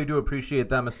 We really do appreciate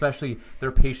them, especially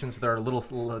their patience with our little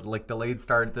delayed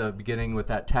start at the beginning with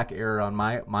that tech error on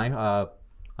my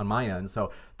end.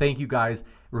 So thank you guys.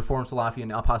 Reform Salafi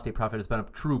and Apostate Prophet, it's been a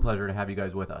true pleasure to have you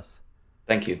guys with us.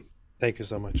 Thank you. Thank you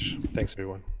so much. Thanks,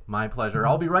 everyone. My pleasure.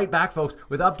 I'll be right back, folks,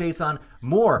 with updates on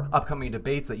more upcoming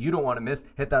debates that you don't want to miss.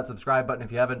 Hit that subscribe button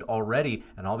if you haven't already,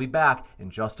 and I'll be back in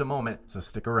just a moment, so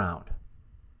stick around.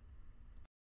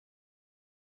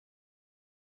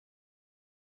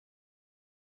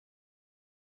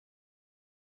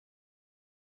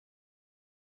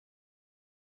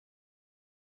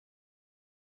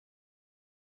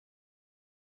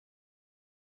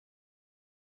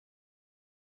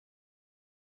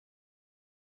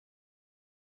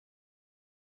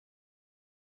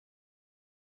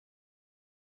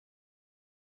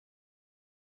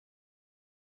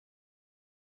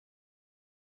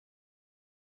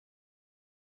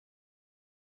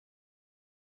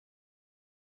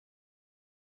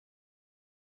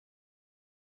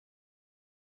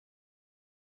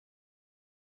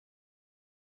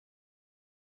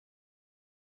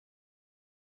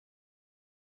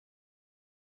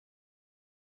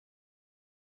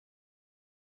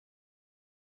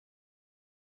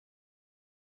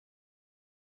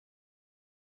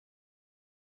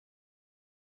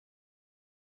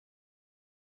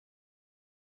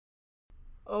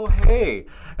 Oh, hey.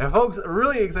 And folks,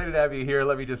 really excited to have you here.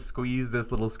 Let me just squeeze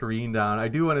this little screen down. I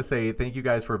do want to say thank you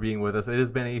guys for being with us. It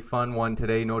has been a fun one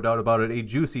today, no doubt about it, a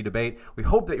juicy debate. We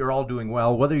hope that you're all doing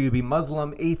well, whether you be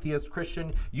Muslim, atheist,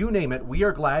 Christian, you name it. We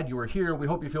are glad you are here. We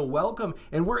hope you feel welcome,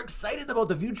 and we're excited about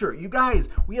the future. You guys,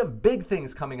 we have big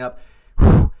things coming up.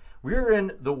 We're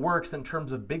in the works in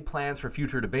terms of big plans for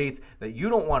future debates that you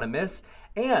don't want to miss.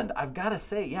 And I've got to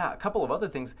say, a couple of other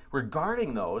things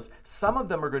regarding those. Some of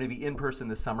them are going to be in person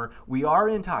this summer. We are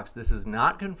in talks. This is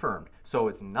not confirmed. So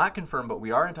it's not confirmed, but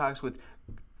we are in talks with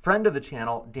friend of the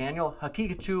channel, Daniel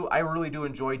Hakikachu. I really do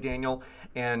enjoy Daniel,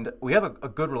 and we have a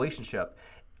good relationship.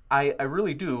 I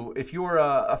really do. If you're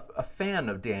a fan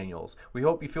of Daniel's, we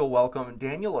hope you feel welcome.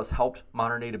 Daniel has helped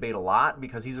Modern Day Debate a lot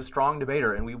because he's a strong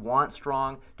debater, and we want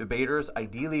strong debaters.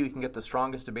 Ideally, we can get the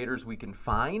strongest debaters we can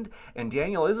find, and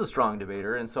Daniel is a strong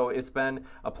debater, and so it's been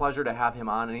a pleasure to have him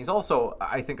on. And he's also,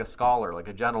 I think, a scholar, like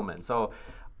a gentleman. So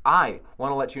I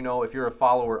want to let you know, if you're a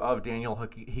follower of Daniel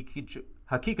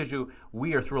Hakikachu,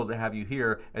 we are thrilled to have you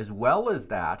here. As well as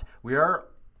that, we are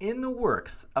in the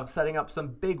works of setting up some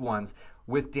big ones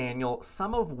with Daniel,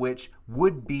 some of which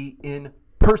would be in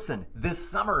person this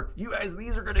summer. You guys,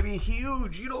 these are going to be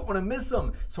huge. You don't want to miss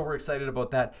them. So we're excited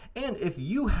about that. And if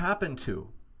you happen to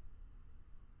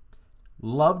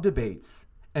love debates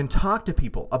and talk to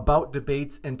people about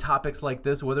debates and topics like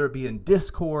this, whether it be in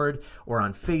Discord or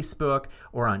on Facebook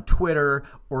or on Twitter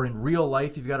or in real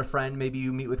life, you've got a friend, maybe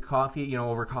you meet with coffee,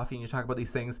 over coffee, and you talk about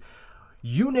these things,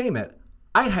 you name it,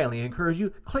 I highly encourage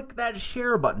you, click that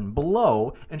share button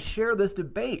below and share this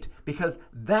debate, because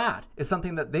that is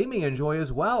something that they may enjoy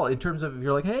as well, in terms of if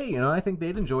you're like, hey, I think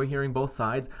they'd enjoy hearing both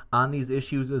sides on these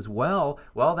issues as well.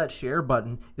 Well, that share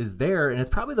button is there, and it's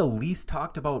probably the least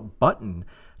talked about button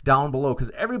down below,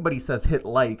 because everybody says hit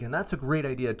like, and that's a great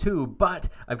idea too, but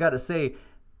I've got to say,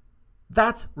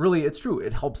 it's true.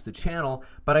 It helps the channel,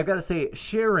 but I've got to say,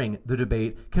 sharing the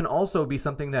debate can also be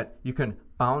something that you can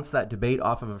bounce that debate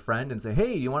off of a friend and say,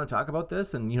 hey, you want to talk about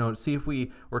this? And, see if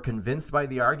we were convinced by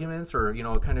the arguments, or,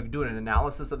 kind of doing an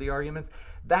analysis of the arguments.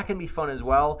 That can be fun as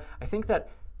well. I think that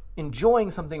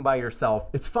enjoying something by yourself,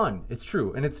 it's fun. It's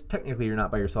true. And it's technically you're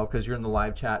not by yourself because you're in the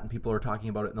live chat and people are talking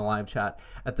about it in the live chat.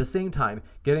 At the same time,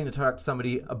 getting to talk to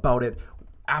somebody about it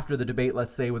after the debate,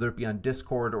 let's say, whether it be on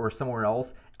Discord or somewhere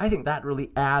else, I think that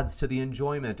really adds to the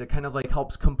enjoyment. It kind of like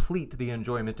helps complete the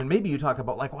enjoyment. And maybe you talk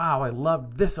about like, wow, I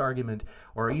loved this argument,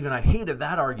 or even I hated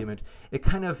that argument. It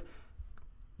kind of,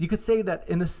 you could say that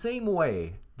in the same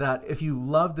way that if you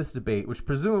love this debate, which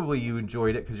presumably you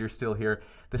enjoyed it because you're still here,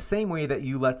 the same way that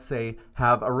you, let's say,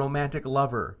 have a romantic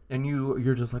lover and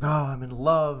you're just like, oh, I'm in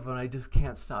love and I just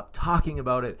can't stop talking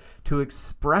about it, to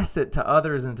express it to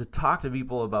others and to talk to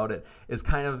people about it is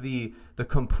kind of the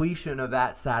completion of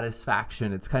that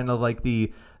satisfaction. It's kind of like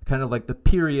the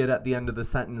period at the end of the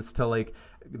sentence to like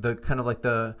the kind of like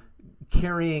the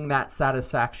carrying that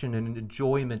satisfaction and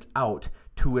enjoyment out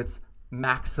to its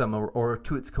maxim or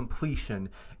to its completion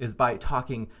is by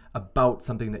talking about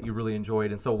something that you really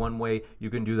enjoyed. And so one way you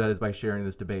can do that is by sharing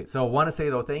this debate. So I want to say,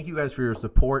 though, thank you guys for your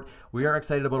support. We are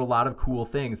excited about a lot of cool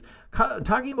things.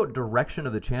 Talking about direction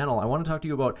of the channel, I want to talk to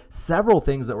you about several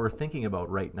things that we're thinking about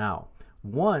right now.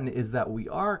 One is that we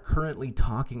are currently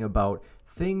talking about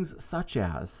things such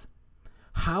as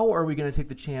how are we going to take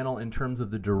the channel in terms of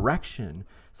the direction,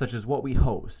 such as what we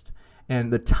host.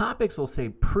 And the topics will stay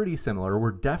pretty similar.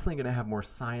 We're definitely going to have more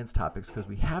science topics because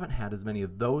we haven't had as many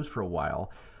of those for a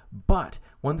while. But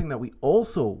one thing that we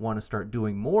also want to start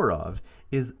doing more of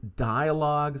is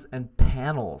dialogues and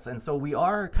panels. And so we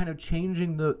are kind of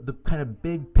changing the kind of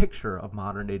big picture of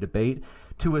modern day debate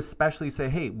to especially say,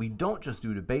 hey, we don't just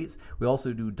do debates, we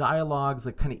also do dialogues,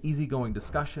 like kind of easygoing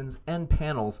discussions and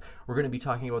panels. We're going to be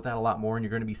talking about that a lot more, and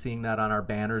you're going to be seeing that on our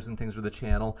banners and things for the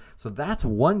channel. So that's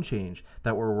one change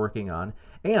that we're working on.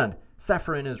 And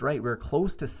Sephirin is right. We're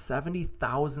close to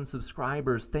 70,000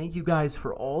 subscribers. Thank you guys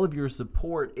for all of your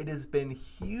support. It has been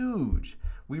huge.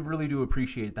 We really do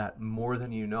appreciate that more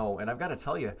than you know. And I've got to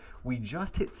tell you, we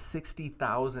just hit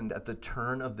 60,000 at the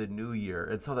turn of the new year.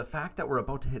 And so the fact that we're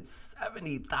about to hit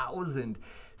 70,000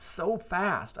 so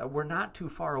fast, we're not too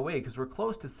far away because we're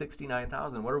close to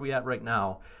 69,000. What are we at right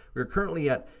now? We're currently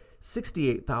at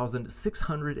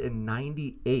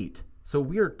 68,698. So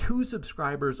we are 2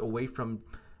 subscribers away from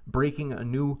breaking a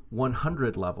new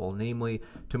 100 level, namely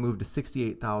to move to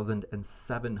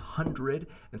 68,700.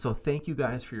 And so thank you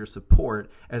guys for your support,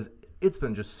 as it's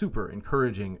been just super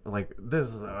encouraging. Like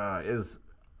this is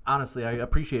honestly, I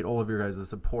appreciate all of your guys'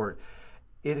 support.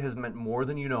 It has meant more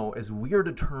than you know, as we are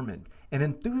determined and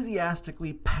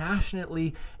enthusiastically,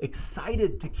 passionately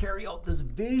excited to carry out this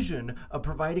vision of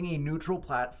providing a neutral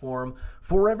platform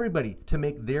for everybody to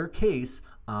make their case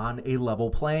on a level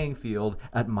playing field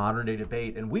at modern day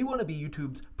debate. And we want to be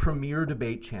YouTube's premier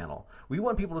debate channel. We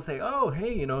want people to say, oh,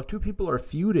 hey, you know, if 2 people are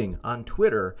feuding on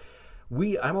Twitter,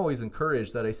 I'm always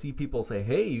encouraged that I see people say,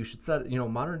 hey, you should set, you know,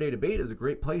 modern day debate is a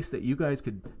great place that you guys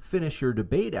could finish your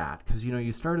debate at. Because, you know,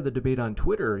 you started the debate on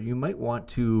Twitter. You might want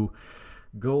to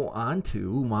go on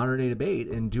to modern day debate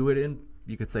and do it in,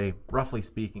 you could say, roughly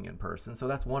speaking, in person. So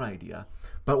that's one idea.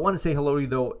 But I want to say hello to you,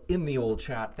 though, in the old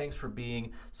chat. Thanks for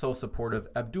being so supportive.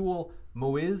 Abdul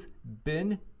Moiz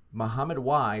bin Muhammad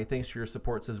Y, thanks for your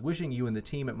support, says, wishing you and the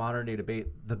team at Modern Day Debate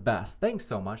the best. Thanks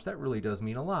so much. That really does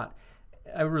mean a lot.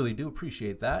 I really do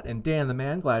appreciate that. And Dan the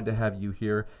Man, glad to have you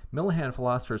here. Millihan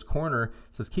Philosopher's Corner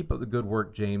says, keep up the good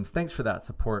work, James. Thanks for that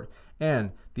support. And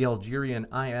the Algerian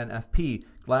INFP,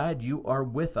 glad you are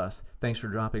with us. Thanks for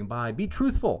dropping by. Be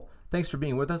truthful. Thanks for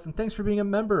being with us, and thanks for being a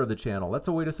member of the channel. That's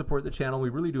a way to support the channel. We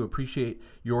really do appreciate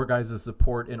your guys'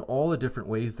 support in all the different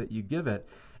ways that you give it.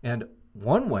 And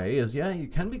one way is, yeah, you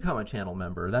can become a channel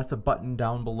member. That's a button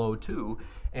down below, too.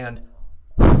 And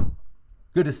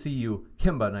good to see you,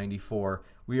 Kimba94.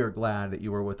 We are glad that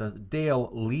you were with us. Dale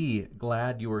Lee,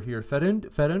 glad you were here.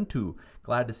 Ferentu,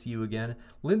 glad to see you again.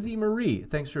 Lindsay Marie,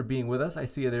 thanks for being with us. I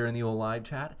see you there in the old live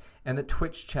chat. And the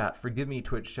Twitch chat. Forgive me,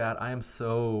 Twitch chat. I am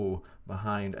so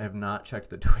behind. I have not checked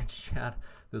the Twitch chat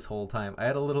this whole time. I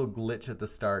had a little glitch at the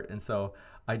start, and so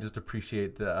I just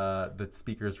appreciate the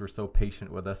speakers were so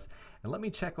patient with us. And let me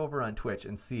check over on Twitch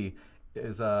and see,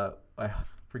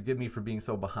 forgive me for being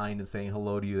so behind and saying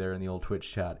hello to you there in the old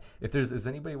Twitch chat. If is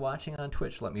anybody watching on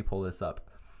Twitch, let me pull this up.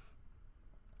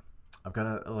 I've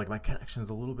got my connection is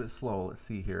a little bit slow. Let's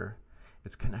see here.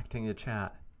 It's connecting to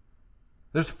chat.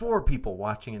 There's 4 people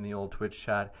watching in the old Twitch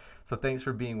chat. So thanks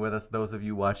for being with us, those of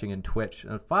you watching in Twitch.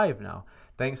 5 now.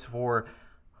 Thanks for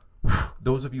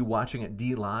those of you watching at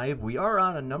DLive. We are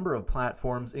on a number of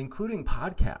platforms, including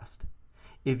podcast.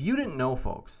 If you didn't know,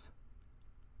 folks,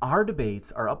 our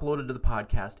debates are uploaded to the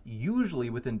podcast usually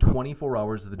within 24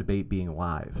 hours of the debate being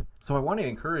live. So I want to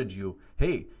encourage you,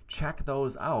 hey, check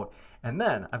those out. And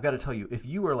then I've got to tell you, if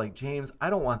you are like, James, I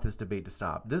don't want this debate to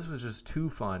stop. This was just too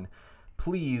fun.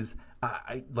 Please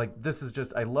I like, this is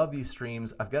just, I love these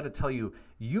streams. I've got to tell you,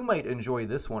 you might enjoy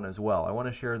this one as well. I want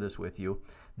to share this with you.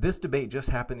 This debate just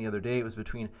happened the other day. It was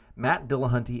between Matt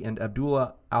Dillahunty and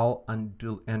Abdullah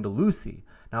Al-Andalusi.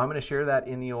 Now I'm going to share that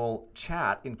in the old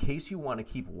chat in case you want to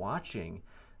keep watching.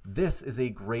 This is a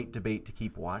great debate to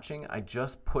keep watching. I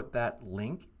just put that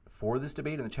link for this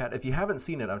debate in the chat. If you haven't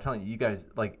seen it, I'm telling you, you guys,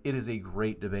 like, it is a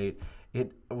great debate.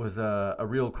 It was a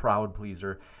real crowd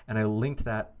pleaser, and I linked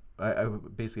that. I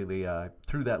basically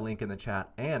threw that link in the chat,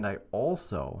 and I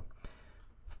also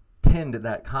pinned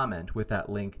that comment with that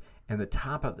link in the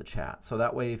top of the chat. So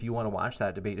that way, if you want to watch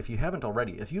that debate, if you haven't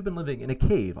already, if you've been living in a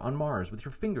cave on Mars with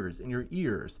your fingers in your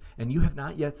ears and you have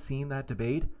not yet seen that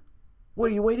debate, what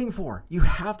are you waiting for? You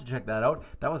have to check that out.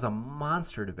 That was a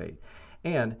monster debate.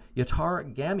 And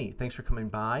Yatar Gami, thanks for coming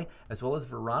by, as well as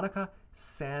Veronica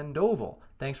Sandoval.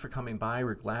 Thanks for coming by.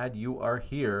 We're glad you are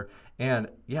here. And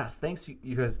yes, thanks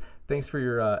you guys. Thanks for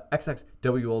your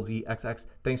XXWLZXX.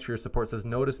 Thanks for your support. Says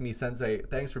Notice Me Sensei.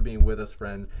 Thanks for being with us,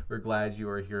 friends. We're glad you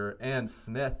are here. And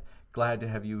Smith, glad to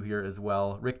have you here as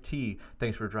well. Rick T,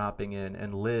 thanks for dropping in.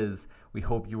 And Liz, we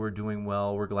hope you are doing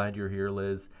well. We're glad you're here,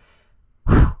 Liz.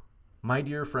 Whew. My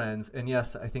dear friends, and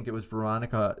yes, I think it was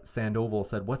Veronica Sandoval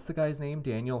said, what's the guy's name?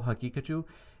 Daniel Hakikachu?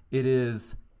 That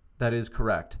is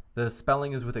correct. The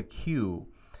spelling is with a Q.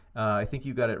 I think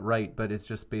you got it right, but it's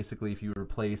just basically if you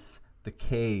replace the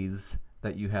K's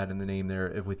that you had in the name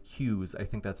there with Q's, I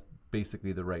think that's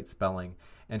basically the right spelling.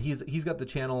 And he's got the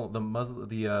channel, the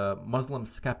Muslim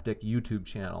Skeptic YouTube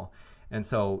channel. And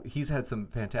so he's had some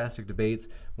fantastic debates,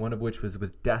 one of which was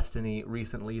with Destiny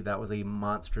recently. That was a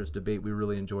monstrous debate. We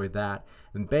really enjoyed that.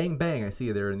 And Bang Bang, I see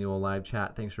you there in the old live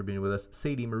chat. Thanks for being with us.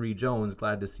 Sadie Marie Jones,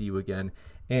 glad to see you again.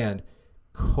 And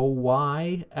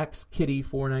Kawhi X Kitty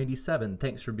 497,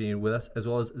 thanks for being with us, as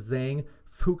well as Zhang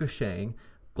Fukushang.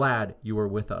 Glad you were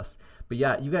with us. But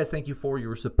yeah, you guys, thank you for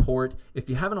your support. If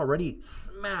you haven't already,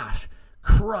 smash,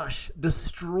 crush,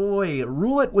 destroy,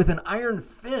 rule it with an iron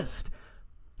fist.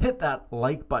 Hit that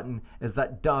like button, as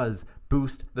that does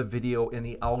boost the video in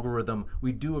the algorithm.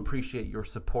 We do appreciate your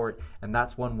support, and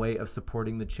that's one way of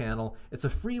supporting the channel. It's a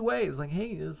free way. It's like, hey,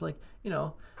 it's like, you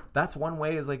know, that's one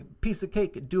way, is like piece of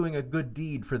cake, doing a good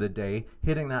deed for the day,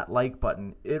 hitting that like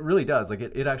button. It really does. Like,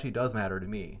 it actually does matter to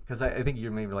me, because I think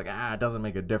you're maybe like, it doesn't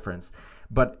make a difference.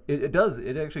 But it does.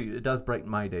 It does brighten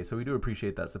my day. So we do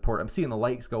appreciate that support. I'm seeing the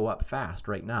likes go up fast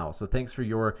right now. So thanks for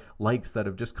your likes that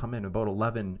have just come in, about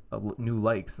 11 new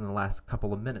likes in the last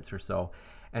couple of minutes or so.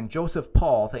 And Joseph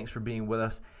Paul, thanks for being with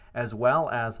us, as well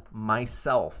as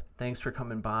myself. Thanks for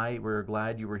coming by. We're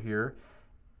glad you were here.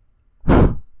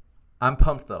 I'm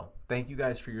pumped, though. Thank you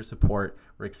guys for your support.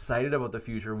 We're excited about the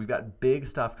future. We've got big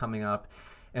stuff coming up.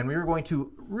 And we are going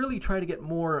to really try to get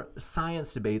more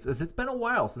science debates, as it's been a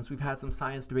while since we've had some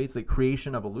science debates, like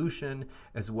creation, evolution,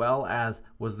 as well as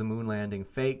was the moon landing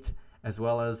faked, as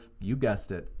well as, you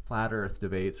guessed it, flat earth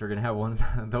debates. We're going to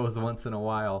have those once in a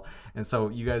while. And so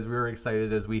you guys, we're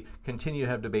excited as we continue to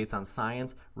have debates on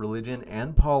science, religion,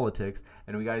 and politics.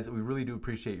 And we really do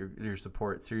appreciate your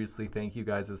support. Seriously, thank you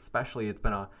guys. Especially, it's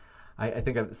been I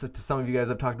think to some of you guys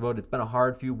I've talked about, it's been a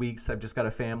hard few weeks. I've just got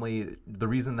a family. The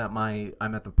reason that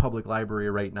I'm at the public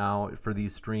library right now for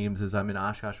these streams is I'm in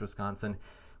Oshkosh, Wisconsin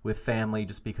with family,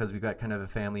 just because we've got kind of a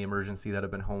family emergency that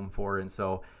I've been home for. And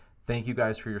so thank you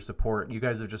guys for your support. You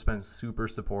guys have just been super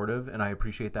supportive, and I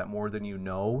appreciate that more than you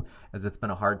know, as it's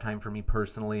been a hard time for me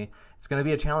personally. It's going to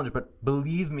be a challenge, but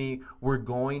believe me, we're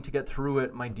going to get through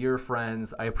it, my dear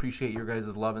friends. I appreciate your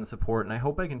guys' love and support, and I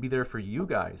hope I can be there for you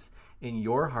guys in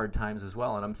your hard times as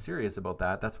well, and I'm serious about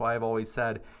that. That's why I've always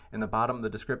said in the bottom of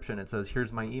the description, it says,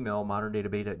 here's my email,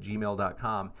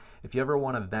 moderndaydebate@gmail.com. If you ever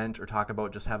want to vent or talk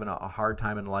about just having a hard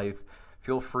time in life,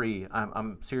 feel free.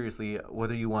 I'm seriously,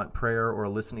 whether you want prayer or a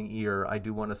listening ear, I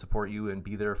do want to support you and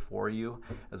be there for you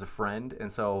as a friend.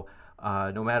 And so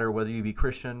no matter whether you be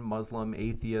Christian, Muslim,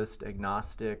 atheist,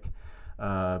 agnostic,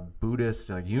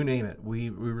 Buddhist, you name it, we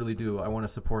really do. I want to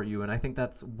support you. And I think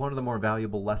that's one of the more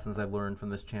valuable lessons I've learned from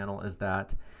this channel, is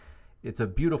that it's a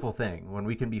beautiful thing when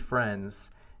we can be friends,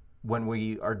 when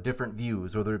we are different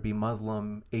views, whether it be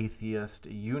Muslim, atheist,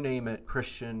 you name it,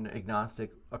 Christian,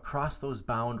 agnostic, across those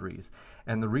boundaries.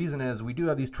 And the reason is we do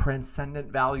have these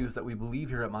transcendent values that we believe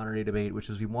here at Modern Day Debate, which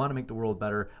is we want to make the world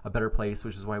better, a better place,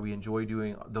 which is why we enjoy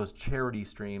doing those charity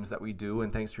streams that we do.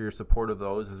 And thanks for your support of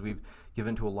those, as we've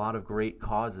given to a lot of great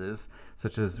causes,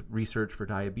 such as research for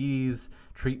diabetes,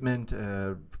 treatment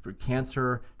for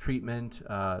cancer, treatment,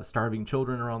 starving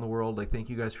children around the world. Like, thank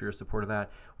you guys for your support of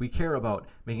that. We care about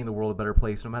making the world a better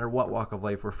place, no matter what walk of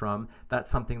life we're from.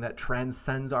 That's something that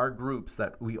transcends our groups,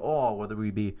 that we all, whether we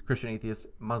be be Christian, atheist,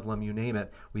 Muslim, you name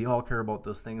it. We all care about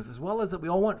those things, as well as that we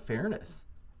all want fairness.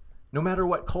 No matter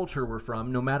what culture we're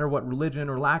from, no matter what religion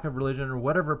or lack of religion or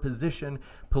whatever position,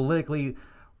 politically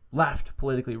left,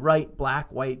 politically right,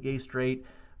 black, white, gay, straight,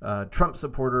 Trump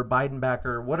supporter, Biden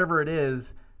backer, whatever it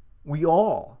is, we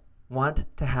all want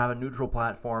to have a neutral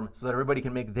platform so that everybody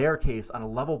can make their case on a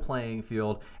level playing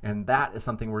field, and that is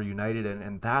something we're united in,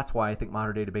 and that's why I think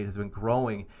Modern Day Debate has been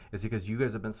growing, is because you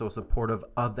guys have been so supportive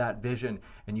of that vision,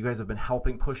 and you guys have been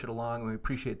helping push it along, and we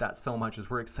appreciate that so much, as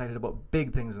we're excited about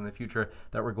big things in the future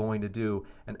that we're going to do.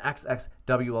 And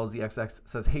XXWLZXX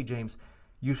says, hey James,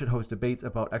 you should host debates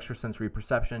about extrasensory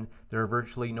perception. There are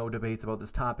virtually no debates about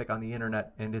this topic on the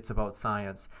internet, and it's about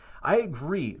science. I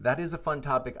agree. That is a fun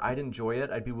topic. I'd enjoy it.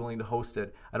 I'd be willing to host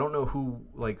it. I don't know who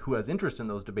has interest in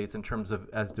those debates in terms of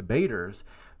as debaters,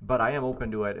 but I am open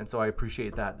to it, and so I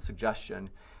appreciate that suggestion.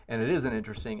 And it is an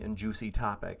interesting and juicy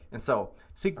topic. And so,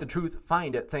 seek the truth,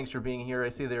 find it. Thanks for being here. I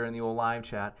see there in the old live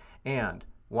chat. And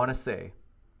want to say,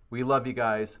 we love you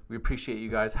guys. We appreciate you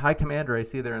guys. Hi, Commander. I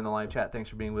see you there in the live chat. Thanks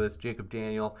for being with us. Jacob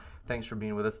Daniel, thanks for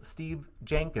being with us. Steve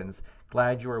Jenkins,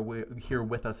 glad you are here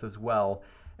with us as well.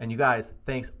 And you guys,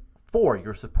 thanks for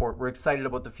your support. We're excited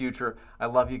about the future. I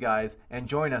love you guys. And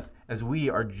join us as we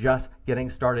are just getting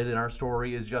started and our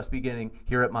story is just beginning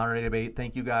here at Modern Day Debate.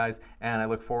 Thank you guys. And I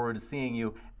look forward to seeing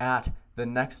you at the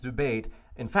next debate.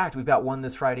 In fact, we've got one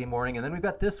this Friday morning, and then we've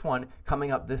got this one coming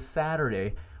up this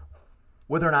Saturday.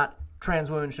 Whether or not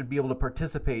trans women should be able to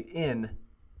participate in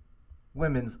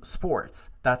women's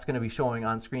sports. That's going to be showing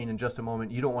on screen in just a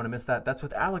moment. You don't want to miss that. That's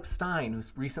with Alex Stein,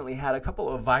 who's recently had a couple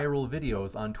of viral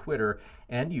videos on Twitter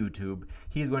and YouTube.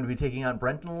 He's going to be taking on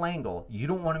Brenton Langle. You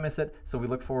don't want to miss it, so we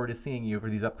look forward to seeing you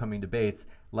for these upcoming debates.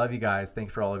 Love you guys.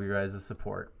 Thanks for all of your guys'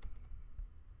 support.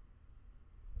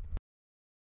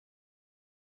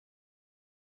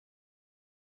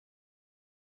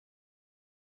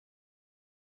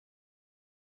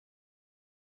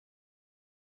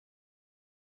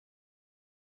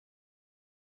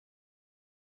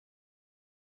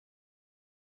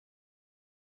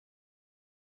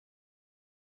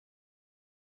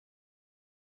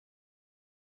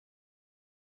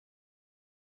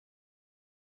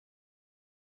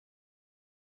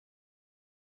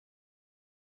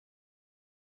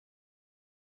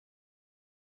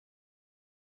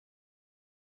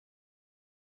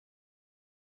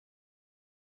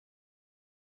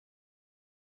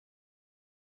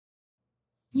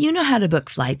 You know how to book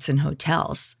flights and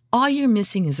hotels. All you're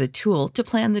missing is a tool to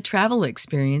plan the travel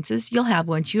experiences you'll have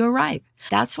once you arrive.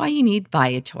 That's why you need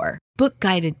Viator. Book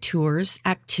guided tours,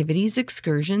 activities,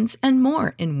 excursions, and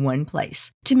more in one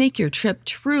place to make your trip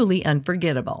truly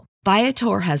unforgettable.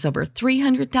 Viator has over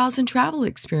 300,000 travel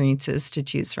experiences to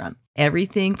choose from.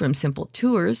 Everything from simple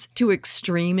tours to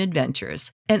extreme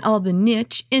adventures and all the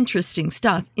niche, interesting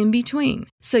stuff in between.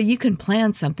 So you can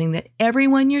plan something that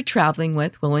everyone you're traveling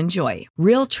with will enjoy.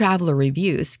 Real traveler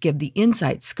reviews give the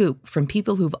inside scoop from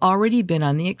people who've already been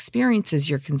on the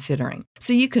experiences you're considering.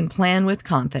 So you can plan with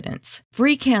confidence.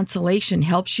 Free cancellation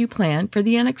helps you plan for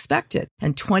the unexpected.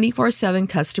 And 24/7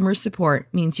 customer support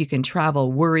means you can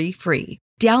travel worry-free.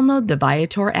 Download the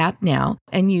Viator app now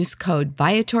and use code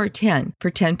Viator10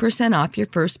 for 10% off your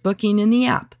first booking in the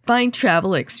app. Find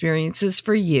travel experiences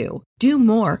for you. Do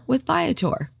more with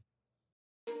Viator.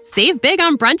 Save big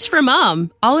on brunch for mom,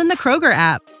 all in the Kroger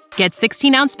app. Get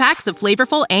 16-ounce packs of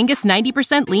flavorful Angus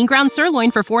 90% lean ground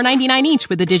sirloin for $4.99 each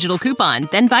with a digital coupon.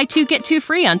 Then buy 2, get 2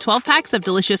 free on 12 packs of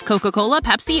delicious Coca-Cola,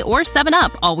 Pepsi, or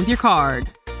 7-Up, all with your card.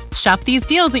 Shop these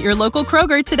deals at your local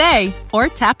Kroger today, or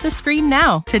tap the screen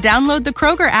now to download the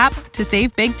Kroger app to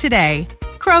save big today.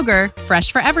 Kroger,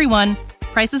 fresh for everyone.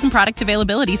 Prices and product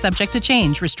availability subject to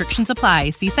change. Restrictions apply.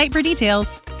 See site for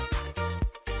details.